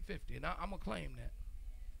 30 at 50, and I'm gonna claim that.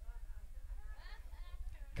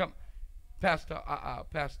 Come, Pastor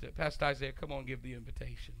Isaiah, come on, give the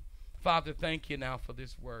invitation. Father, thank you now for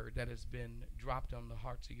this word that has been dropped on the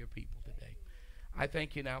hearts of your people today. I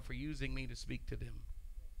thank you now for using me to speak to them.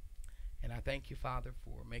 And I thank you, Father,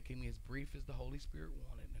 for making me as brief as the Holy Spirit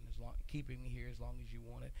wanted and keeping me here as long as you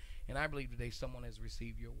wanted. And I believe today someone has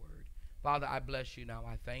received your word. Father, I bless you now.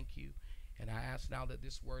 I thank you. And I ask now that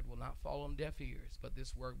this word will not fall on deaf ears, but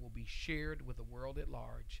this word will be shared with the world at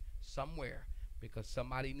large somewhere, because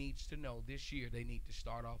somebody needs to know this year they need to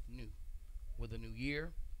start off new, with a new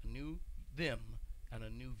year, a new them, and a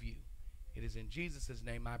new view. It is in Jesus'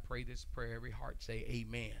 name I pray this prayer. Every heart say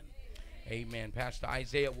amen. Amen. Pastor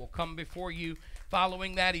Isaiah will come before you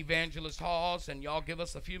following that, Evangelist Halls, and y'all give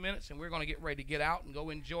us a few minutes, and we're going to get ready to get out and go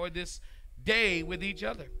enjoy this day with each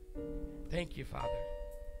other. Thank you, Father.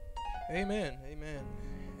 Amen. Amen.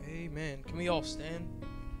 Amen. Can we all stand?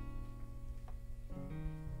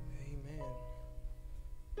 Amen.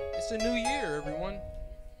 It's a new year, everyone.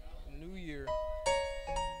 A new year.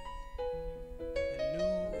 A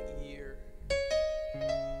new year.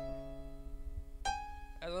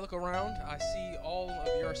 As I look around, I see all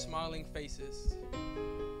of your smiling faces.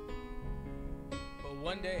 But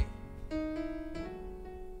one day,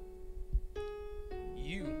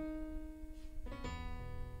 you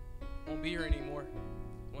won't be here anymore.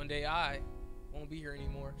 One day I won't be here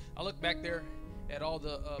anymore. I look back there at all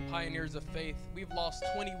the pioneers of faith. We've lost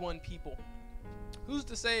 21 people. Who's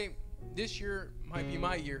to say this year might be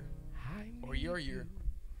my year or your year?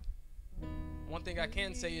 One thing I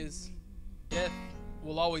can say is death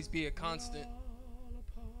will always be a constant.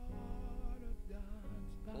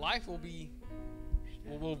 Life will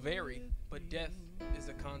vary, but death is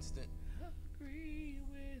a constant.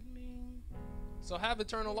 So have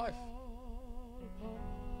eternal life.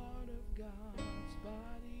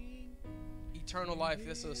 Eternal life,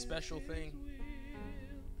 that's a special thing.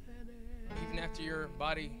 Even after your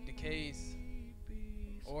body decays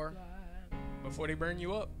or before they burn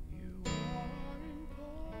you up,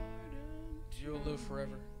 you'll live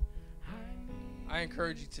forever. I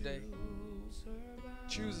encourage you today,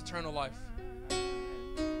 choose eternal life.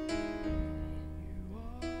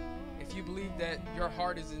 If you believe that your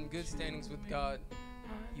heart is in good standings with God,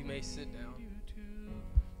 you may sit down.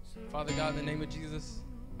 Father God, in the name of Jesus,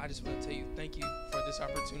 I just want to tell you thank you for this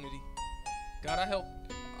opportunity. God, I hope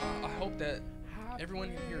that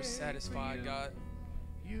everyone here is satisfied, God.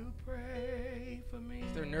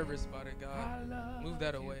 If they're nervous about it, God, move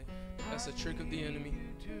that away. That's a trick of the enemy.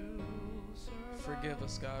 Forgive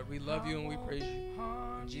us, God. We love you and we praise you.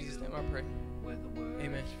 In Jesus' name I pray.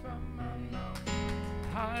 Amen.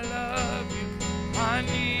 I love you. I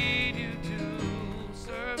need you to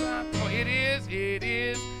survive. Oh, it is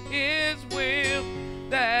His will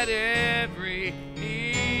that every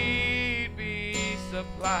need be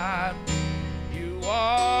supplied. You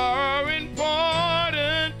are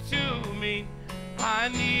important to me. I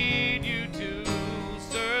need you to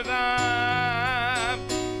survive.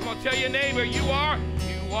 Come on, tell your neighbor, you are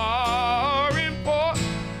important.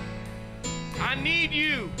 I need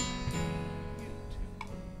you.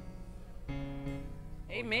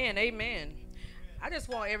 Amen, amen. I just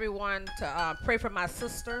want everyone to pray for my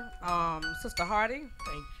sister, Sister Hardy.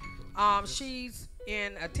 Thank you. She's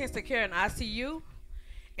in intensive care in ICU,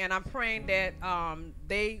 and I'm praying that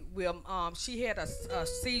they will. She had a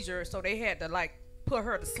seizure, so they had to like put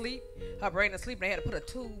her to sleep, her brain to sleep, and they had to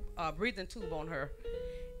put a breathing tube on her.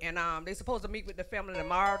 And they're supposed to meet with the family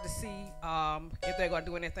tomorrow to see if they're going to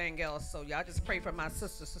do anything else. So y'all just pray for my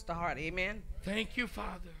sister, Sister Hardy. Amen. Thank you,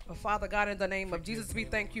 Father. Well, Father God, in the name of Jesus, we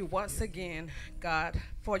thank you once again, God,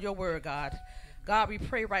 for your word, God. God, we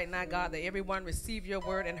pray right now, God, that everyone receive your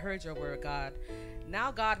word and heard your word, God.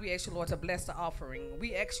 Now, God, we ask you, Lord, to bless the offering.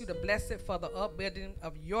 We ask you to bless it for the upbuilding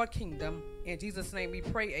of your kingdom. In Jesus' name we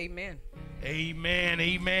pray, amen. Amen,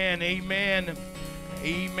 amen, amen,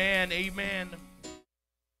 amen, amen.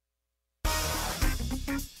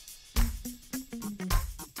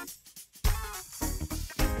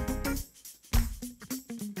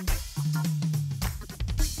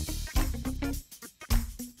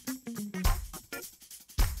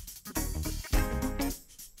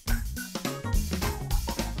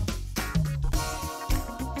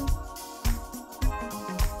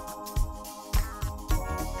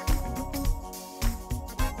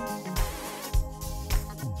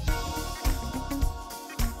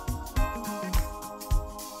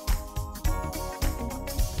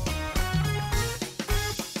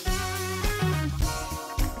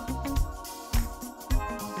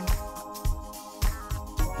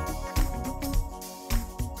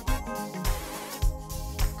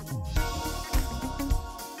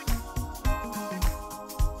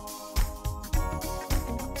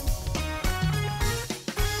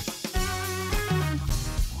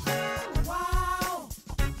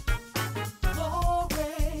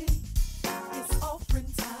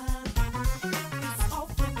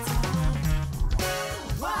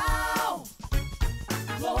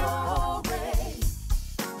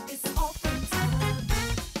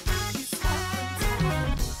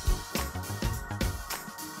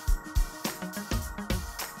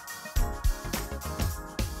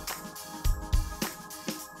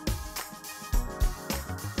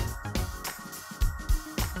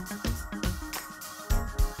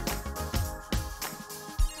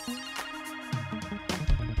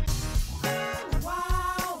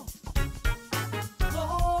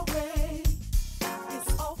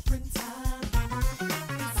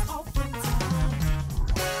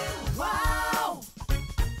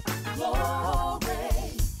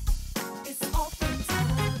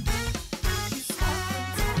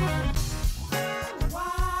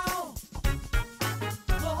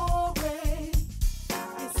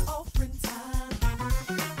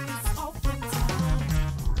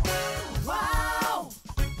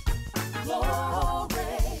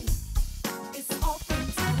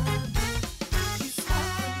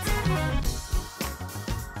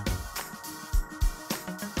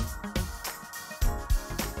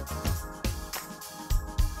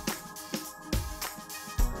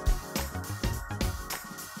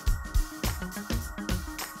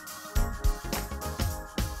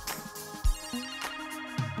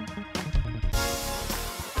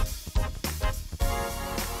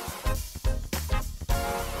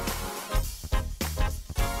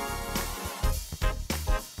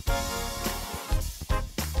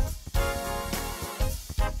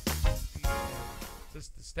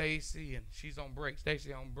 Stacy, and she's on break.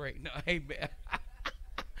 Stacy on break. No, amen.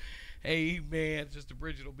 Amen. Sister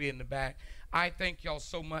Bridget will be in the back. I thank y'all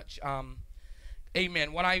so much.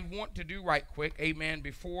 Amen. What I want to do right quick, amen,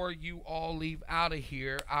 before you all leave out of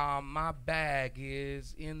here, my bag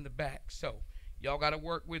is in the back. So y'all got to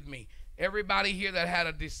work with me. Everybody here that had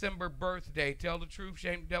a December birthday, tell the truth,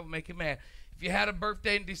 shame the devil, make him mad. If you had a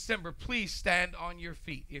birthday in December, please stand on your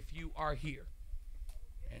feet if you are here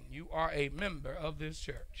and you are a member of this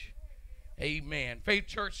church. Amen. Faith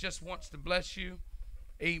Church just wants to bless you,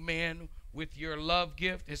 amen, with your love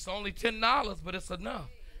gift. It's only $10, but it's enough.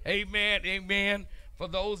 Amen, amen. For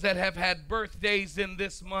those that have had birthdays in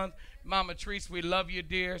this month, Mama Treese, we love you,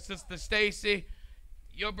 dear. Sister Stacy,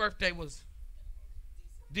 your birthday was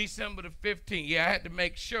December the 15th. Yeah, I had to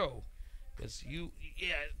make sure. Because you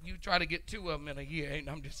try to get 2 of them in a year.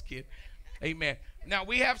 I'm just kidding. Amen. Now,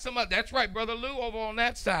 we have some other. That's right, Brother Lou over on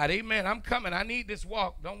that side. Amen. I'm coming. I need this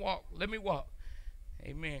walk. Don't walk. Let me walk.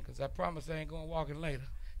 Amen. Because I promise I ain't going to walk it later.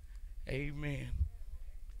 Amen.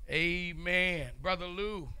 Amen. Brother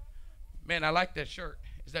Lou. Man, I like that shirt.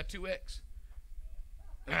 Is that 2X?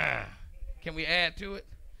 Can we add to it?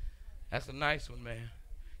 That's a nice one, man.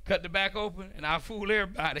 Cut the back open and I'll fool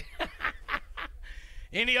everybody.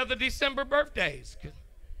 Any other December birthdays?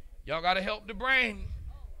 Y'all got to help the brain.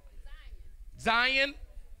 Zion?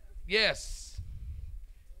 Yes.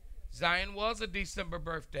 Zion was a December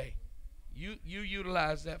birthday. You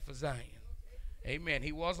utilize that for Zion. Amen.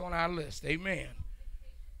 He was on our list. Amen.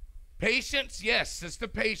 Patience? Yes, Sister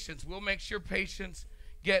Patience. We'll make sure Patience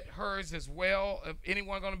get hers as well. If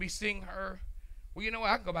anyone going to be seeing her, well, you know what?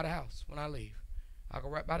 I can go by the house when I leave. I'll go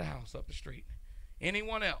right by the house up the street.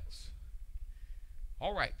 Anyone else?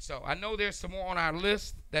 All right, so I know there's some more on our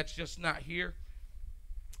list that's just not here.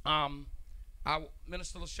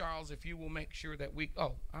 Minister LaCharles, if you will make sure that we,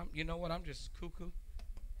 you know what, I'm just cuckoo.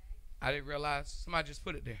 I didn't realize somebody just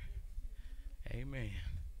put it there. Amen.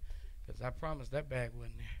 Because I promised that bag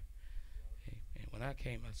wasn't there. Amen. When I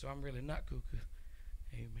came out, so I'm really not cuckoo.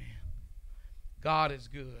 Amen. God is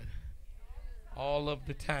good all of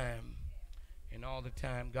the time. And all the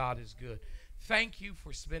time, God is good. Thank you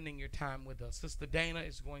for spending your time with us. Sister Dana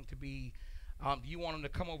is going to be, do you want him to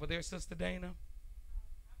come over there, Sister Dana?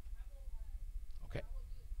 Okay.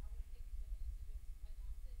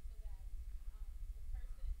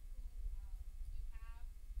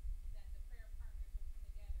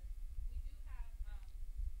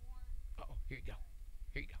 Oh, here you go.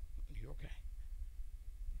 Here you go. You're okay.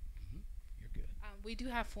 You're good. We do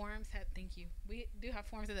have forms. Thank you. We do have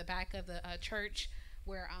forms at the back of the church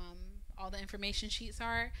where all the information sheets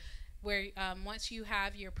are. Where once you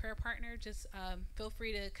have your prayer partner, just feel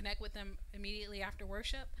free to connect with them immediately after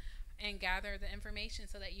worship and gather the information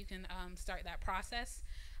so that you can start that process.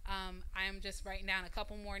 I am just writing down a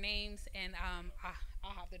couple more names, and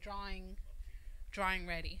I'll have the drawing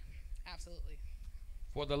ready. Absolutely.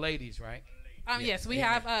 For the ladies, right? Yes, we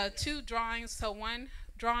have 2 drawings. So one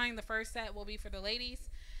drawing, the first set will be for the ladies,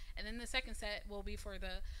 and then the second set will be for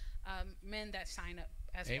the men that sign up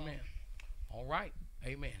as well. Amen. All right.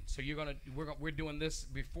 Amen. So we're doing this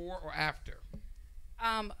before or after?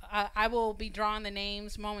 I will be drawing the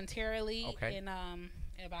names momentarily. Okay. in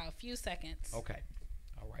about a few seconds. Okay.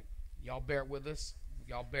 All right. Y'all bear with us.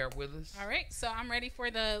 All right. So I'm ready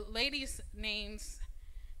for the ladies' names,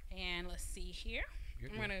 and let's see here.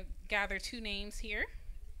 I'm going to gather 2 names here.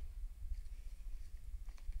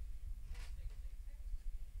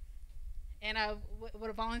 And would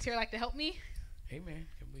a volunteer like to help me? Amen.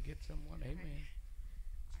 Can we get someone? Amen.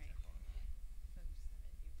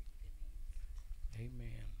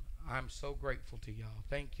 Amen. I'm so grateful to y'all.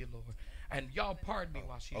 Thank you, Lord. And y'all pardon me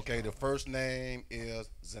while she's okay, the first name is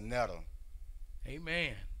Zanetta.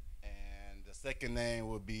 Amen. And the second name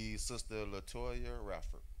would be Sister Latoya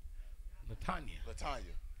Rafford. Latanya.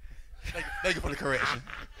 Thank you for the correction.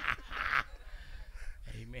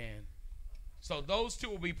 Amen. So those 2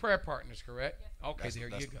 will be prayer partners, correct? Yes. Okay, there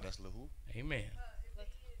you go. That's Lahu. Amen.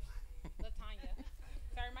 Latanya.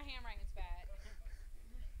 Sorry, my handwriting's bad.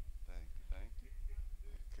 Thank you.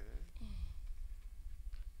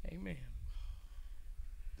 Okay. Amen.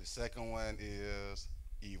 The second one is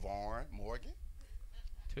Yvonne Morgan.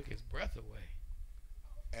 Took his breath away.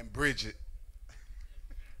 And Bridget.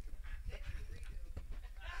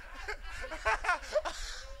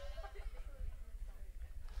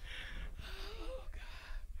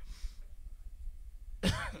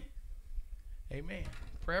 Amen.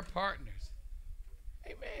 Prayer partners.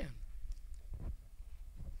 Amen.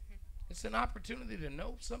 It's an opportunity to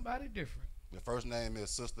know somebody different. The first name is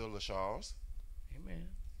Sister LaCharles. Amen.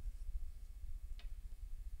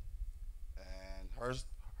 And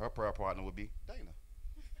her prayer partner would be Dana.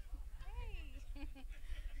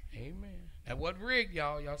 Amen. That wasn't rigged,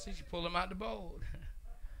 y'all. Y'all see she pulled him out the bowl.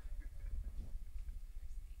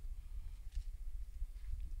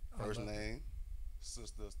 First name,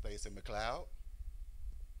 Sister Stacy McLeod.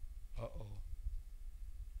 Uh-oh.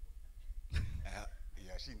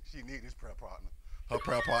 Yeah, she need this prayer partner. Her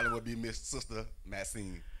prayer partner would be Miss Sister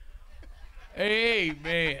Maxine.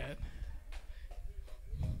 Amen.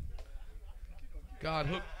 God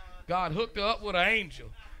hooked her up with an angel.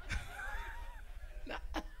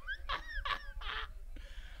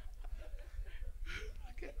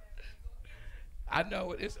 I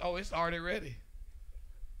know it. It's already ready.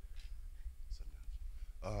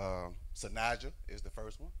 Sanaja is the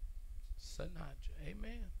first one. Sanaja.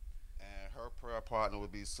 Amen. And her prayer partner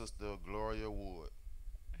would be Sister Gloria Wood.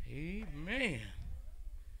 Amen.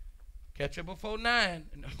 Catch her before 9.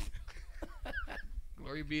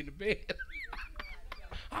 Gloria be in the bed.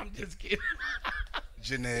 I'm just kidding.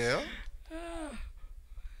 Janelle.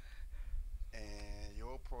 And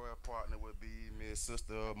your prayer partner would be Miss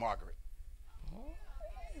Sister Margaret. All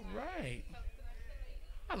right.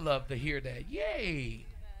 I love to hear that. Yay.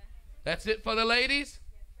 That's it for the ladies?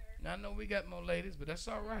 Now, I know we got more ladies, but that's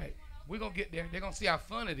all right. We're going to get there. They're going to see how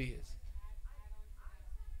fun it is.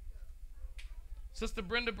 Sister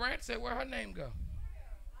Brenda Brandt said where her name go?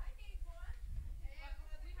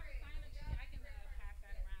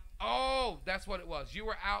 Oh, that's what it was. You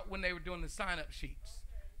were out when they were doing the sign-up sheets.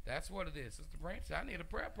 That's what it is. Sister Brandt said, I need a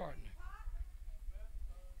prayer partner.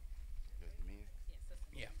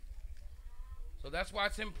 Yeah. So that's why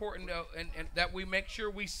it's important and that we make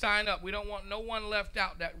sure we sign up. We don't want no one left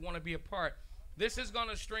out that want to be a part. This is going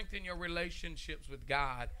to strengthen your relationships with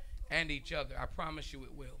God and each other. I promise you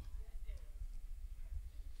it will.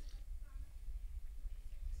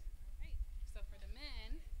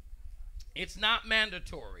 It's not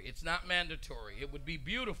mandatory. It's not mandatory. It would be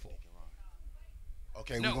beautiful.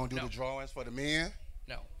 Okay, we're going to do the drawings for the men.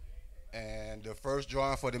 No. And the first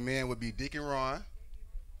drawing for the men would be Deacon Ron.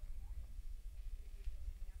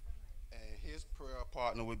 And his prayer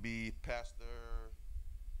partner would be Pastor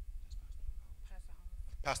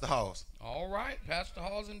Halls. All right, Pastor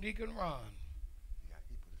Halls and Deacon Ron. Yeah,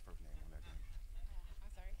 he put his first name on that.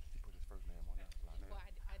 I'm sorry? He put his first name on that. Well,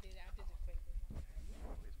 I did it quickly.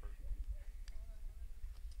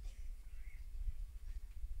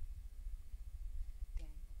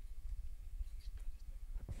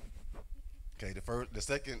 Okay, the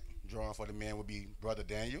second drawing for the men would be Brother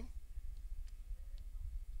Daniel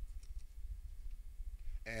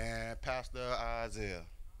and Pastor Isaiah.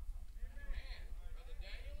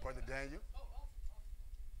 Brother Daniel.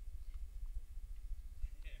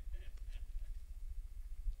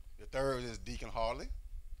 The third is Deacon Harley.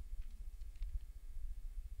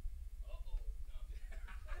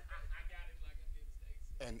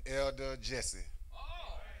 And Elder Jesse.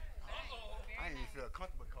 I didn't even feel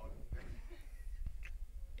comfortable calling him.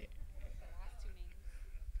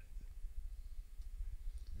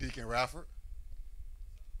 Deacon Rafford.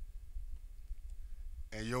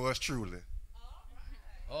 And yours truly.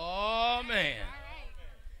 Oh, man.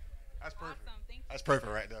 That's perfect. That's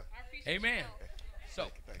perfect right there. Amen. So,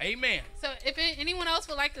 amen. So if anyone else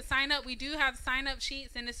would like to sign up, we do have sign-up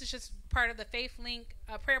sheets, and this is just part of the Faith Link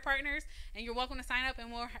prayer partners, and you're welcome to sign up,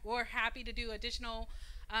 and we're happy to do additional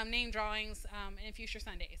name drawings in future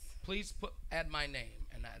Sundays. Please add my name,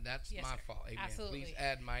 and that's Yes, my sir. fault. Amen. Absolutely. Please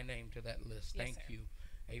add my name to that list. Yes, Thank sir. you.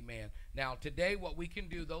 Amen. Now, today, what we can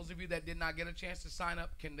do, those of you that did not get a chance to sign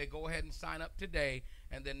up, can they go ahead and sign up today,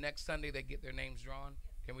 and then next Sunday they get their names drawn?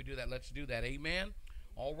 Can we do that? Let's do that. Amen.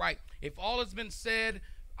 All right. If all has been said,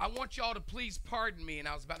 I want y'all to please pardon me, and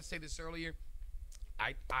I was about to say this earlier.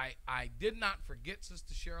 I did not forget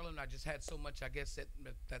Sister Sherilyn. I just had so much, I guess, at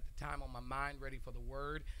the time on my mind ready for the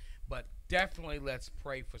word. But definitely let's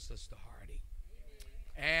pray for Sister Hardy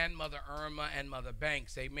and Mother Irma and Mother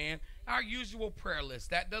Banks. Amen. Our usual prayer list,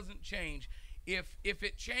 that doesn't change. If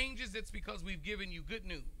it changes, it's because we've given you good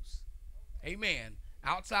news. Amen.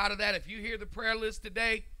 Outside of that, if you hear the prayer list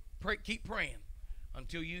today, keep praying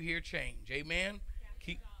until you hear change. Amen.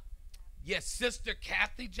 Yes, Sister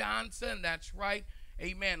Kathy Johnson, that's right.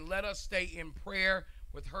 Amen. Let us stay in prayer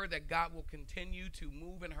with her that God will continue to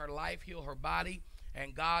move in her life, heal her body,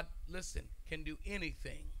 and God, listen, can do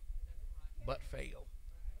anything but fail.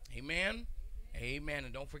 Amen. Amen.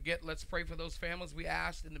 And don't forget, let's pray for those families we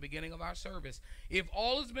asked in the beginning of our service. If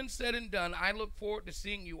all has been said and done, I look forward to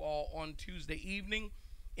seeing you all on Tuesday evening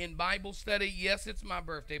in Bible study. Yes, it's my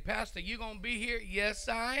birthday. Pastor, you going to be here? Yes,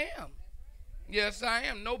 I am. Yes, I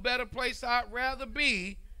am. No better place I'd rather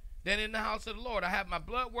be than in the house of the Lord. I had my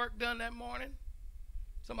blood work done that morning.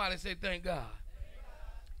 Somebody say, thank God.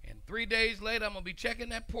 And 3 days later, I'm going to be checking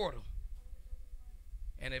that portal.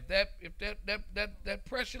 And if that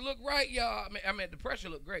pressure look right, y'all, I mean the pressure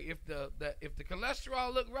look great. If the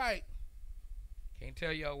cholesterol look right, can't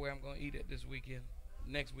tell y'all where I'm going to eat it this weekend.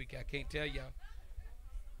 Next week, I can't tell y'all.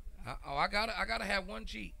 I gotta have one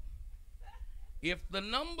cheat. If the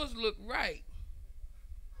numbers look right,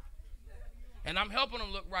 and I'm helping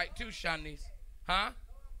them look right too, Shanice. Huh?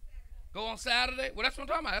 Go on Saturday? Well, that's what I'm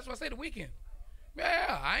talking about. That's why I say the weekend.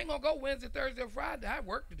 Yeah, I ain't gonna go Wednesday, Thursday, or Friday. I have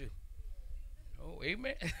work to do. Oh,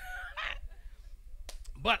 amen.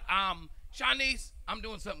 But Shanice, I'm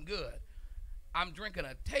doing something good. I'm drinking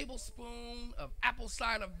a tablespoon of apple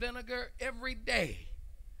cider vinegar every day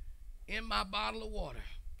in my bottle of water.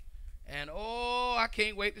 And oh, I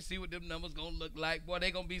can't wait to see what them numbers gonna look like. Boy,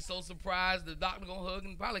 they gonna be so surprised. The doctor gonna hug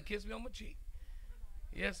and probably kiss me on my cheek.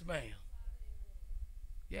 Yes, ma'am.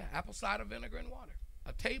 Yeah, apple cider vinegar and water.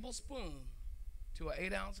 A tablespoon to an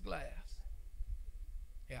 8-ounce glass.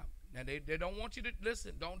 Yeah. Now, they don't want you to,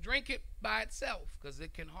 listen, don't drink it by itself because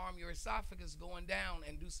it can harm your esophagus going down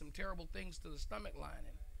and do some terrible things to the stomach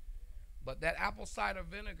lining. But that apple cider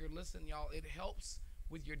vinegar, listen, y'all, it helps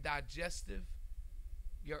with your digestive,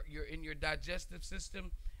 in your digestive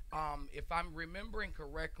system. If I'm remembering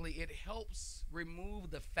correctly, it helps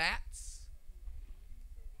remove the fats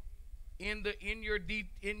in your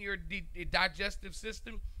digestive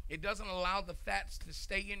system. It doesn't allow the fats to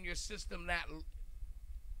stay in your system that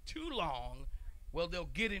too long. Well, they'll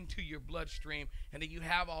get into your bloodstream, and then you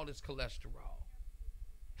have all this cholesterol.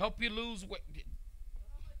 Help you lose weight.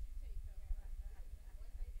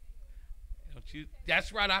 Don't you?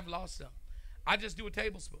 That's right. I've lost some. I just do a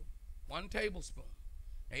tablespoon. 1 tablespoon.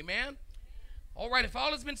 Amen. All right, if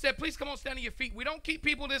all has been said, please come on, stand on your feet. We don't keep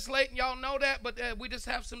people this late, and y'all know that, but we just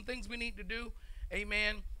have some things we need to do.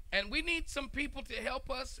 Amen. And we need some people to help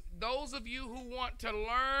us. Those of you who want to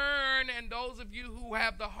learn and those of you who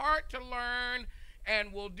have the heart to learn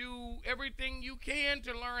and will do everything you can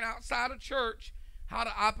to learn outside of church how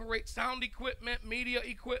to operate sound equipment, media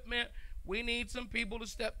equipment, we need some people to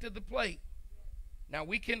step to the plate. Now,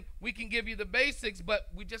 we can give you the basics, but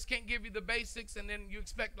we just can't give you the basics and then you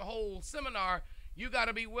expect the whole seminar. You got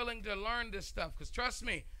to be willing to learn this stuff because trust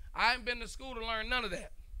me, I haven't been to school to learn none of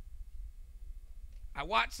that. I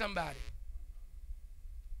watch somebody,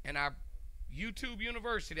 and I YouTube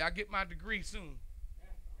University. I get my degree soon.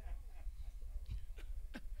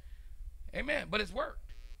 Amen. But it's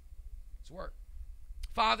worked. It's worked.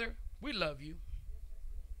 Father, we love you.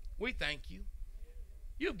 We thank you.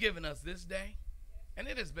 You've given us this day, and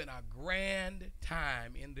it has been a grand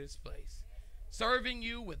time in this place, serving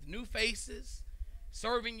you with new faces,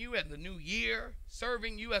 serving you as the new year,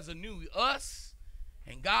 serving you as a new us.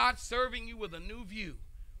 And God serving you with a new view.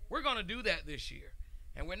 We're going to do that this year.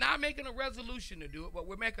 And we're not making a resolution to do it, but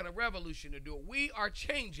we're making a revolution to do it. We are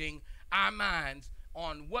changing our minds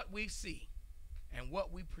on what we see and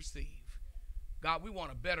what we perceive. God, we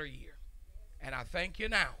want a better year. And I thank you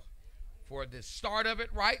now for the start of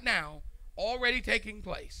it right now, already taking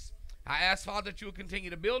place. I ask, Father, that you will continue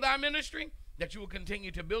to build our ministry, that you will continue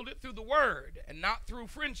to build it through the word and not through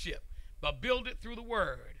friendship, but build it through the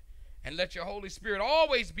word. And let your Holy Spirit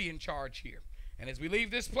always be in charge here. And as we leave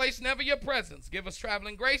this place, never your presence. Give us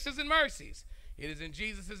traveling graces and mercies. It is in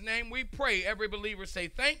Jesus' name we pray. Every believer say,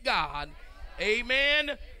 thank God.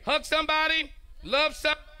 Amen. Hug somebody. Love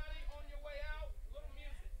somebody.